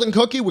good golden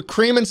cookie with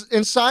cream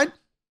inside?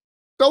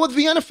 Go with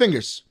Vienna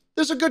fingers.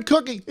 There's a good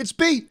cookie. It's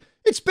B.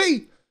 It's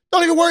B.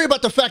 Don't even worry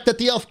about the fact that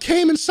the elf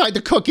came inside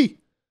the cookie.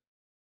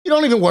 You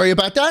don't even worry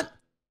about that.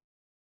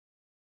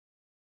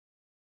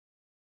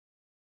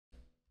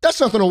 That's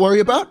nothing to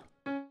worry about.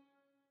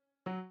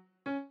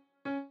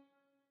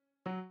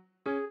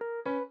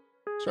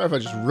 Sorry if I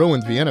just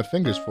ruined Vienna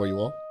fingers for you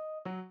all.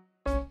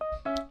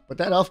 But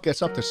that elf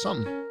gets up to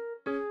something.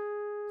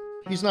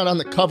 He's not on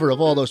the cover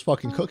of all those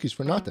fucking cookies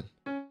for nothing.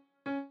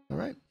 All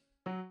right?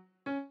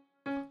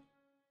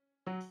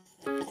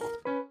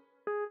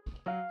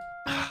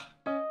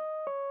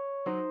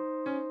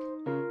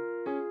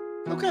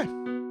 Okay.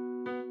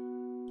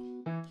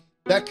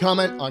 That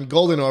comment on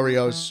golden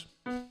Oreos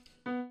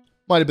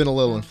might have been a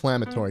little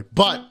inflammatory,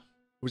 but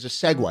it was a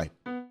segue.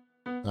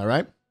 All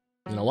right?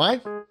 You know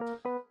why?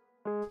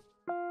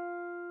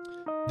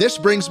 This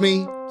brings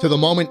me to the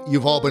moment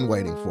you've all been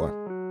waiting for.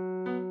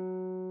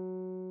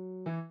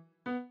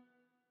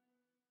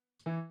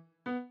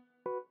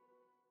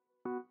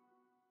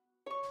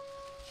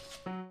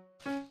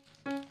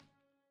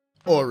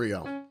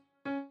 Oreo.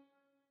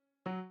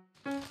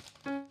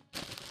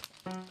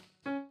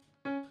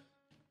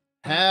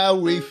 How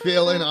we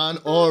feeling on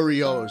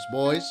Oreos,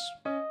 boys?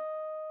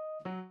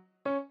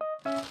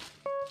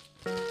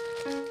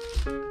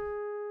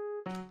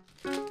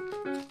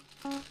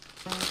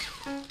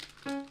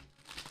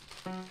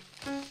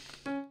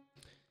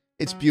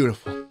 It's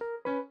beautiful.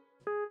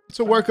 It's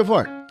a work of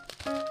art.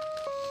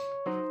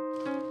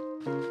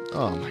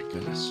 Oh my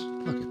goodness.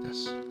 Look at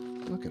this.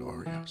 Look at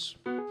Oreos.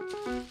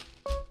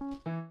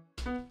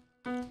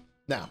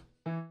 Now.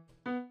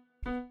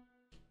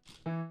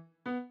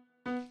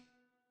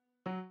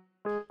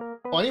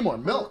 Oh, I need more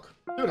milk.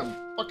 Dude,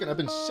 I've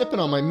been sipping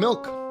on my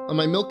milk. On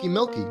my Milky.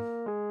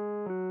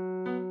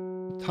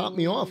 Top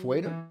me off,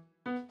 waiter.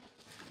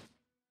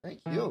 Thank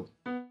you.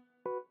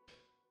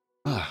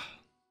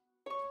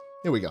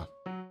 Here we go.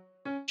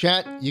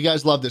 Chat, you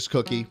guys love this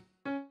cookie.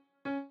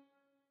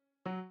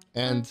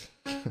 And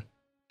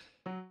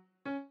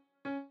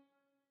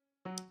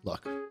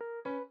look.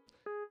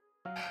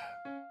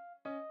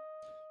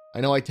 I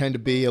know I tend to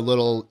be a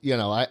little, you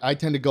know, I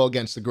tend to go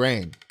against the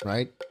grain,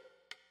 right?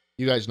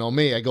 You guys know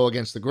me, I go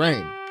against the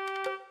grain.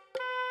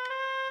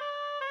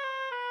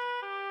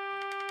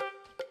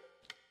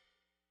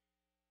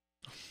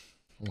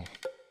 Oh.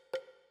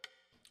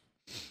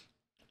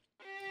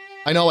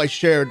 I know I've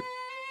shared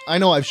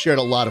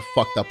a lot of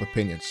fucked up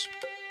opinions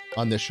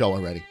on this show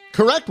already.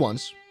 Correct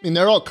ones. I mean,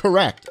 they're all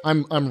correct.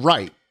 I'm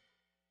right.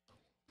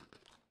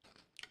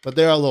 But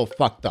they're a little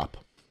fucked up.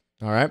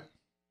 All right?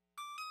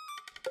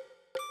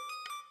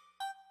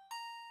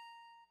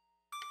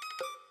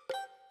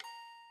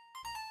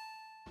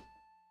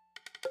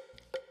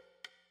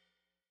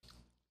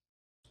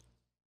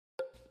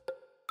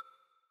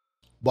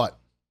 But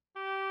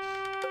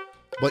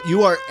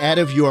you are out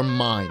of your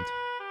mind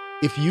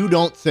if you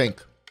don't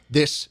think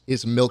this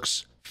is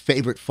Milk's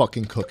favorite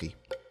fucking cookie.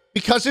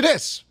 Because it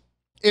is.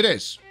 It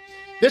is.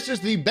 This is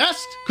the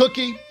best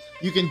cookie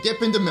you can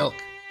dip into milk.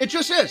 It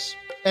just is.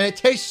 And it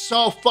tastes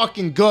so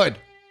fucking good.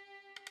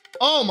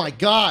 Oh my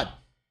God.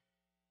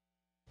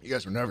 You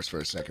guys were nervous for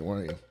a second,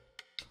 weren't you?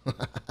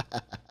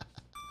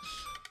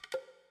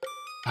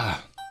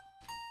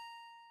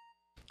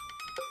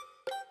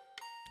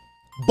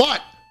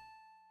 But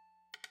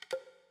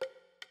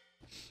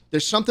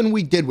there's something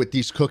we did with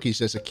these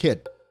cookies as a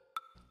kid.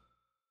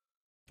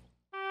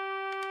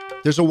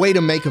 There's a way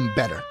to make them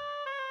better.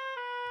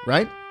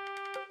 Right?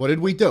 What did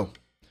we do?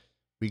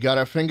 We got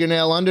our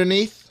fingernail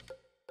underneath.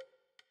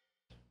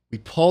 We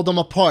pulled them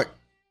apart.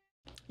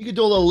 You could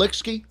do a little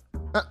lick-ski.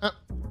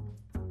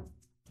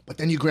 But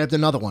then you grabbed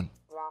another one.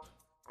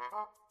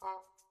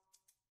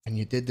 And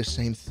you did the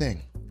same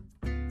thing.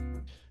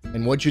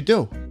 And what'd you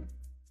do?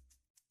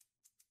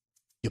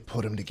 You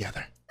put them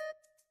together.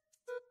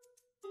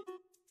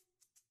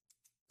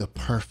 The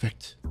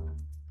perfect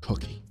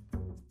cookie.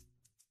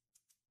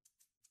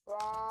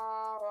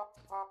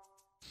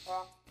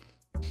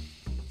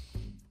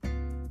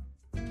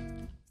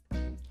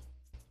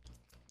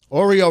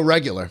 Oreo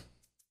regular.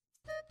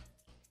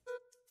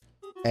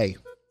 A.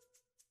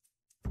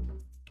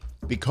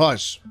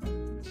 Because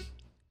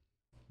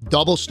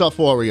double stuff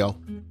Oreo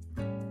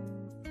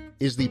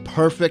is the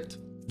perfect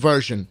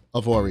version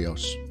of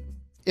Oreos.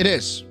 It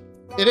is.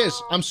 It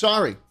is. I'm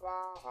sorry.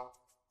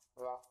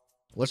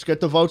 Let's get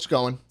the votes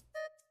going.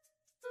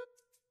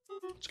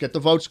 Let's get the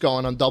votes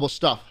going on double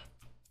stuff.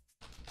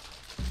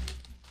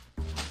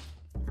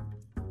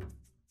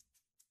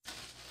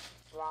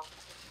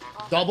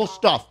 Double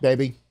stuff,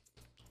 baby.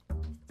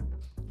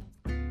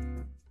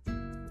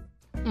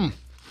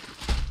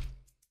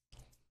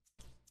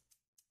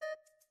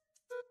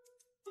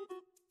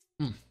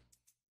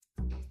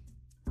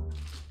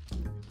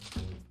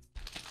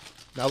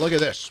 Now look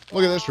at this.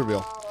 Look at this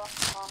reveal.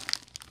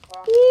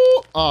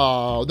 Ooh,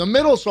 oh, the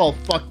middle's all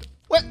fucked.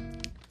 What?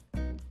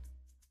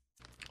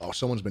 Oh,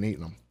 someone's been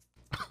eating them.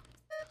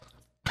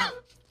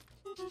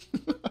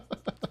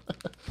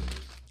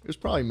 It was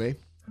probably me.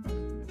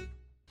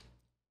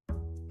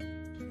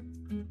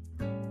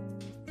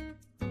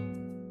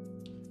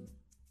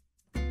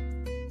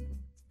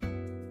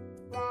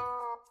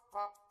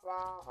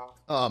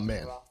 Oh,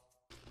 man.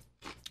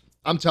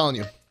 I'm telling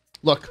you.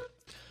 Look,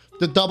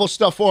 the double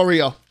stuff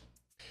Oreo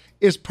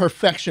is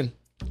perfection.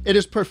 It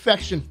is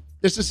perfection.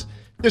 This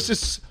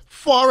is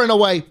far and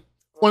away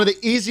one of the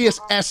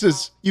easiest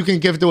S's you can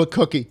give to a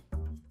cookie.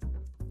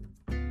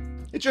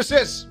 It just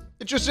is.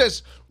 It just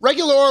is.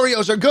 Regular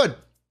Oreos are good,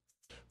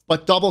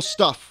 but double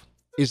stuff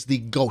is the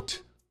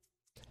GOAT.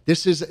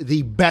 This is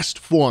the best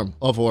form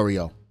of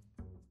Oreo.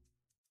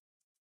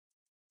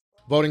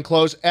 Voting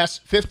close. S,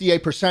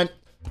 58%.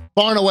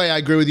 Far and away, I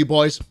agree with you,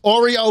 boys.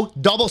 Oreo,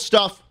 double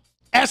stuff,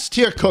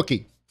 S-tier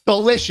cookie.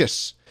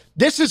 Delicious.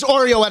 This is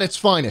Oreo at its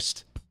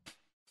finest.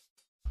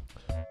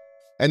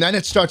 And then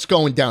it starts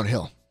going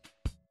downhill.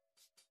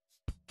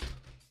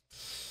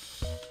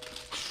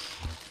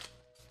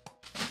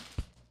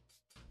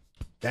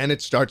 Then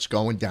it starts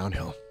going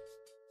downhill.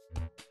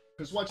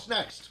 Because what's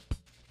next?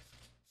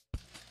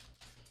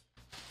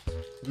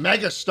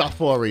 Mega stuff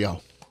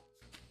Oreo.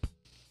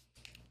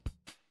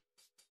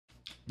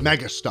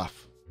 Mega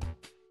stuff.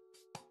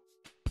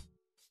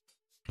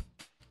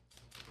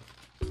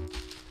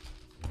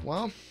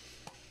 Well,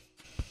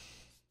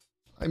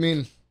 I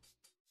mean,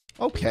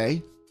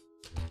 okay.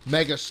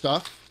 Mega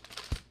stuff.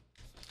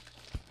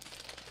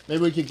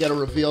 Maybe we could get a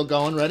reveal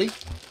going. Ready?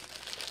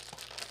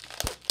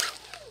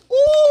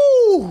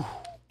 Ooh!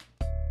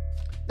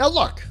 Now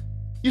look.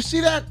 You see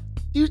that?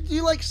 Do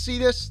you like see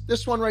this?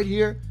 This one right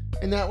here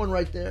and that one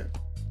right there?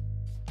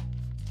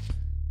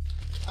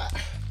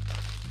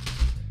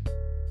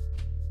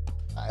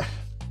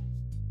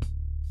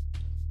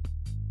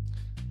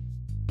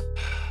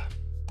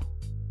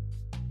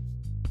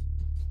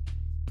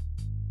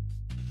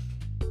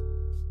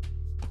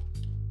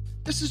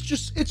 This is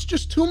just, it's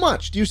just too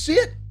much. Do you see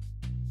it?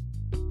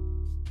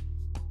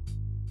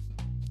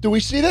 Do we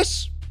see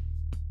this?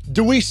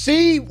 Do we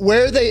see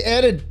where they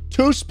added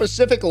 2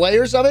 specific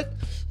layers of it?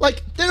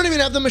 Like, they don't even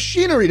have the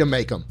machinery to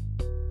make them.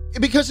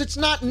 Because it's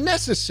not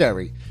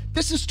necessary.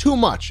 This is too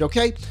much,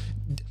 okay?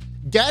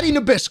 Daddy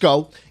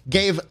Nabisco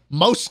gave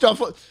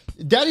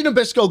Daddy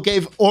Nabisco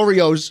gave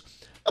Oreos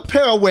a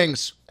pair of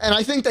wings. And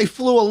I think they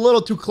flew a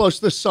little too close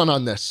to the sun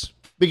on this.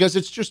 Because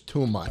it's just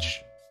too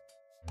much.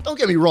 Don't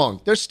get me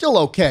wrong. They're still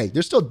okay.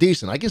 They're still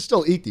decent. I can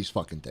still eat these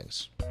fucking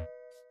things.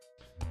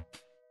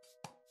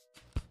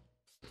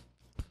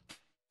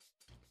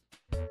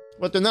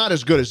 But they're not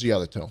as good as the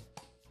other two.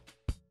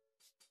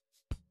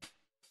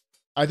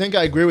 I think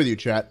I agree with you,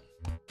 chat.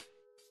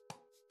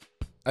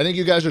 I think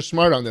you guys are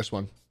smart on this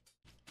one.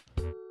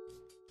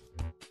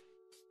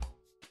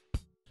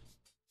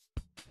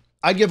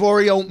 I give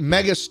Oreo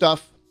mega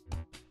stuff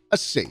a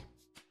C.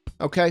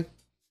 Okay?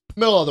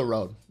 Middle of the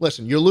road.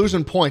 Listen, you're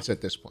losing points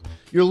at this point.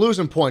 You're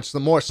losing points the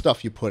more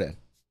stuff you put in.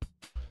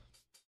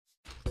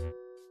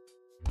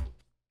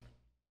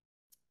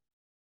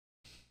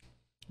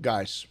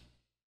 Guys.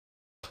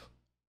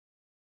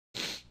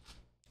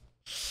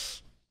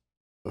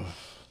 Ugh.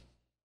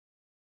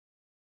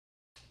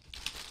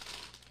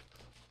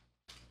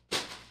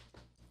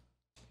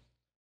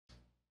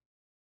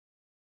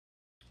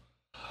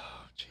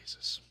 Oh,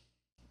 Jesus.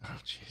 Oh,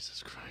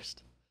 Jesus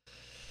Christ.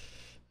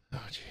 Oh,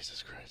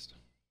 Jesus Christ.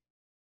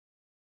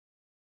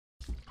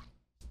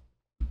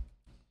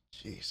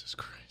 Jesus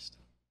Christ.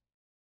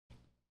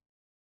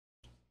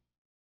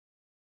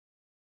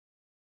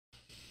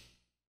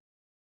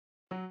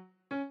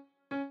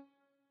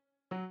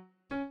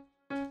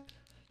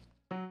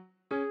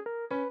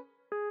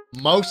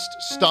 Most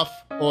stuff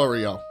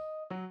Oreo.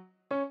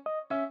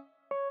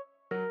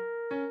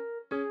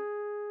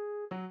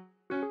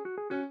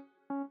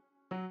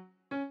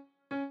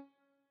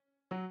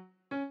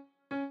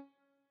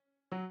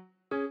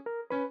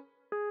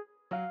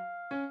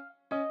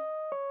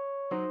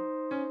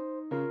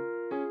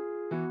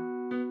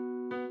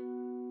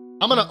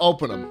 I'm gonna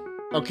open them,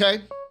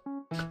 okay?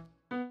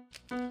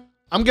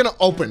 I'm gonna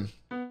open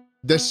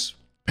this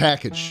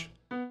package.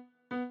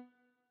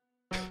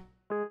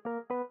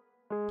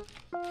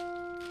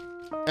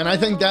 And I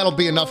think that'll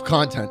be enough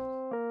content.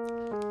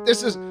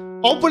 This is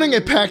opening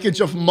a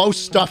package of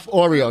most stuff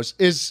Oreos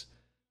is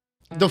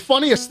the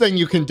funniest thing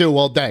you can do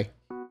all day.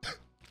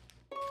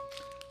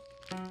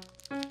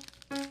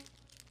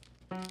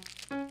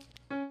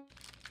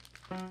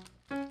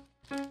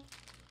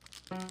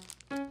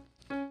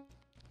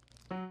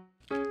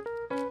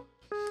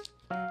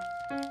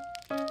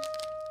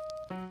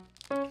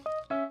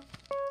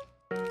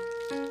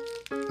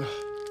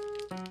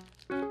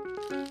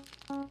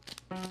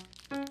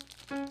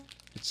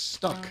 It's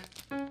stuck.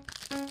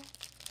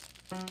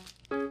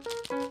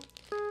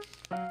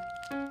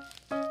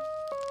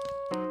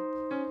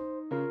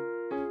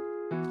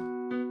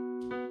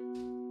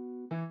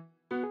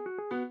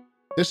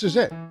 This is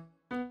it.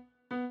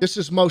 This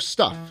is most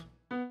stuff.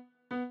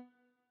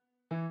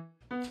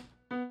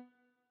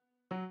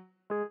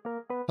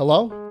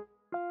 Hello?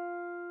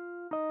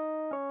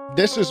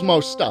 This is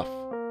most stuff.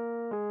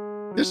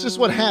 This is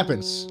what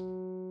happens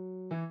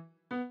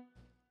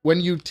when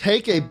you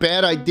take a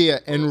bad idea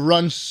and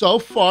run so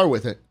far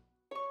with it.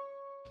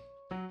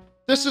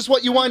 This is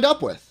what you wind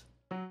up with.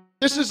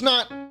 This is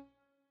not...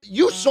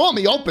 You saw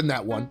me open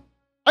that one.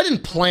 I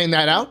didn't plan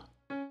that out.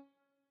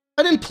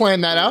 I didn't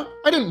plan that out.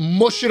 I didn't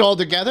mush it all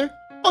together.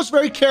 I was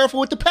very careful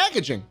with the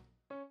packaging.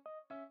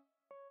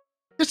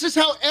 This is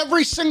how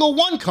every single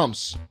one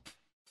comes.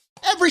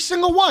 Every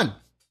single one.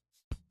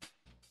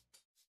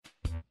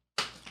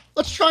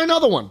 Let's try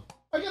another one.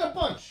 I got a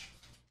bunch.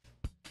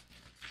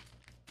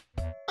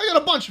 I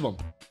got a bunch of them.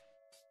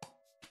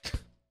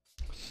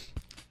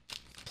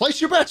 Place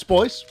your bets,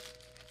 boys.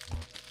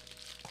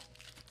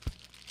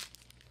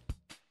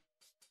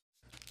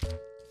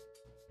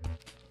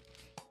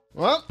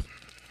 Well.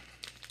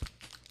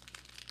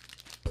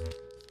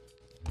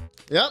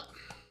 Yep.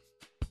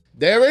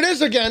 There it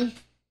is again.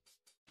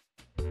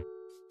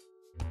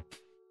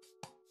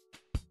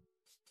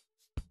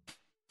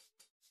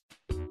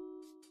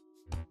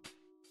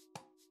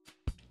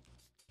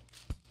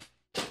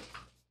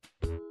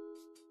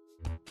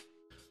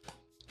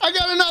 I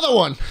got another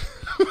one.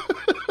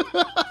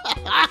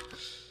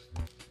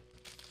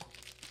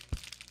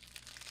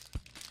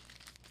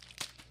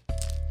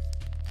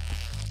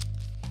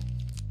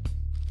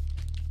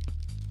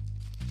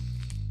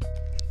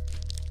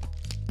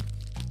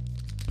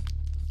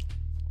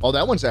 Oh,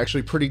 that one's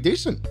actually pretty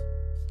decent.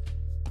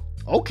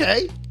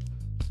 Okay.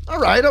 All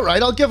right, all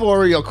right. I'll give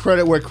Oreo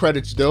credit where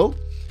credit's due.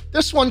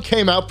 This one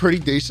came out pretty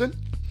decent.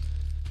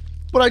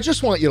 But I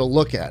just want you to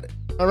look at it.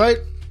 All right?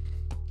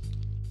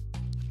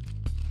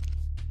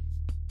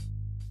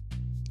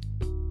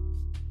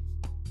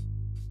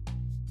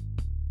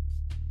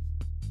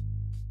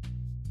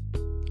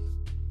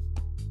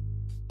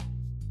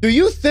 Do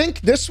you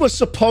think this was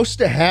supposed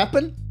to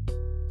happen?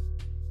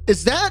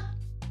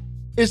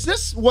 Is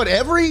this what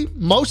every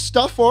most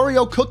stuff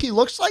Oreo cookie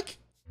looks like?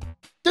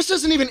 This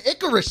isn't even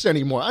Icarus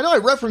anymore. I know I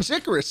referenced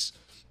Icarus,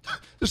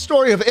 the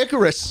story of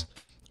Icarus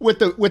with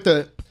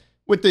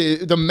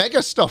the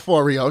mega stuff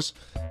Oreos.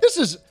 This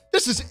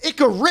is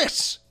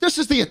Icarus. This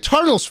is the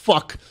Eternals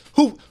fuck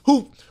who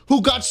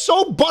got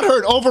so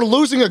butthurt over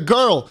losing a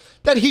girl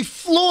that he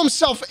flew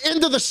himself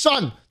into the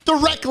sun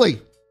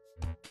directly.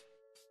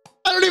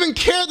 I don't even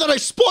care that I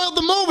spoiled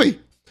the movie.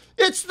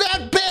 It's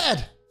that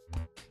bad.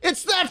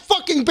 It's that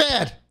fucking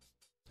bad.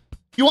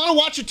 You want to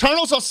watch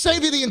Eternals? I'll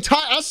save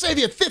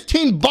you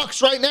 15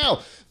 bucks right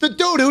now. The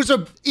dude who's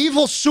an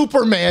evil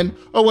Superman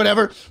or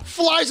whatever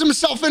flies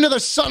himself into the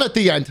sun at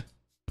the end.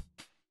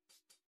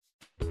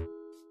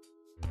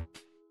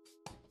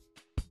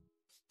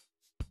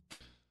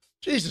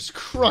 Jesus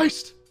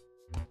Christ.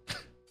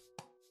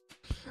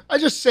 I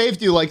just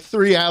saved you like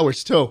 3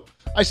 hours too.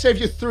 I saved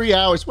you 3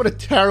 hours. What a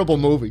terrible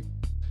movie.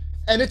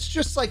 And it's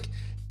just like,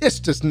 This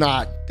does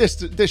not,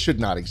 this should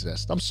not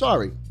exist. I'm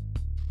sorry.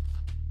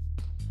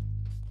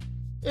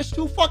 It's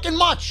too fucking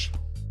much.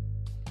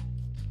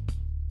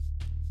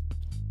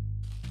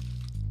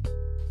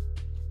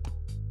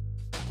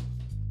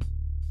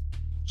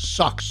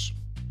 Sucks.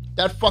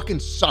 That fucking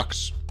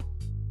sucks.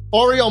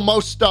 Oreo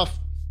most stuff.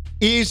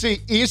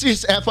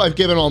 Easiest F I've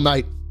given all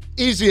night.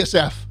 Easiest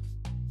F.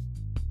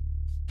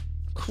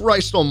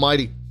 Christ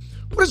almighty.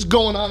 What is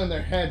going on in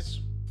their heads?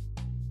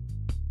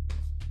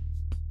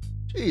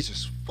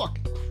 Jesus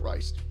fucking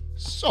Christ.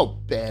 So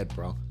bad,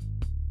 bro.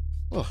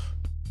 Ugh.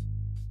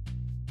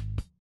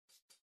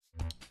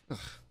 Ugh.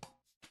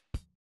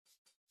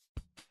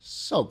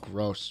 So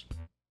gross.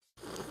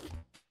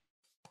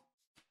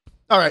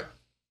 All right.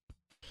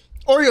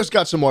 Oreo's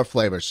got some more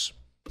flavors.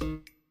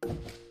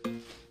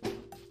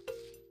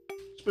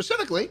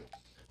 Specifically,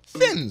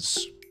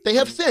 thins. They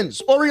have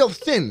thins. Oreo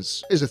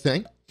thins is a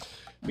thing.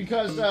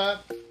 Because, I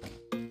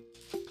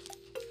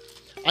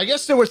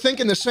guess they were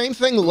thinking the same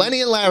thing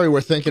Lenny and Larry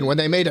were thinking when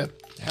they made a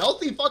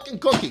healthy fucking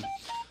cookie.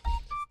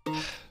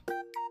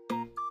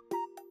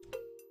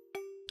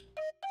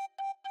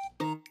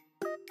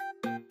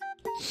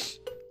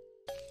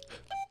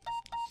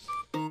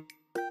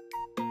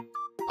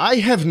 I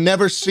have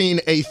never seen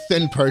a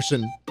thin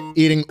person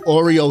eating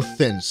Oreo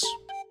thins.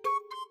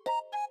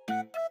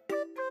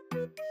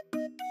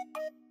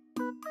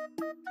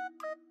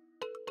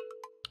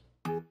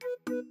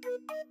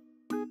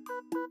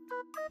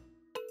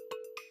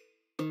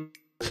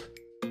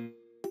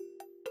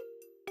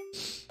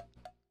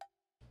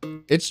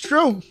 It's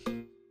true.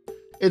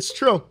 It's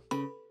true.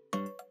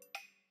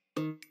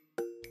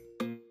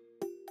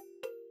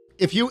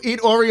 If you eat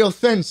Oreo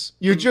thins,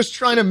 you're just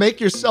trying to make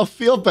yourself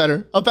feel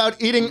better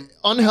about eating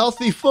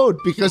unhealthy food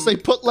because they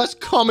put less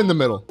cum in the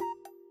middle.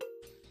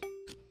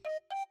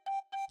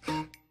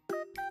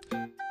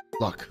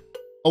 Look,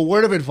 a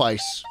word of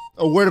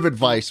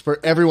advice for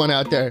everyone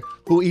out there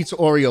who eats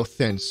Oreo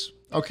thins,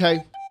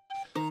 okay?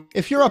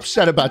 If you're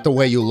upset about the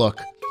way you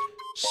look,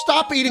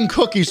 stop eating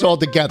cookies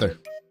altogether.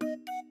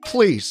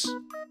 Please,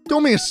 do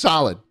me a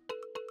solid.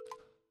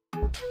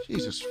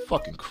 Jesus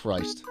fucking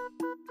Christ.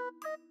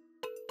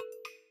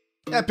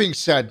 That being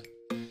said,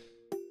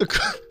 the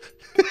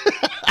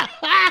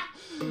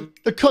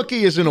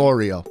cookie is an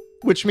Oreo,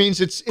 which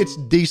means it's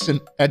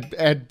decent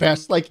at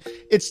best. Like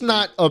it's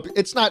not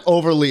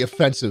overly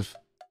offensive.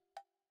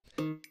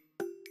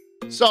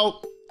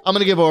 So I'm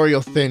gonna give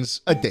Oreo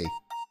thins a D.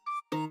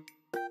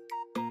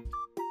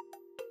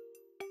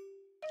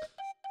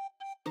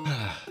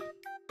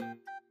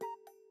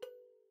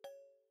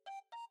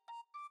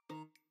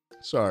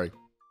 Sorry.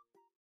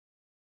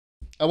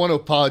 I want to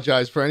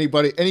apologize for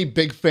anybody, any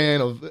big fan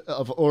of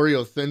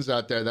Oreo thins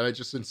out there that I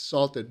just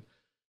insulted.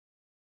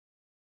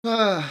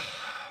 I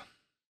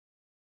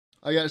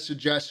got a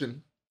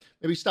suggestion.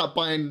 Maybe stop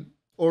buying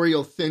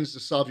Oreo thins to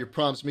solve your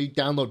problems. Maybe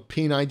download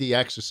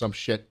P90X or some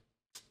shit.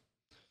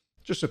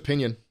 Just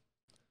opinion.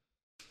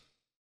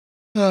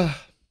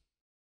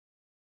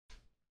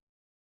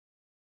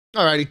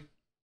 Alrighty.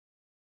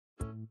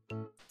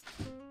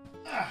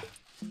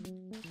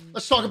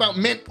 Let's talk about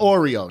mint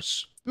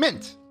Oreos.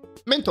 Mint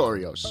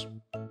Oreos.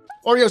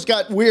 Oreos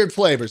got weird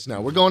flavors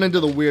now. We're going into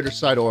the weirder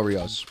side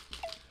Oreos.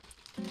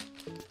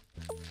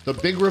 The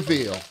big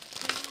reveal.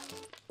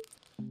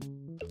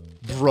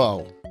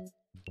 Bro.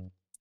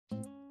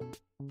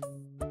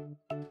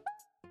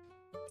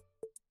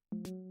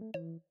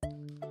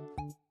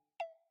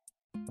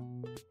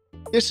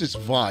 This is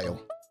vile.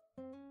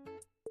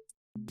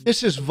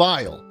 This is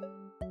vile.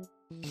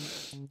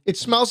 It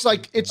smells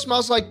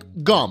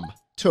like gum,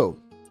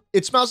 too.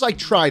 It smells like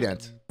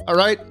Trident, all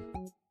right?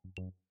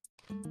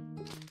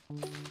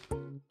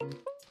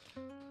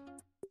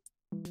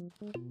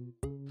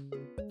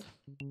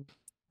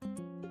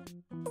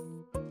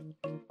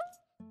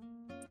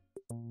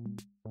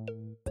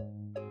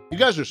 You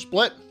guys are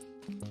split.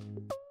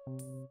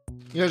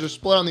 You guys are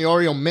split on the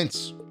Oreo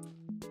mints.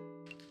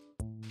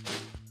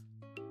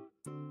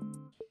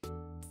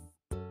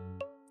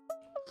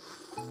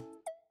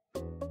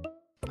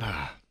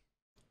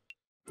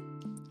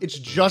 It's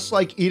just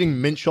like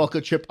eating mint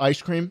chocolate chip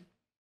ice cream.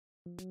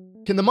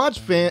 Can the mods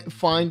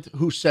find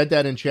who said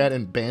that in chat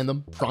and ban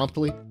them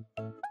promptly?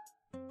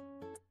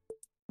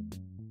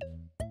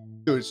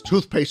 Dude, it's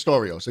toothpaste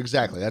Oreos.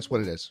 Exactly. That's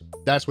what it is.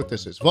 That's what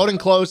this is. Voting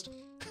closed.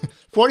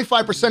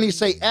 45% of you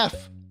say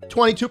F.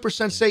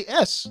 22% say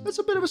S. That's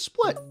a bit of a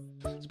split.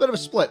 It's a bit of a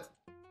split.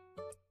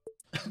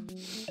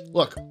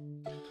 Look.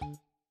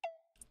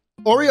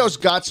 Oreo's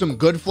got some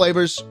good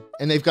flavors,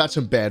 and they've got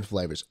some bad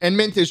flavors. And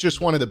mint is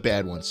just one of the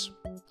bad ones.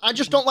 I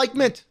just don't like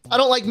mint. I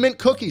don't like mint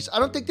cookies. I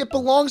don't think it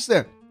belongs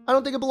there. I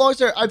don't think it belongs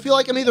there. I feel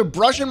like I'm either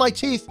brushing my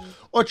teeth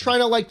or trying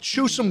to, like,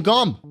 chew some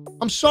gum.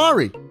 I'm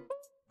sorry.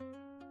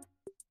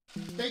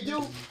 They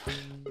do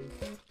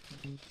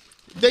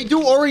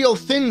Oreo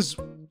thins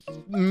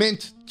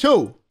mint,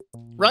 too.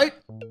 Right?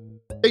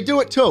 They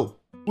do it, too.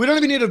 We don't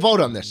even need to vote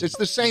on this. It's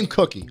the same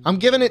cookie. I'm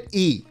giving it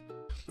E.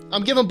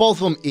 I'm giving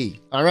both of them E.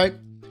 All right?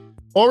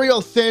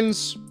 Oreo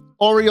thins,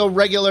 Oreo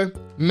regular,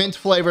 mint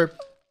flavor.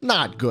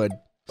 Not good.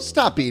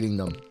 Stop eating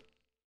them.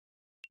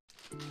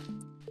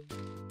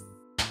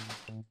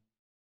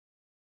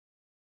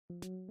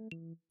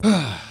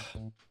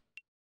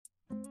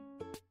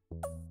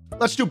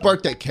 Let's do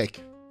birthday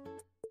cake.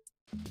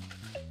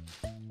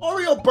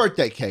 Oreo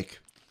birthday cake.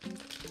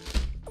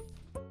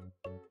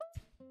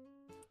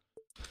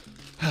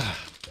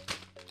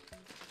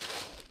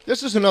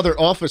 This is another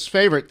office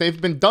favorite. They've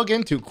been dug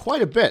into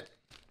quite a bit.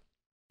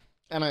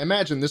 And I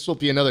imagine this will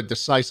be another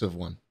decisive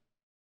one.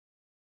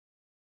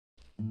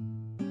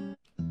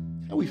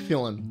 How are we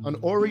feeling? An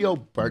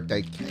Oreo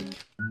birthday cake.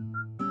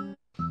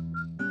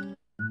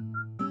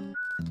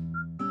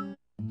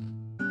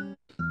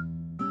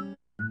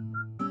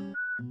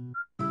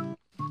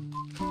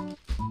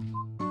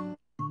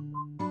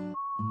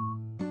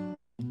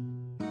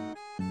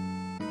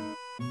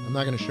 I'm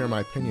not going to share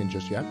my opinion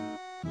just yet.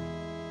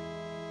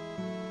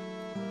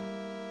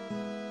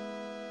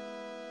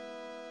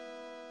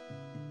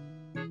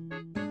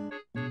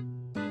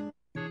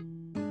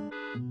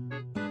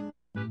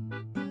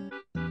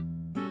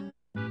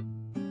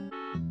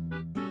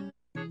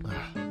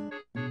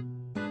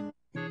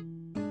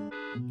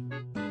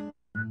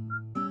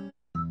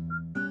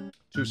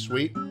 Too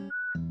sweet.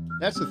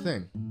 That's the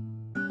thing.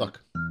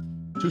 Look,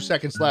 2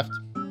 seconds left.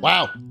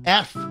 Wow,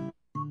 F.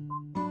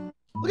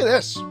 Look at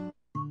this.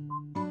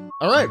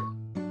 All right,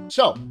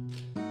 so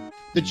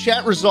the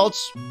chat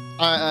results,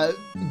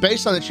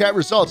 based on the chat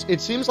results,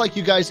 it seems like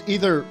you guys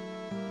either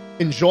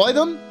enjoy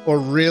them or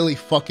really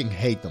fucking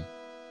hate them.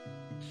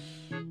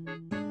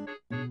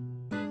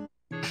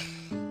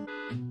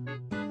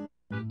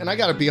 And I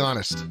gotta be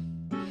honest,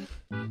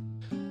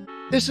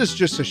 this is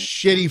just a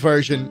shitty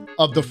version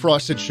of the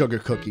frosted sugar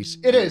cookies.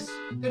 It is.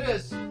 It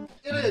is.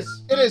 It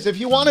is. It is. If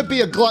you want to be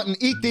a glutton,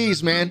 eat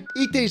these, man.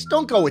 Eat these.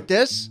 Don't go with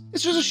this.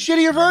 It's just a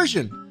shittier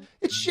version.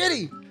 It's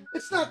shitty.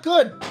 It's not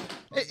good.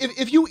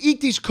 If you eat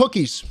these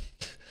cookies,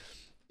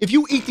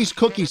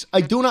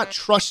 I do not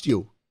trust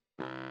you.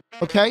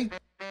 Okay?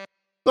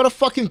 Go to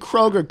fucking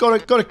Kroger.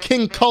 Go to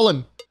King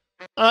Cullen.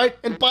 All right?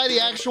 And buy the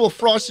actual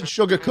frosted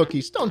sugar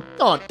cookies. Don't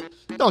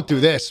do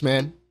this,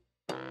 man.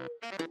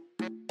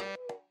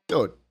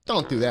 Dude,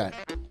 don't do that.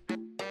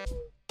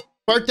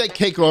 Birthday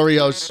cake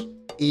Oreos.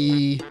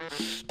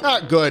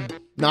 Not good.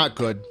 Not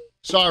good.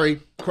 Sorry.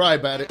 Cry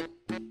about it.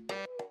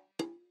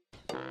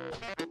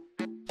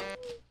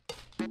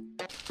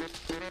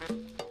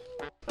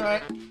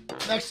 Alright.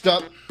 Next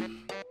up.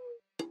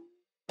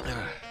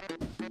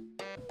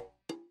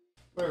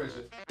 Where is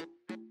it?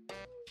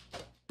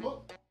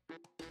 Oh.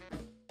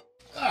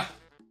 Ah.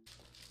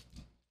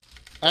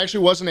 I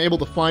actually wasn't able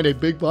to find a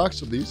big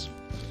box of these.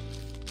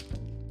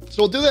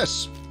 So we'll do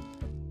this.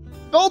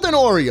 Golden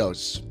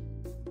Oreos.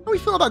 How do we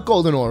feel about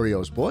Golden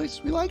Oreos,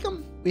 boys? We like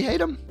them? We hate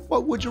them?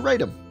 What would you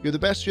rate them? You're the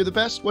best, you're the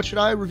best. What should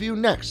I review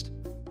next?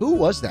 Who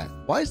was that?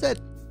 Why is that?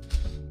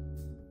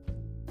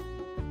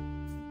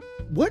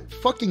 What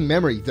fucking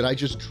memory did I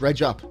just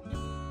dredge up?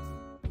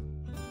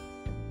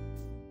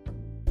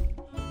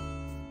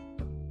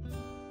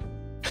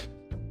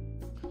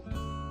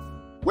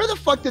 Where the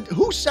fuck did...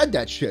 Who said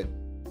that shit?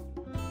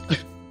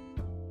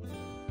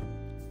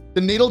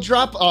 The needle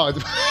drop? Oh.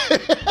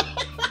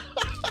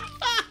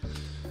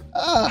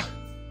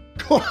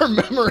 Core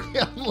memory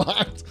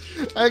unlocked.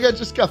 I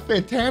just got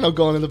Fantano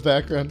going in the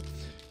background.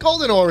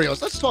 Golden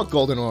Oreos. Let's talk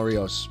Golden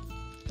Oreos.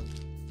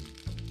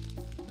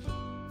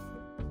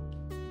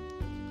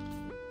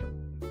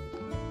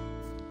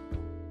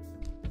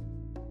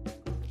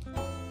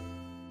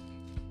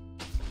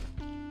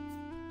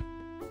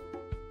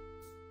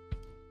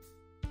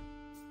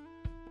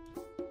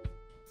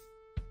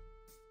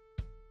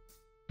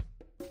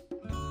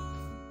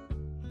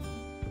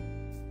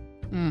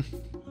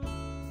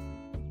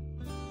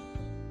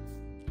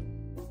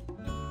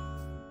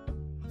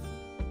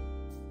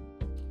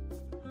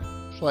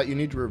 Schlatt, you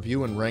need to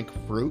review and rank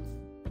fruit?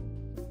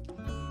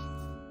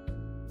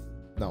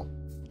 No.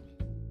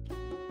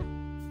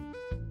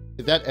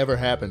 If that ever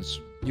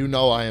happens, you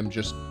know I am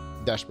just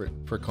desperate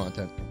for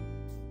content.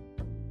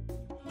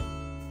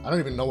 I don't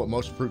even know what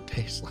most fruit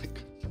tastes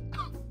like.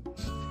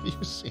 Have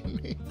you seen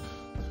me?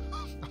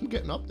 I'm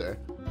getting up there.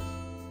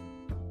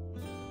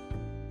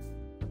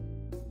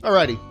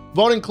 Alrighty,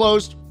 voting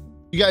closed.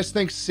 You guys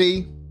think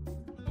C?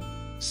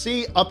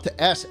 C up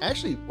to S.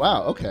 Actually,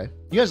 wow, okay.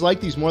 You guys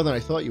like these more than I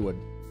thought you would.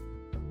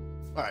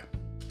 Alright.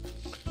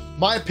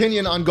 My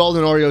opinion on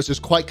Golden Oreos is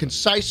quite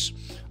concise.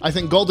 I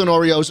think Golden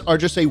Oreos are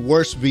just a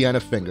worse Vienna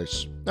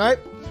Fingers. Alright?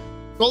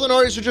 Golden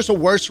Oreos are just a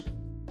worse...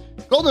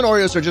 Golden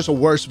Oreos are just a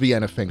worse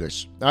Vienna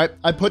Fingers. Alright?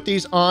 I put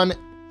these on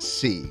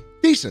C.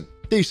 Decent.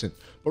 Decent.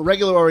 But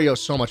regular Oreos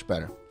so much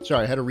better.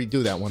 Sorry, I had to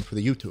redo that one for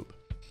the YouTube.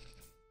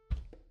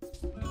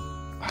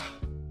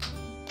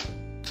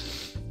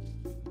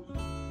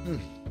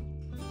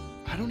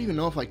 I don't even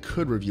know if I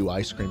could review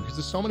ice cream because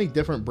there's so many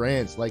different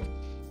brands. Like,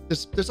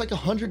 there's like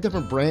 100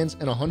 different brands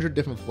and 100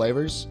 different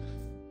flavors.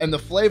 And the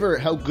flavor,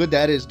 how good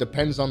that is,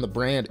 depends on the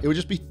brand. It would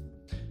just be...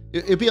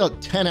 It'd be a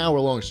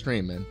 10-hour-long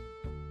stream, man.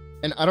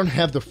 And I don't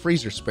have the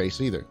freezer space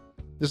either.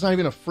 There's not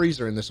even a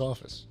freezer in this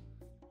office.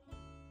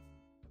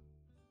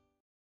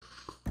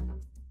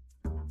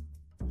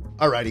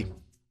 Alrighty.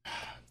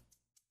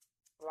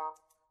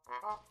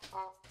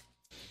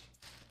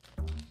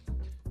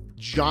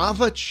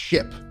 Java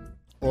chip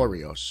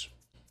Oreos.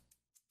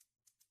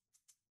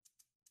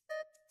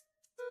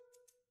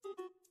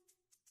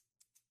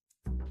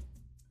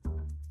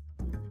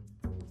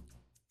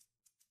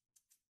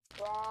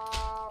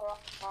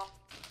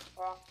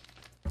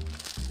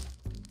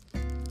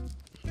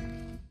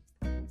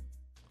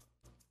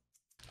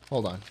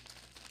 Hold on.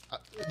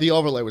 The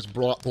overlay was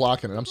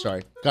blocking it. I'm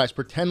sorry. Guys,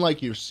 pretend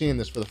like you're seeing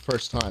this for the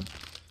first time.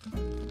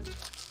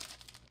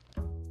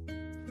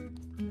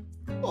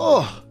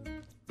 Oh.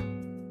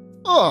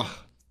 Oh.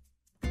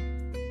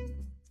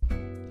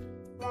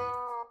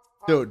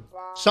 Dude,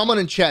 someone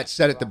in chat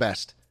said it the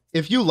best.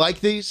 If you like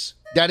these,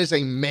 that is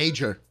a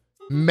major,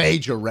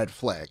 major red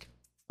flag.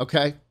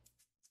 Okay?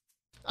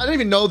 I didn't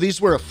even know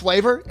these were a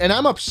flavor, and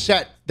I'm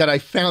upset that I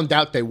found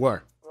out they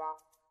were.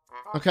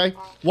 Okay?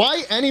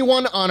 Why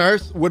anyone on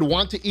earth would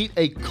want to eat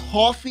a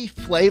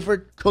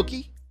coffee-flavored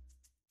cookie?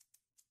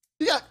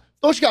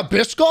 Don't you got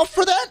Biscoff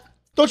for that?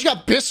 Don't you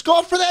got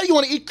Biscoff for that? You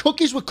want to eat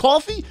cookies with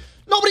coffee?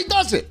 Nobody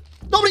does it.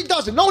 Nobody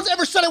does it. No one's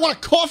ever said I want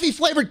a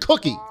coffee-flavored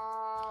cookie.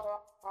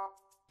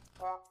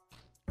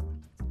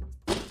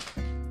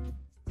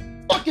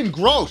 Fucking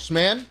gross,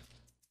 man.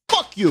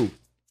 Fuck you.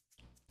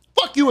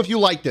 Fuck you if you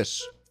like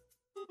this.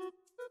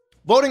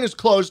 Voting is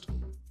closed.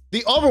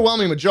 The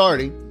overwhelming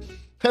majority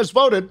has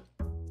voted.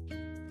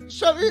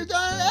 So,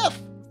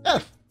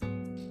 F.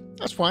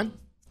 That's fine.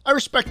 I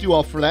respect you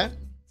all for that.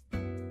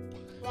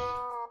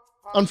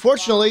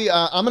 Unfortunately,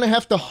 I'm going to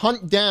have to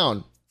hunt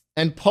down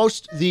and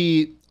post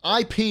the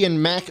IP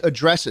and MAC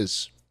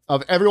addresses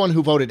of everyone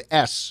who voted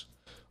S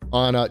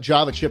on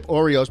Java chip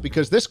Oreos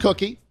because this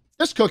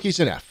cookie's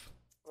an F.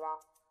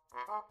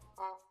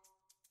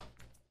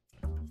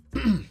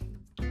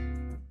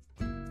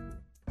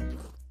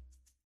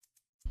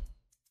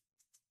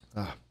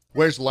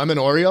 Where's lemon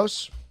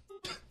Oreos?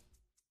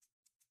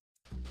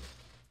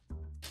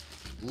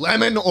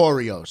 Lemon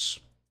Oreos.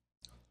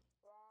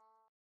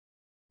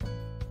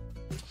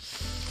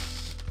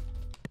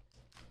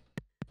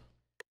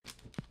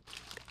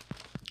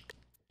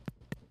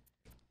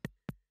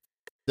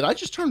 Did I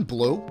just turn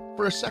blue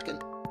for a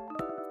second?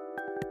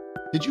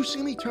 Did you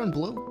see me turn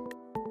blue?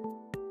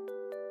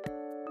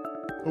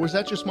 Or was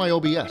that just my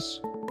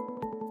OBS?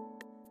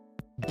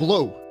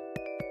 Blue.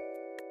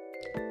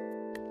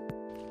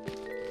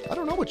 I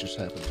don't know what just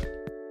happened.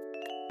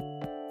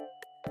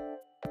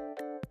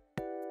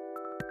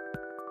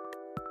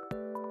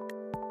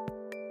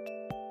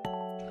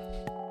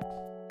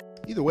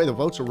 Either way, the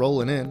votes are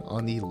rolling in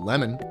on the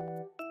lemon.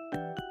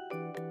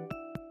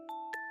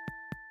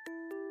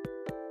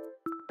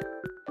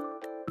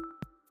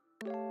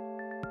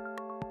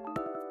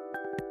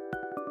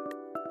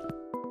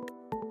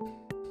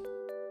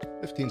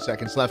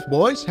 Seconds left,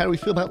 boys. How do we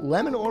feel about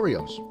lemon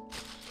Oreos?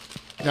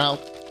 Now,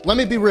 let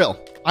me be real.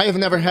 I have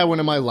never had one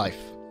in my life.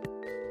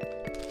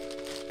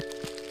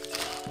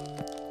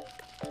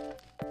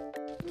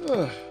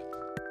 Ugh.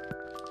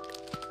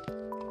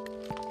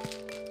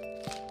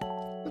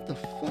 What the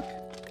fuck?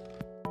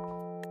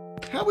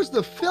 How is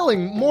the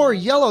filling more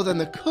yellow than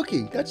the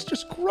cookie? That's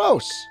just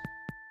gross.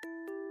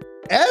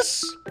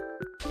 S?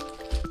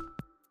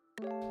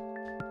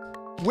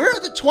 Where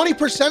are the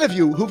 20% of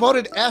you who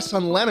voted S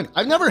on lemon?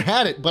 I've never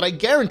had it, but I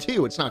guarantee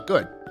you it's not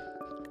good.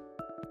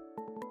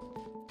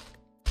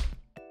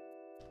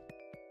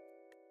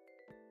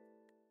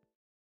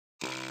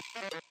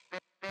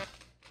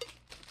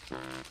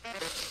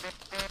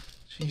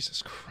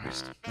 Jesus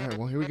Christ. All right,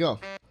 well, here we go.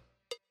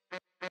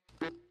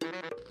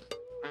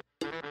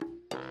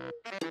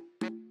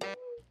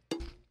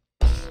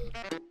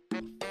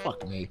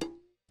 Fuck me.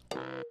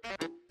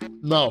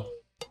 No.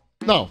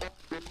 No.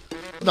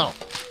 No.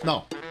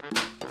 No.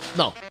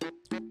 No.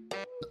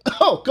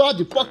 Oh, God,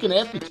 you fucking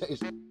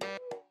aftertaste.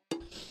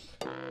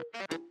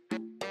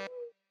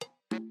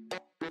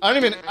 I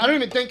don't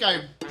even think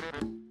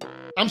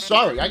I'm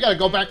sorry. I gotta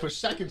go back for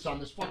seconds on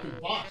this fucking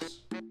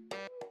box.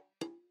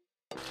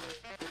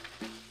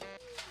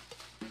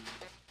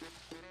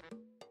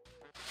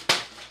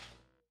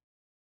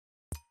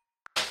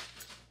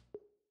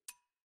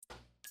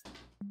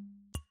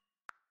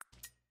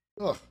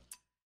 Ugh.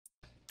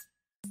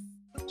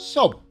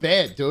 So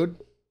bad, dude.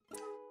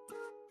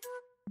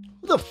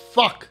 Who the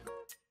fuck?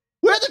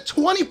 Where are the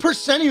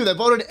 20% of you that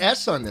voted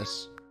S on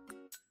this?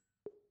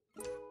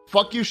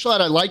 Fuck you, Schlatt.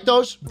 I like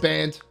those.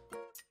 Banned.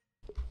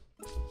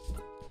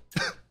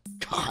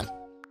 God.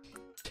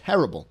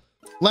 Terrible.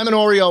 Lemon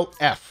Oreo,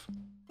 F.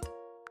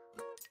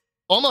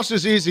 Almost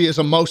as easy as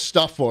a most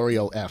stuff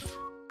Oreo, F.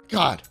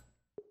 God.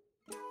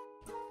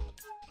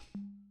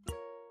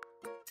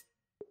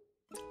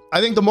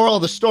 I think the moral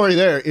of the story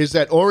there is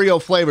that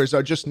Oreo flavors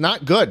are just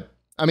not good.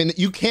 I mean,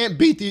 you can't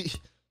beat the...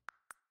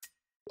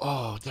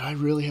 Oh, did I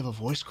really have a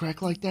voice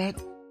crack like that?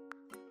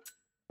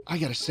 I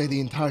gotta say the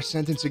entire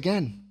sentence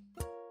again.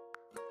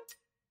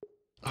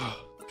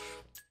 Oh.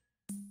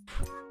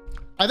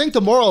 I think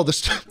the moral of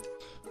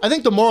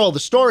the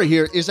story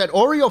here is that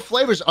Oreo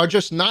flavors are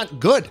just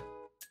not good.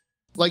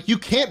 Like, you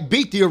can't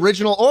beat the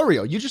original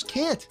Oreo. You just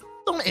can't.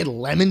 Don't add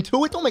lemon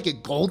to it. Don't make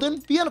it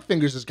golden. Vienna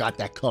Fingers has got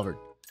that covered.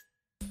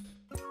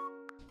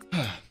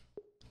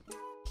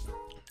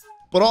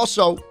 But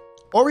also,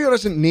 Oreo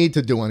doesn't need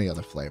to do any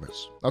other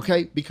flavors,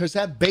 okay? Because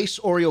that base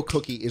Oreo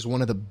cookie is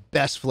one of the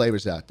best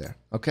flavors out there,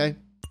 okay?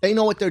 They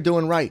know what they're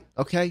doing right,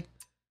 okay?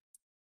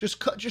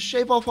 Just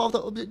shave off all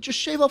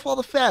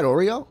the fat,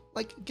 Oreo.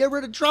 Like,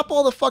 drop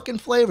all the fucking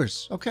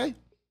flavors, okay?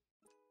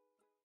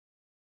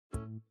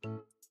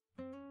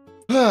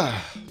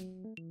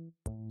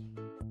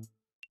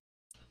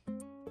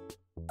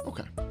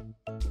 Okay.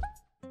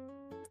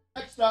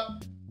 Next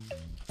up,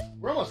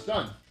 we're almost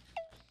done.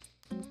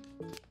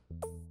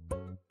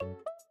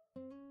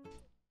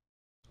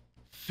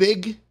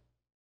 Fig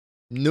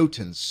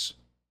Newtons.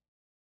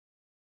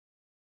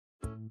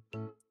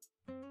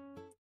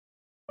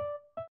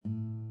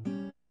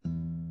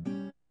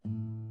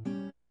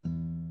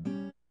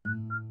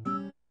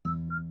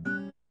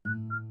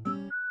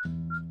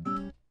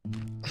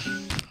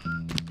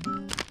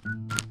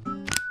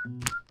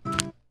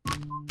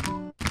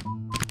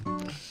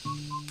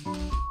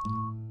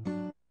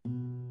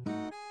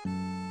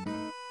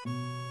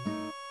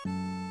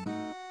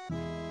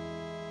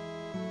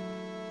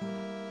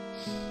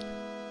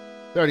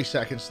 "30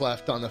 seconds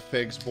left on the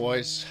figs,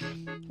 boys."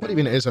 What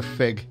even is a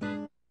fig?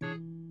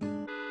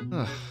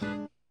 Ugh.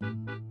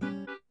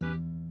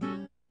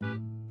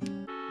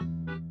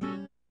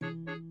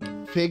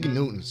 Fig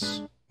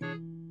Newtons.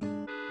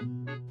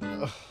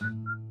 Ugh.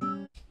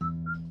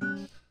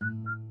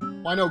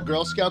 Why no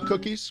Girl Scout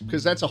cookies?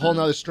 Because that's a whole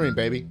nother stream,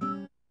 baby.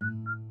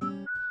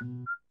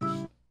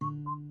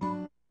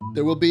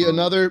 There will be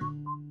another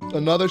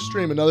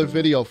stream, another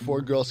video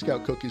for Girl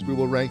Scout cookies. We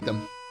will rank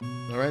them.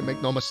 All right,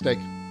 make no mistake.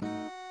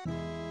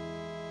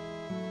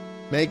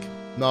 Make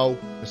no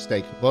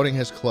mistake. Voting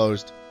has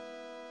closed.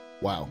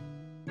 Wow.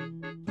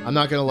 I'm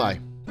not gonna lie.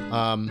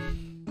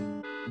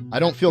 I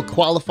don't feel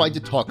qualified to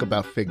talk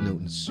about Fig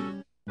Newtons.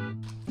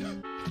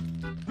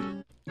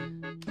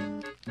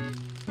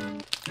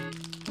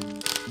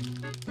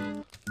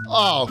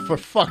 Oh, for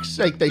fuck's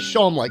sake, they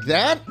show them like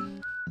that?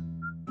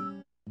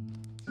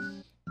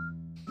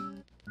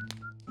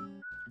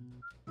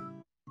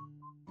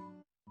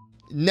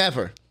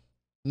 Never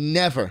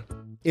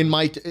in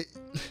my...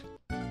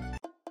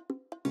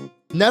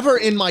 Never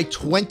in my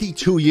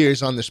 22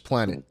 years on this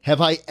planet have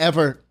I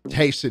ever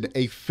tasted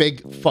a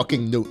Fig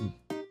fucking Newton.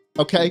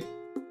 Okay?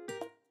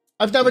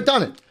 I've never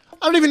done it.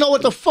 I don't even know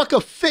what the fuck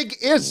a fig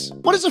is.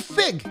 What is a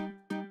fig?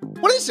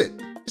 What is it?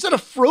 Is that a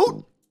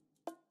fruit?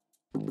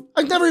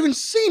 I've never even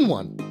seen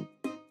one.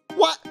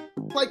 What?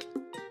 Like,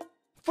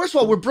 first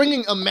of all, we're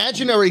bringing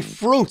imaginary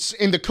fruits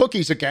into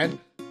cookies again.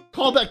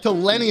 Call back to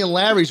Lenny and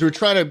Larry's who are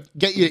trying to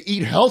get you to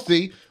eat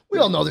healthy. We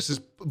all know this is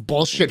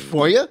bullshit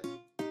for you.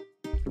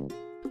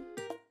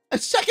 And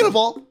second of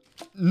all,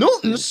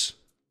 Newtons?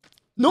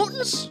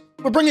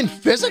 We're bringing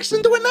physics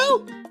into it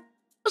now?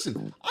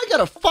 Listen, I got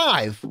a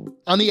 5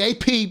 on the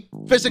AP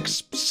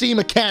Physics C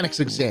Mechanics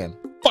exam.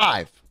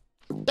 5.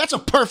 That's a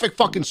perfect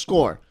fucking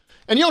score.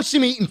 And you don't see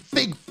me eating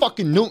Fig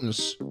fucking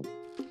Newtons.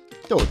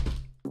 Dude.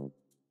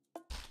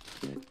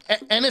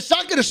 And it's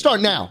not gonna start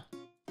now.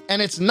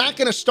 And it's not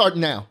gonna start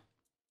now.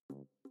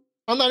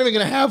 I'm not even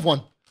gonna have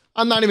one.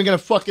 I'm not even gonna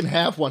fucking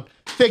have one.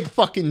 Fig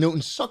fucking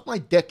Newtons. Suck my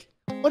dick.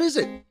 What is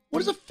it?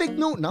 What is a Fig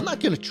Newton? I'm not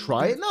gonna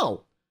try it.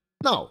 No.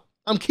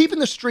 I'm keeping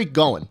the streak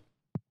going.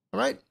 All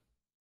right?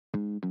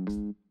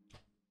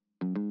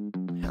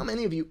 How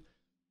many of you?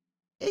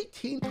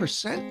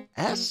 18%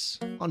 S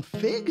on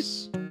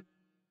figs?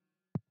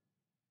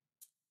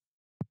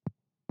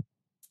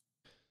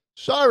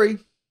 Sorry.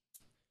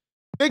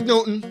 Fig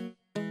Newton.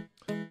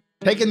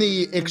 Taking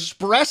the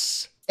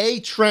Express A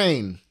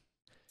train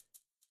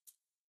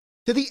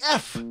to the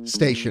F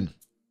station.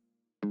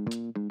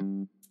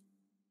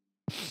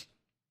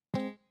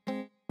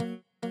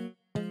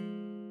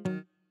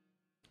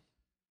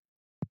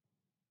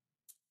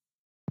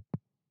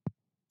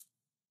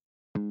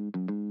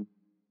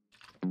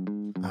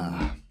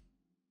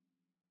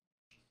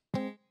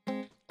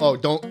 Oh,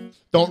 don't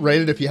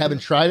rate it if you haven't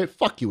tried it.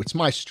 Fuck you, it's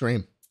my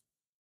stream.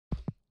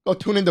 Go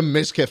tune into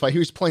Mizkif. I hear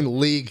he's playing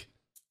League.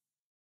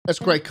 That's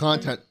great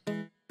content.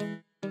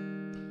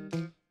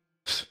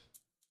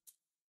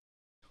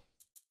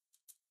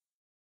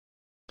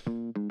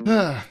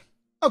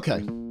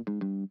 Okay.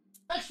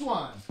 Next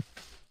one.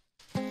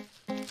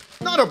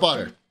 Nutter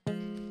butter.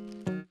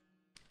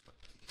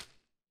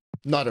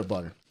 Nutter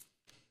butter.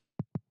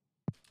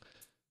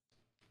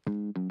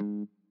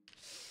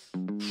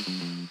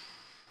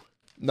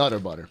 Nutter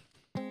butter.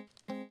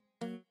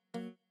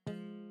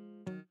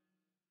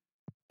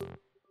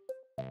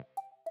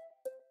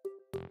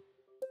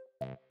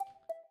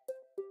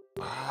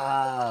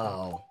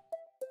 Wow.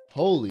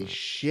 Holy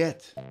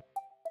shit.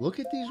 Look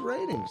at these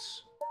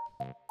ratings.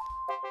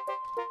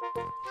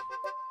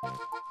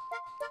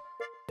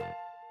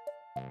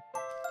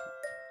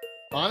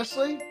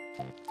 Honestly,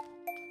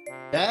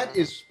 that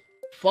is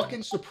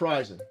fucking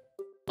surprising.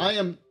 I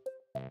am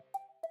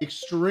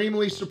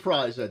extremely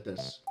surprised at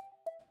this.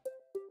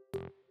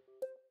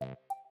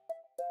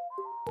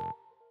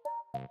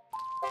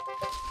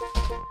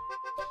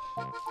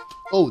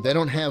 Oh, they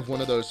don't have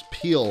one of those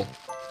peel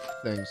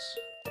things.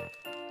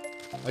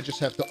 I just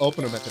have to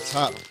open them at the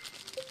top.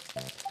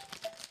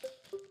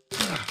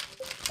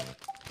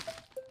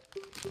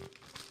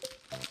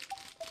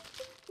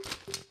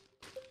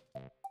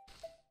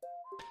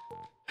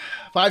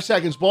 5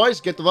 seconds,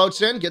 boys. Get the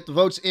votes in. Get the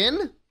votes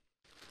in.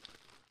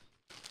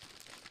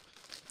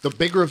 The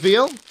big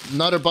reveal.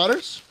 Nutter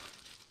Butters.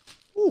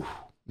 Ooh,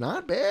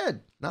 not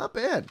bad. Not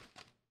bad.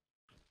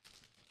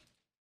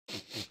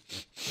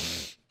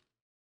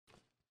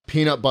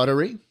 Peanut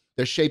buttery.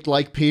 They're shaped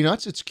like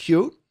peanuts. It's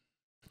cute.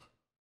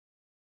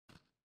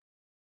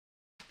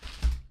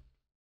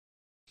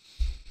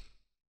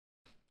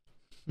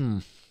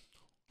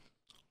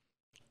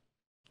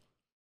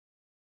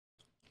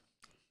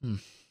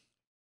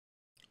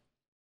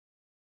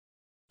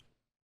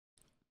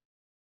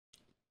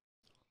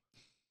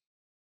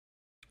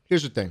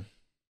 Here's the thing.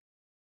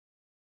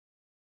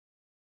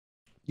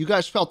 You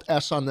guys felt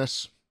S on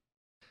this.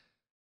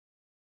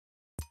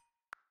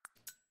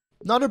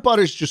 Nutter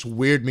Butters just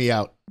weird me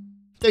out.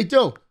 They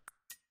do.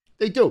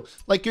 They do.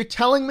 Like, you're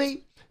telling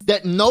me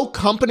that no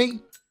company,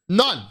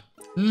 none,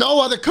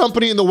 no other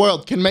company in the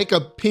world can make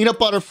a peanut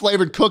butter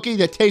flavored cookie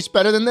that tastes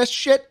better than this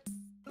shit?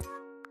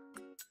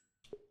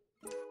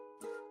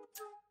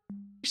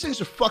 These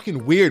things are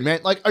fucking weird, man.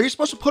 Like, are you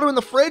supposed to put them in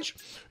the fridge?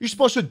 Are you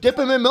supposed to dip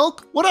them in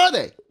milk? What are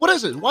they? What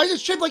is it? Why is it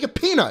shaped like a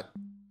peanut?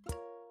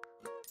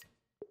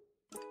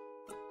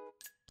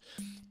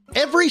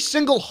 Every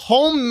single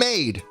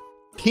homemade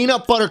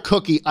peanut butter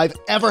cookie I've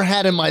ever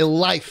had in my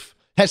life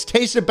has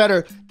tasted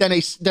better than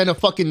a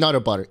fucking Nutter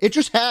Butter. It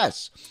just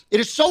has. It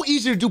is so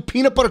easy to do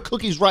peanut butter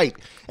cookies right,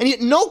 and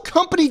yet no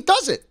company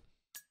does it.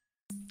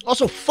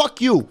 Also, fuck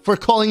you for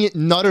calling it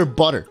Nutter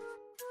Butter.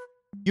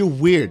 You're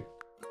weird.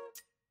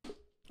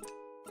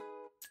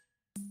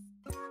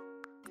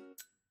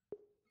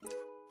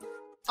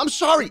 I'm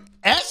sorry,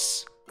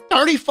 S?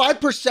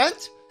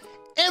 35%?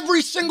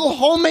 Every single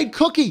homemade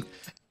cookie,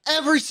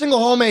 every single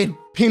homemade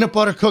peanut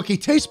butter cookie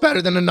tastes better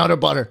than a Nutter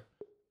Butter.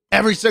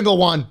 Every single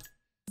one.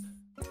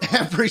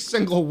 Every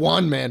single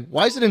one, man.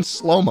 Why is it in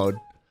slow mode?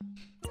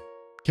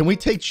 Can we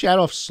take chat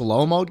off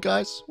slow mode,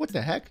 guys? What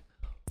the heck?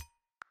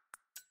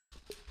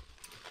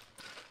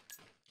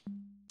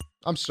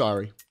 I'm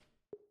sorry.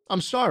 I'm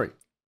sorry.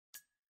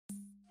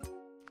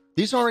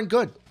 These aren't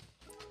good.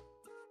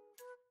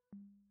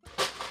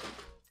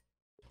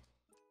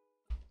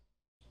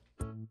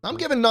 I'm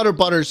giving Nutter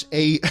Butters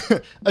a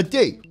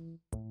D,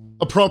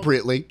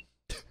 appropriately,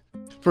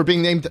 for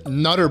being named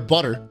Nutter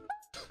Butter.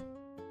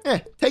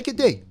 Take a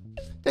D.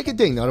 Take a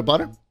D, Nutter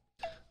Butter.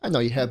 I know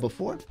you have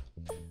before.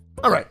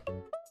 All right.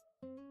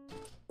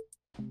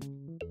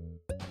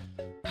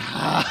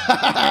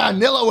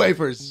 Nilla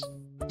wafers.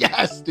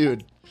 Yes,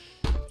 dude.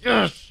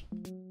 Yes.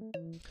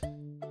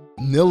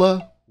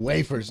 Nilla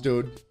wafers,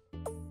 dude.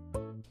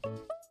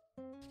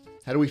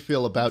 How do we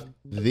feel about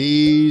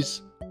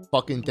these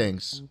fucking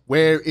things?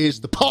 Where is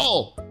the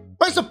poll?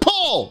 Where's the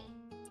poll?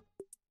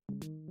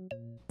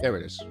 There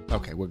it is.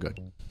 Okay, we're good.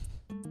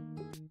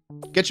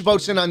 Get your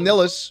votes in on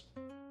Nillas.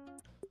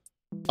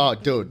 Oh,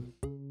 dude.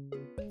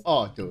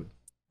 Oh, dude.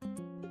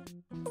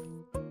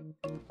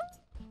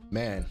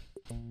 Man.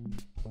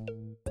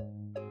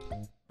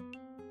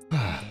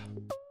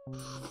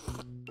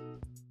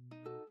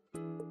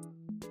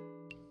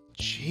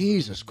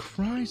 Jesus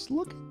Christ.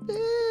 Look at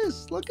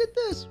this. Look at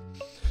this.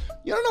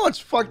 You don't know what's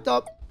fucked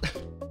up?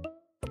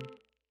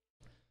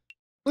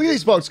 Look at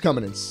these votes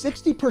coming in.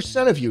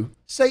 60% of you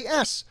say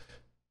S.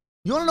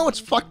 You want to know what's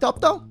fucked up,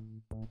 though?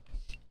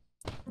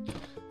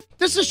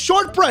 This is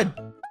shortbread.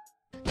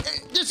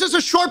 This is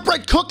a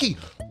shortbread cookie.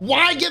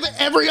 Why give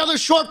every other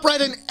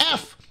shortbread an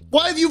F?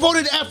 Why have you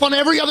voted F on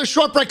every other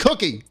shortbread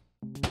cookie?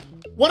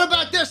 What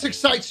about this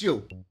excites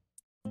you?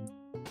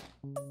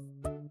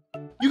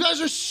 You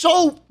guys are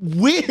so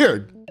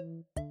weird.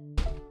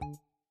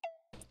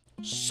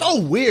 So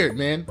weird,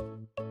 man.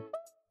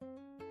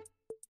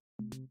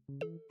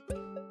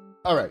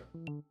 All right.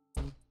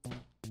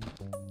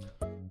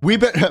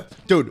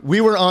 Dude,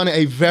 we were on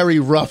a very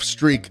rough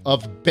streak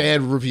of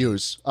bad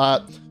reviews.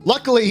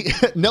 Luckily,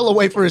 Nilla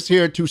Wafer is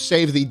here to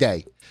save the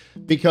day.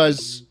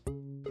 Because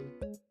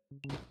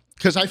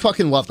I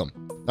fucking love them.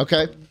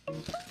 Okay?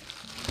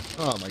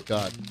 Oh my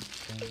god.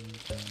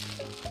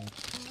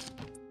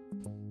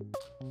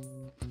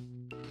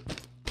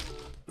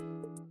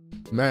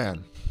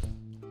 Man.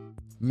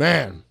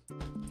 Man.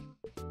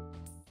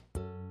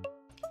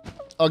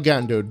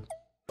 Again, dude.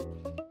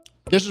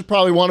 This is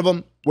probably one of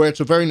them where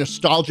it's a very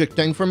nostalgic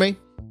thing for me,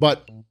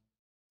 but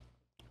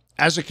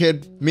as a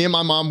kid, me and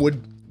my mom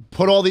would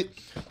put all the...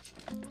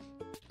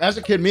 As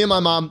a kid, me and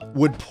my mom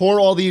would pour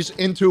all these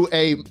into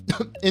a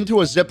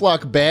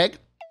Ziploc bag.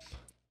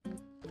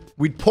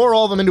 We'd pour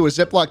all of them into a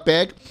Ziploc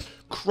bag,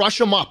 crush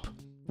them up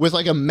with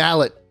like a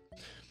mallet,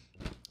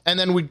 and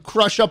then we'd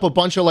crush up a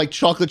bunch of like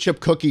chocolate chip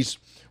cookies.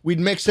 We'd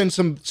mix in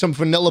some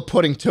vanilla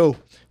pudding too,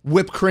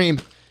 whipped cream.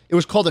 It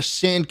was called a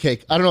sand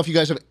cake. I don't know if you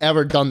guys have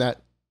ever done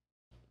that.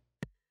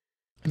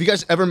 Have you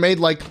guys ever made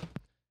like,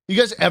 you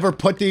guys ever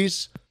put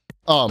these?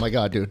 Oh my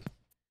god, dude.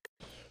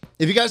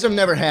 If you guys have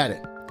never had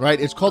it, right?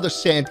 It's called a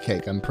sand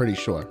cake, I'm pretty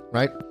sure,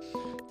 right?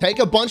 Take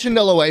a bunch of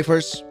Nilla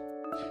wafers.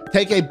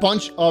 Take a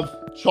bunch of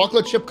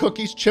chocolate chip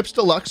cookies. Chips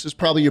Deluxe is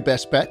probably your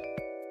best bet.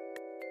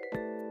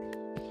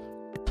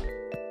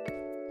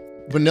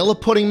 Vanilla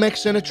pudding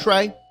mix in a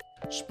tray.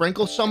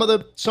 Sprinkle some of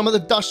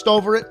the dust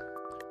over it.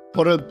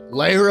 Put a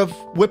layer of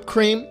whipped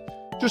cream.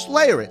 Just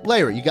layer it.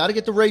 You got to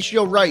get the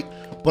ratio right.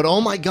 But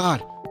oh my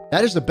God,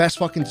 that is the best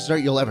fucking dessert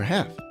you'll ever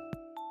have.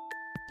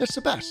 That's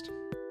the best.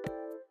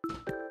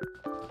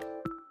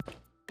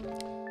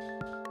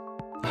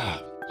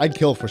 I'd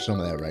kill for some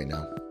of that right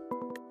now.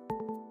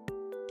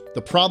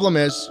 The problem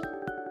is,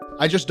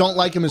 I just don't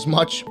like them as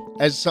much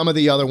as some of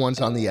the other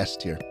ones on the S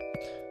tier.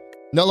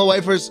 Nilla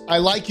wafers, I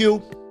like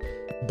you,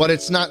 but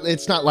it's not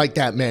like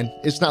that, man.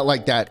 It's not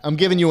like that. I'm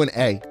giving you an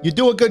A. You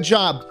do a good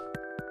job,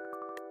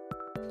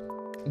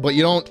 but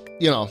you don't,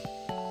 you know,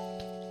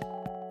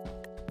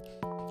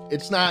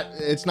 it's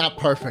not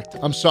perfect.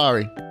 I'm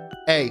sorry.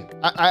 A.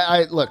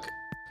 I look,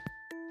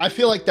 I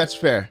feel like that's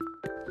fair.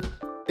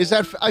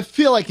 I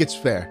feel like it's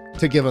fair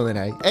to give him an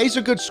A. A's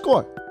a good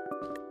score.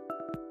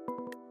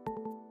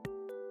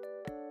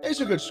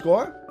 A's a good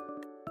score.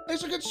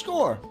 A's a good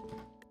score.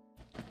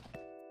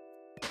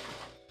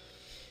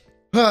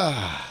 Where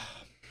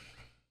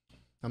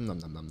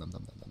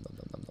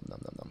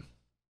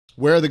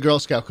are the Girl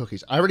Scout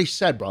cookies? I already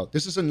said, bro.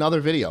 This is another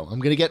video. I'm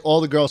going to get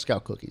all the Girl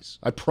Scout cookies.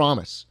 I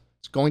promise.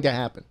 It's going to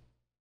happen.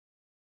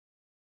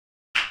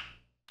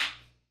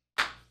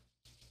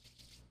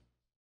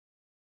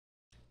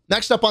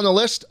 Next up on the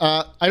list,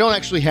 I don't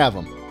actually have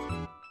them.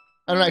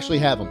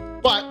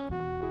 But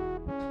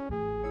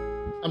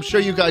I'm sure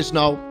you guys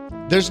know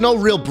there's no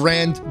real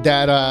brand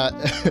that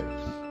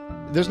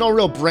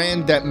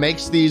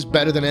makes these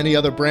better than any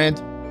other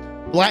brand.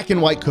 Black and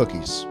white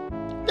cookies.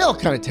 They all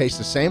kind of taste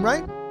the same,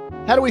 right?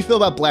 How do we feel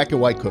about black and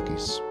white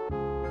cookies?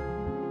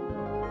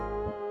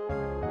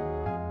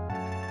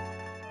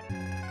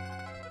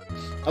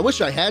 I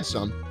wish I had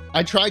some.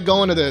 I tried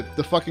going to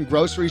the fucking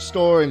grocery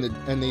store and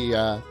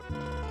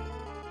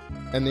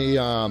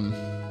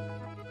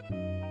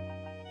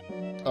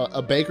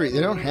a bakery.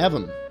 They don't have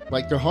them.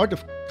 Like, they're hard to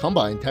come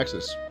by in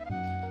Texas.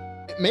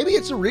 Maybe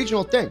it's a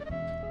regional thing.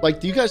 Like,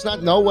 do you guys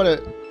not know what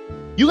a...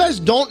 You guys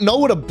don't know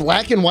what a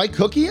black and white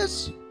cookie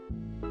is?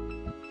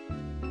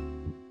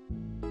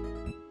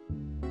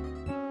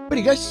 But are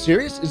you guys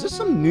serious? Is this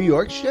some New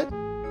York shit?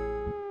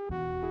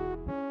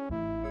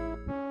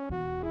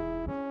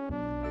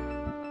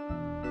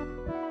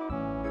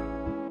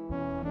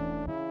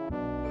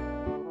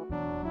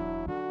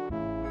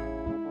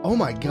 Oh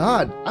my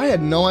God, I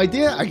had no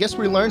idea. I guess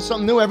we learn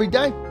something new every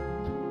day.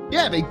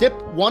 Yeah, they dip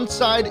one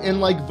side in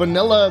like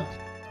vanilla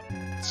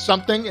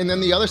something and then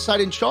the other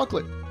side in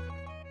chocolate.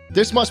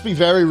 This must be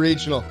very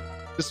regional.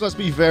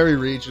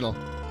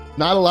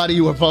 Not a lot of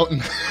you are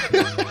voting.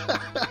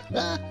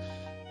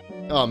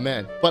 Oh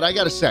man, but I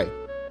gotta say,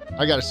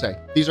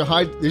 these are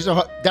hard,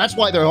 that's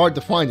why they're hard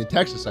to find in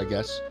Texas, I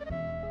guess.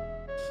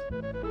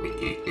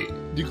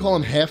 Do you call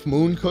them half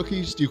moon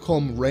cookies? Do you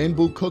call them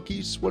rainbow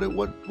cookies?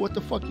 What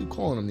the fuck are you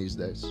calling them these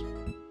days?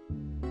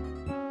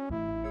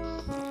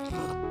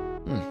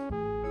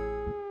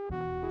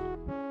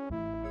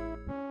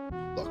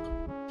 Look,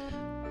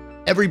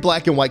 every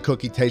black and white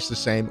cookie tastes the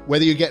same.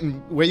 Whether you get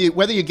them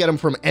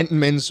from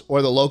Entenmann's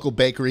or the local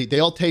bakery, they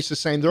all taste the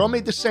same. They're all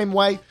made the same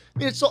way. I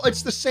mean,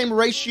 it's the same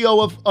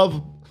ratio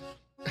of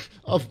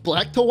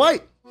black to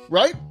white,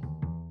 right?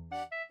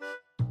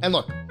 And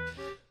look,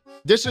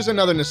 this is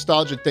another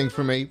nostalgia thing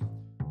for me,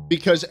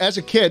 because as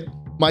a kid,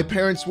 my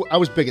parents, I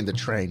was big into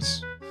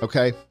trains,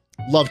 okay?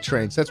 Love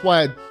trains. That's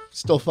why I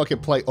still fucking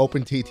play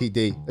Open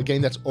TTD, a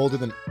game that's older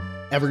than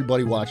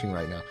everybody watching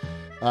right now.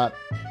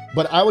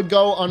 But I would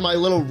go on my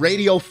little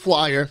radio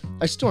flyer.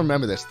 I still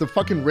remember this, the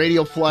fucking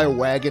radio flyer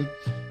wagon.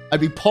 I'd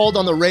be pulled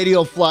on the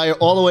radio flyer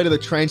all the way to the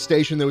train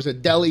station. There was a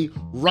deli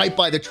right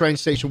by the train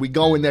station. We'd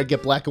go in there,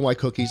 get black and white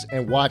cookies,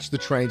 and watch the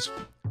trains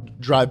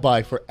drive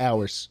by for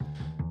hours.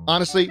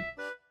 Honestly,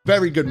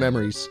 very good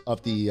memories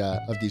of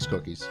these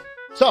cookies.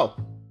 So,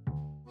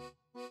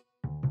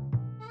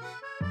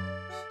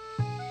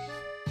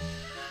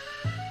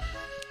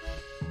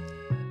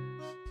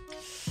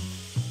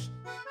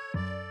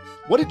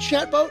 what did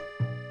chat vote?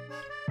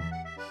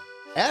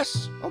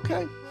 S?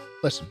 Okay.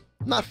 Listen,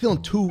 I'm not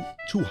feeling too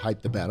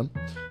hyped about them,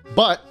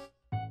 but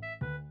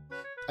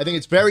I think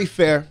it's very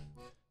fair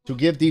to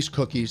give these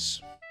cookies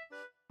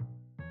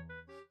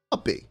a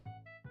B.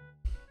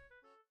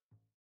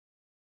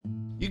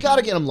 You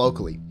gotta get them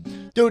locally.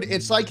 Dude,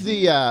 it's like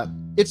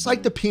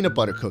the peanut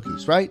butter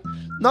cookies, right?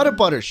 Nutter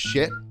butter's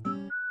shit.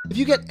 If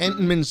you get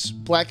Entenmann's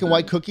black and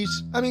white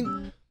cookies, I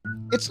mean,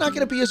 it's not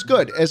gonna be as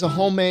good as a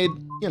homemade,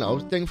 you know,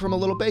 thing from a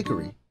little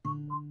bakery.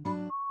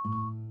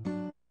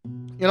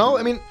 You know,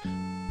 I mean,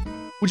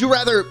 would you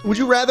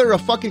rather a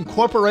fucking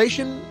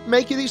corporation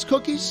make you these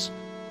cookies?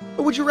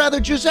 Or would you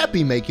rather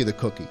Giuseppe make you the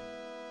cookie?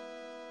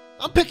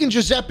 I'm picking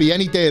Giuseppe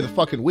any day of the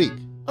fucking week. I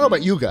don't know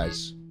about you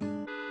guys.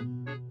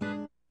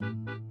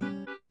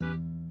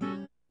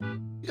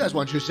 You guys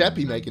want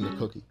Giuseppe making the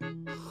cookie.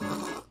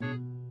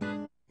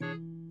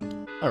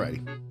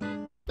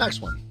 Alrighty. Next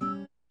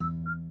one.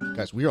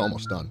 Guys, we are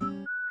almost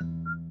done.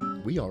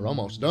 We are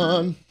almost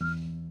done.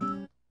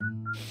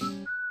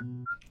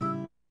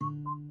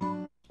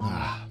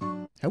 How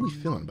are we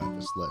feeling about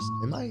this list?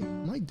 Am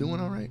I doing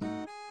all right?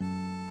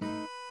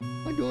 Am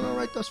I doing all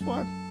right thus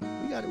far?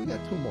 We got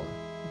two more.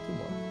 Two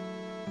more.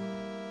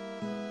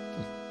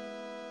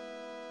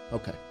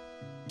 Okay.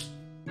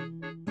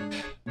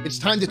 It's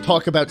time to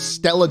talk about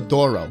Stella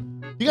D'Oro.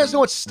 You guys know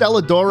what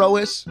Stella D'Oro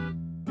is?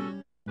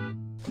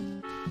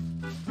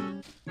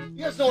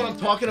 You guys know what I'm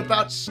talking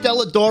about?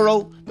 Stella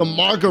D'Oro, the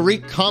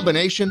Marguerite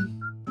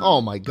combination. Oh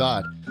my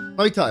God.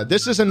 Let me tell you,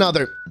 this is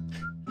another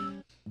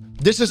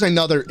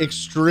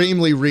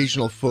extremely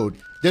regional food.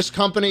 This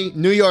company,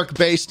 New York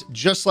based,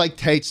 just like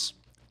Tate's.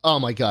 Oh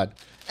my God.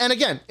 And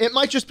again, it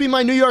might just be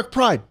my New York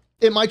pride.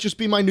 It might just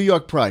be my New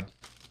York pride.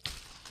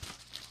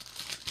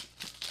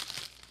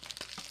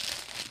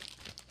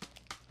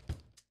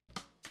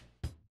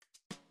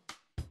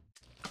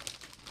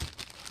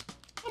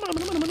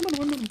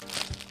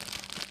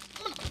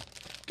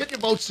 Get your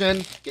votes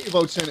in. Get your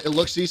votes in. It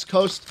looks East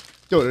Coast.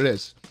 Dude, it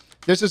is.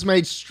 This is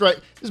made straight.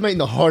 This is made in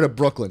the heart of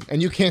Brooklyn,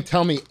 and you can't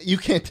tell me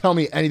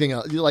anything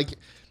else. Like,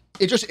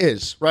 it just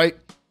is, right?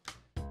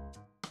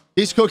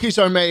 These cookies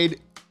are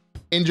made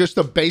in just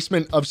the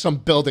basement of some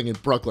building in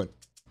Brooklyn,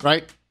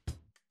 right?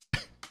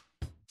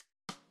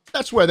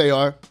 That's where they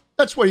are.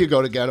 That's where you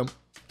go to get them.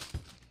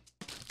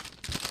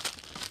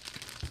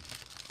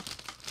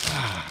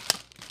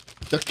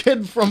 The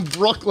kid from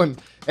Brooklyn.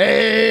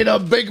 Hey, the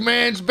big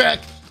man's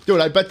back.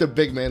 Dude, I bet the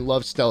big man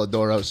loves Stella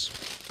D'Oros.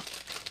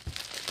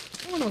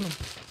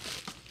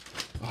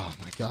 Oh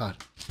my God.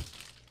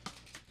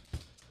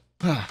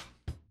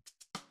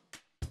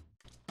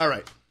 All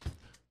right.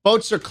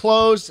 Votes are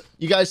closed.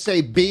 You guys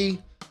say B.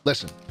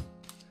 Listen.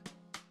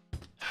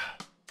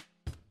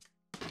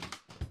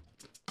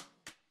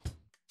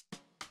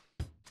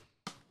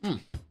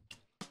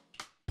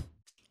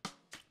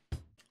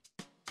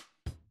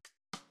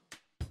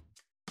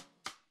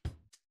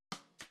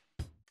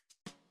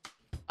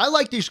 I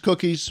like these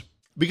cookies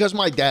because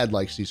my dad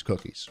likes these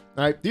cookies.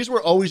 All right. These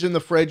were always in the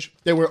fridge.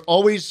 They were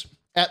always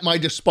at my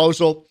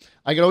disposal.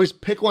 I could always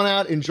pick one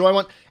out, enjoy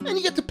one, and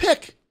you get to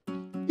pick.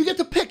 You get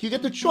to pick. You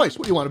get the choice.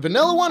 What do you want, a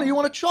vanilla one or you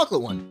want a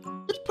chocolate one?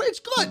 It's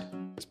good.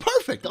 It's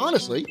perfect,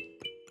 honestly.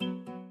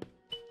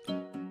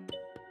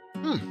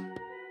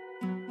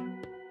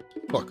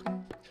 Look,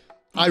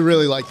 I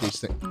really like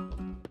these things.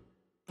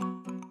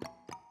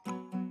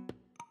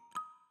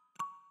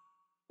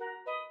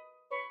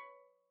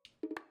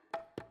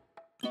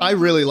 I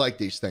really like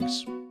these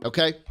things,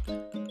 okay?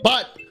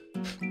 But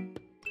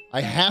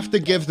I have to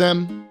give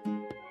them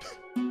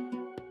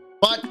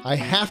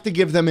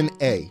an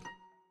A.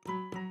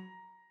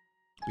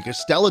 Because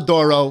Stella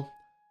D'Oro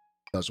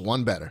does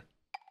one better.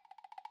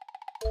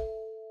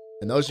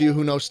 And those of you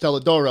who know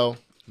Stella D'Oro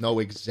know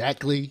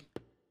exactly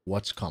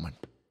what's coming.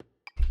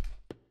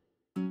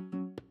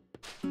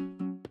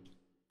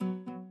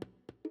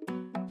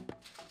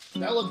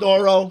 Stella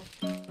D'Oro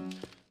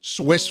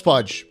Swiss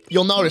fudge.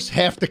 You'll notice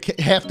half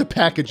the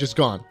package is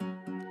gone.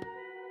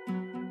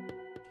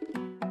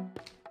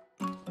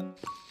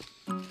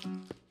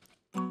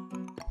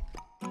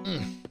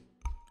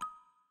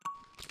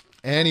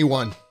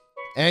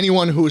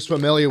 Anyone who is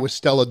familiar with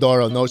Stella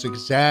D'Oro knows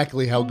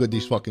exactly how good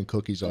these fucking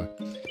cookies are.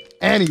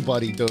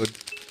 Anybody, dude.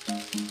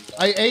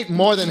 I ate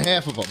more than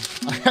half of them.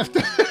 I have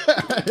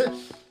to...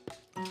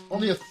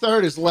 Only a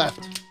third is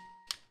left.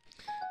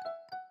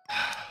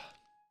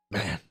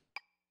 Man.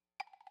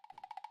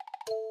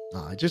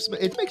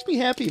 It makes me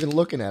happy even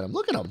looking at them.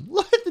 Look at them.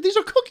 Look, these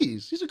are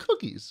cookies. These are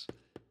cookies.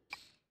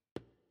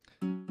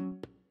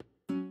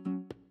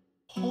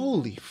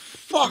 Holy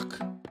fuck.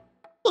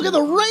 Look at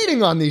the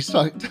rating on these.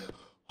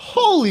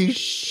 Holy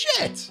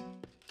shit.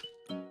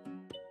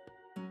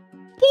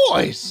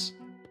 Boys.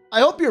 I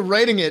hope you're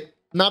rating it,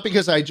 not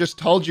because I just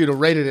told you to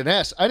rate it an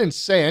S. I didn't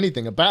say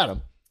anything about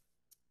them.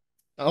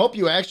 I hope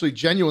you actually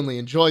genuinely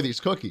enjoy these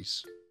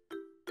cookies.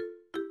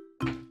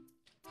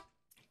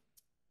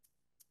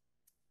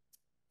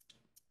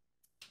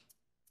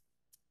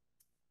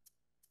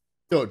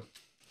 Dude.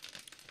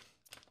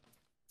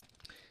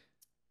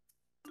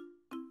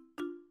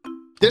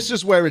 This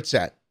is where it's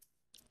at.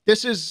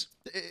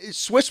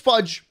 Swiss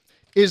fudge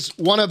is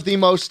one of the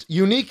most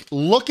unique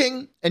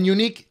looking and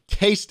unique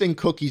tasting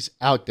cookies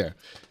out there.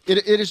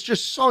 It is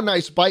just so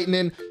nice biting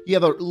in. You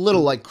have a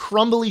little like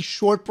crumbly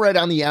shortbread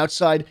on the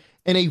outside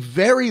and a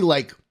very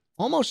like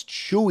almost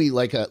chewy,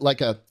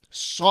 like a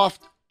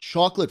soft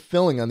chocolate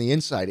filling on the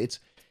inside. It's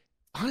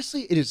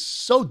honestly, it is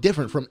so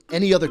different from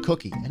any other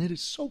cookie, and it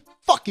is so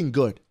fucking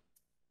good.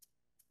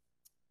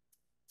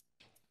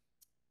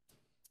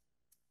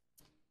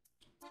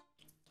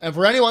 And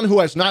for anyone who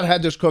has not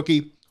had this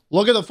cookie,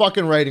 look at the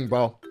fucking rating,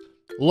 bro.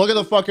 Look at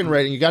the fucking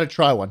rating. You got to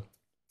try one.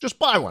 Just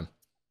buy one.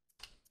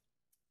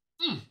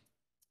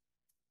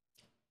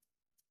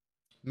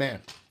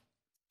 Man.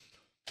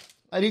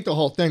 I'd eat the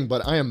whole thing,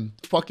 but I am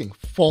fucking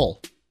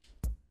full.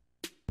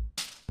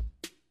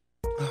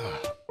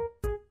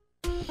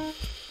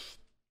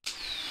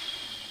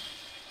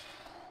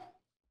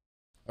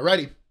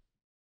 ready?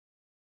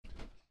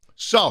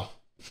 So,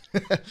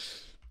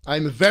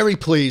 I'm very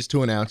pleased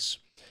to announce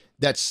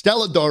that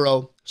Stella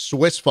D'Oro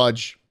Swiss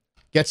Fudge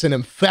gets an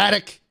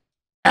emphatic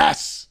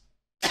S.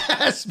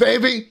 S,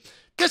 baby.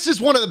 This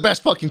is one of the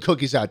best fucking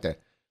cookies out there.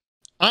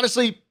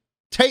 Honestly,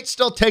 Tate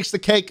still takes the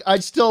cake.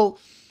 I'd still,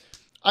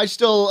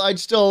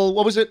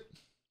 what was it?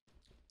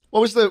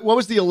 What was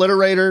the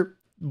alliterator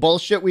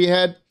bullshit we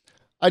had?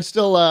 I'd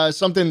still,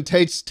 something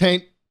Tate's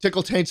taint,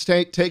 tickle Tate's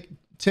taint, take,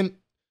 tint,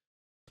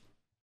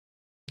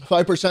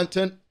 5%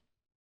 tint.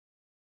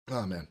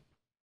 Oh, man.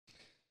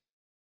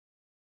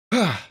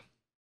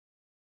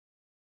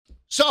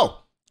 So,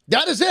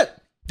 that is it.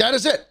 That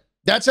is it.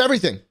 That's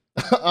everything.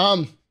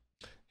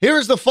 Here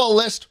is the full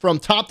list from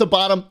top to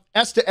bottom,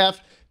 S to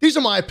F. These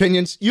are my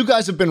opinions. You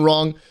guys have been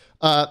wrong.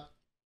 And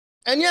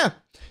yeah,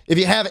 if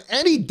you have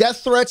any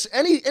death threats,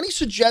 any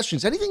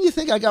suggestions, anything you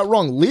think I got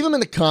wrong, leave them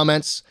in the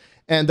comments.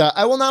 And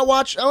I will not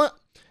watch,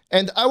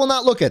 and I will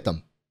not look at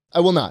them. I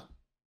will not.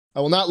 I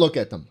will not look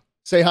at them.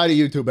 Say hi to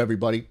YouTube,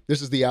 everybody.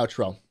 This is the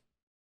outro.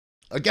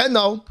 Again,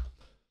 though,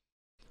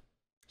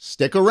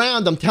 stick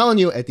around. I'm telling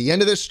you, at the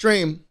end of this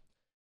stream,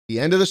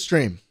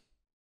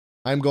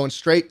 I'm going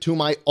straight to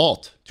my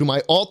alt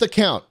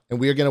account, and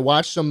we are going to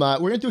watch some, we're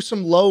going to do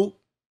some low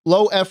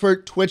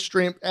effort Twitch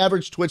stream,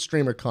 average Twitch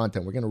streamer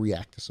content. We're going to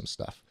react to some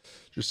stuff.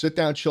 Just sit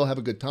down, chill, have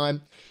a good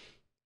time.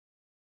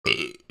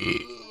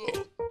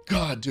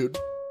 God, dude.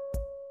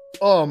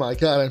 Oh my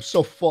God, I'm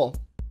so full.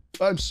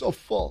 I'm so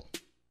full.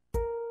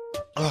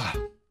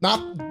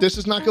 This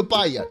is not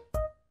goodbye yet.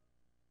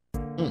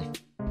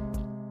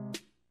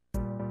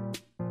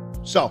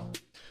 So,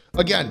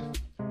 again,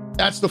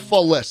 that's the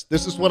full list.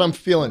 This is what I'm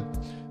feeling.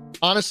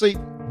 Honestly,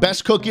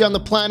 best cookie on the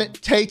planet,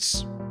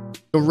 Tate's,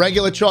 the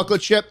regular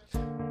chocolate chip.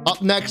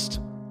 Up next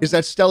is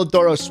that Stella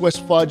D'Oro Swiss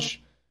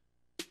Fudge.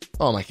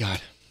 Oh my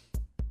God.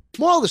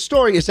 Moral of the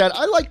story is that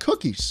I like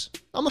cookies.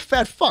 I'm a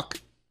fat fuck.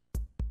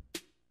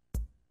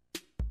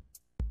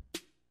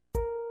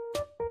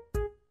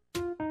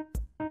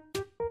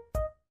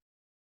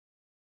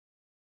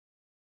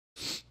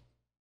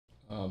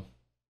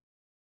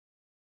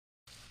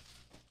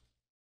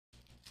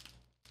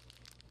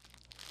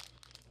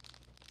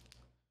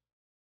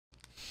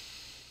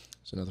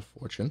 It's another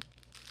fortune.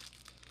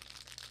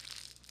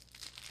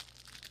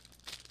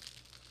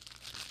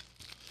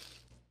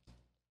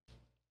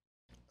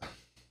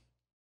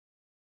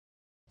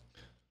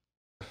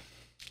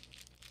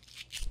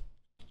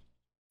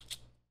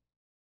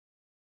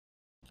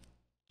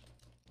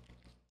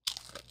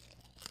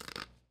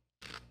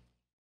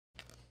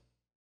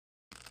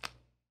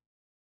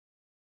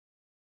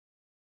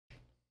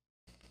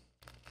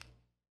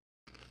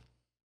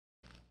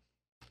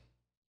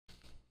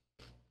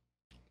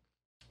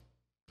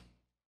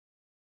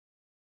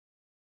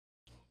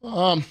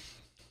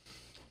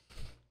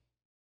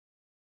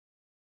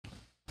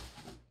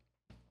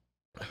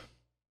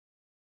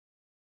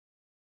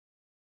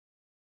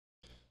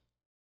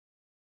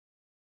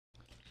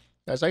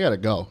 Guys, I gotta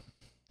go.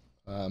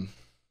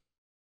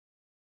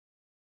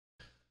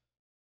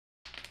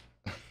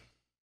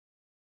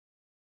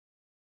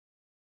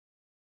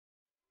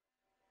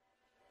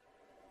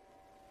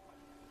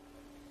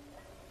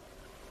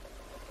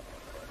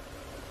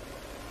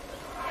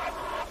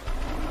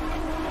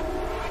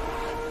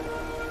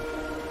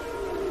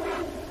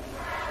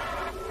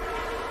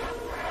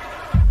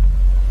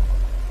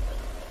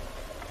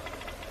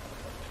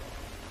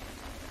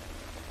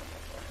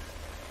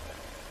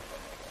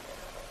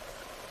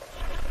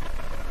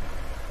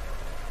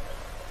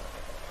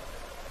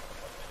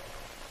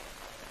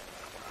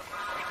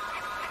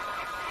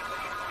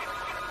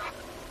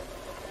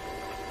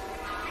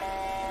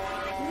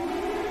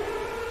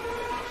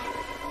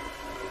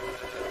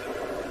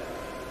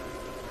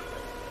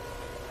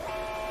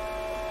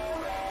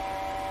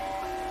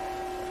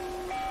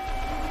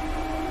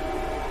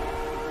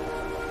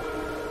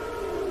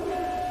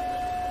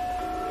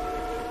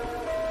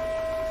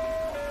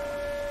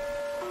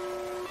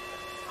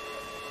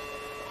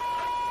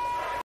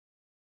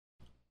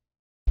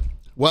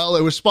 Well,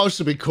 it was supposed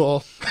to be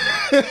cool.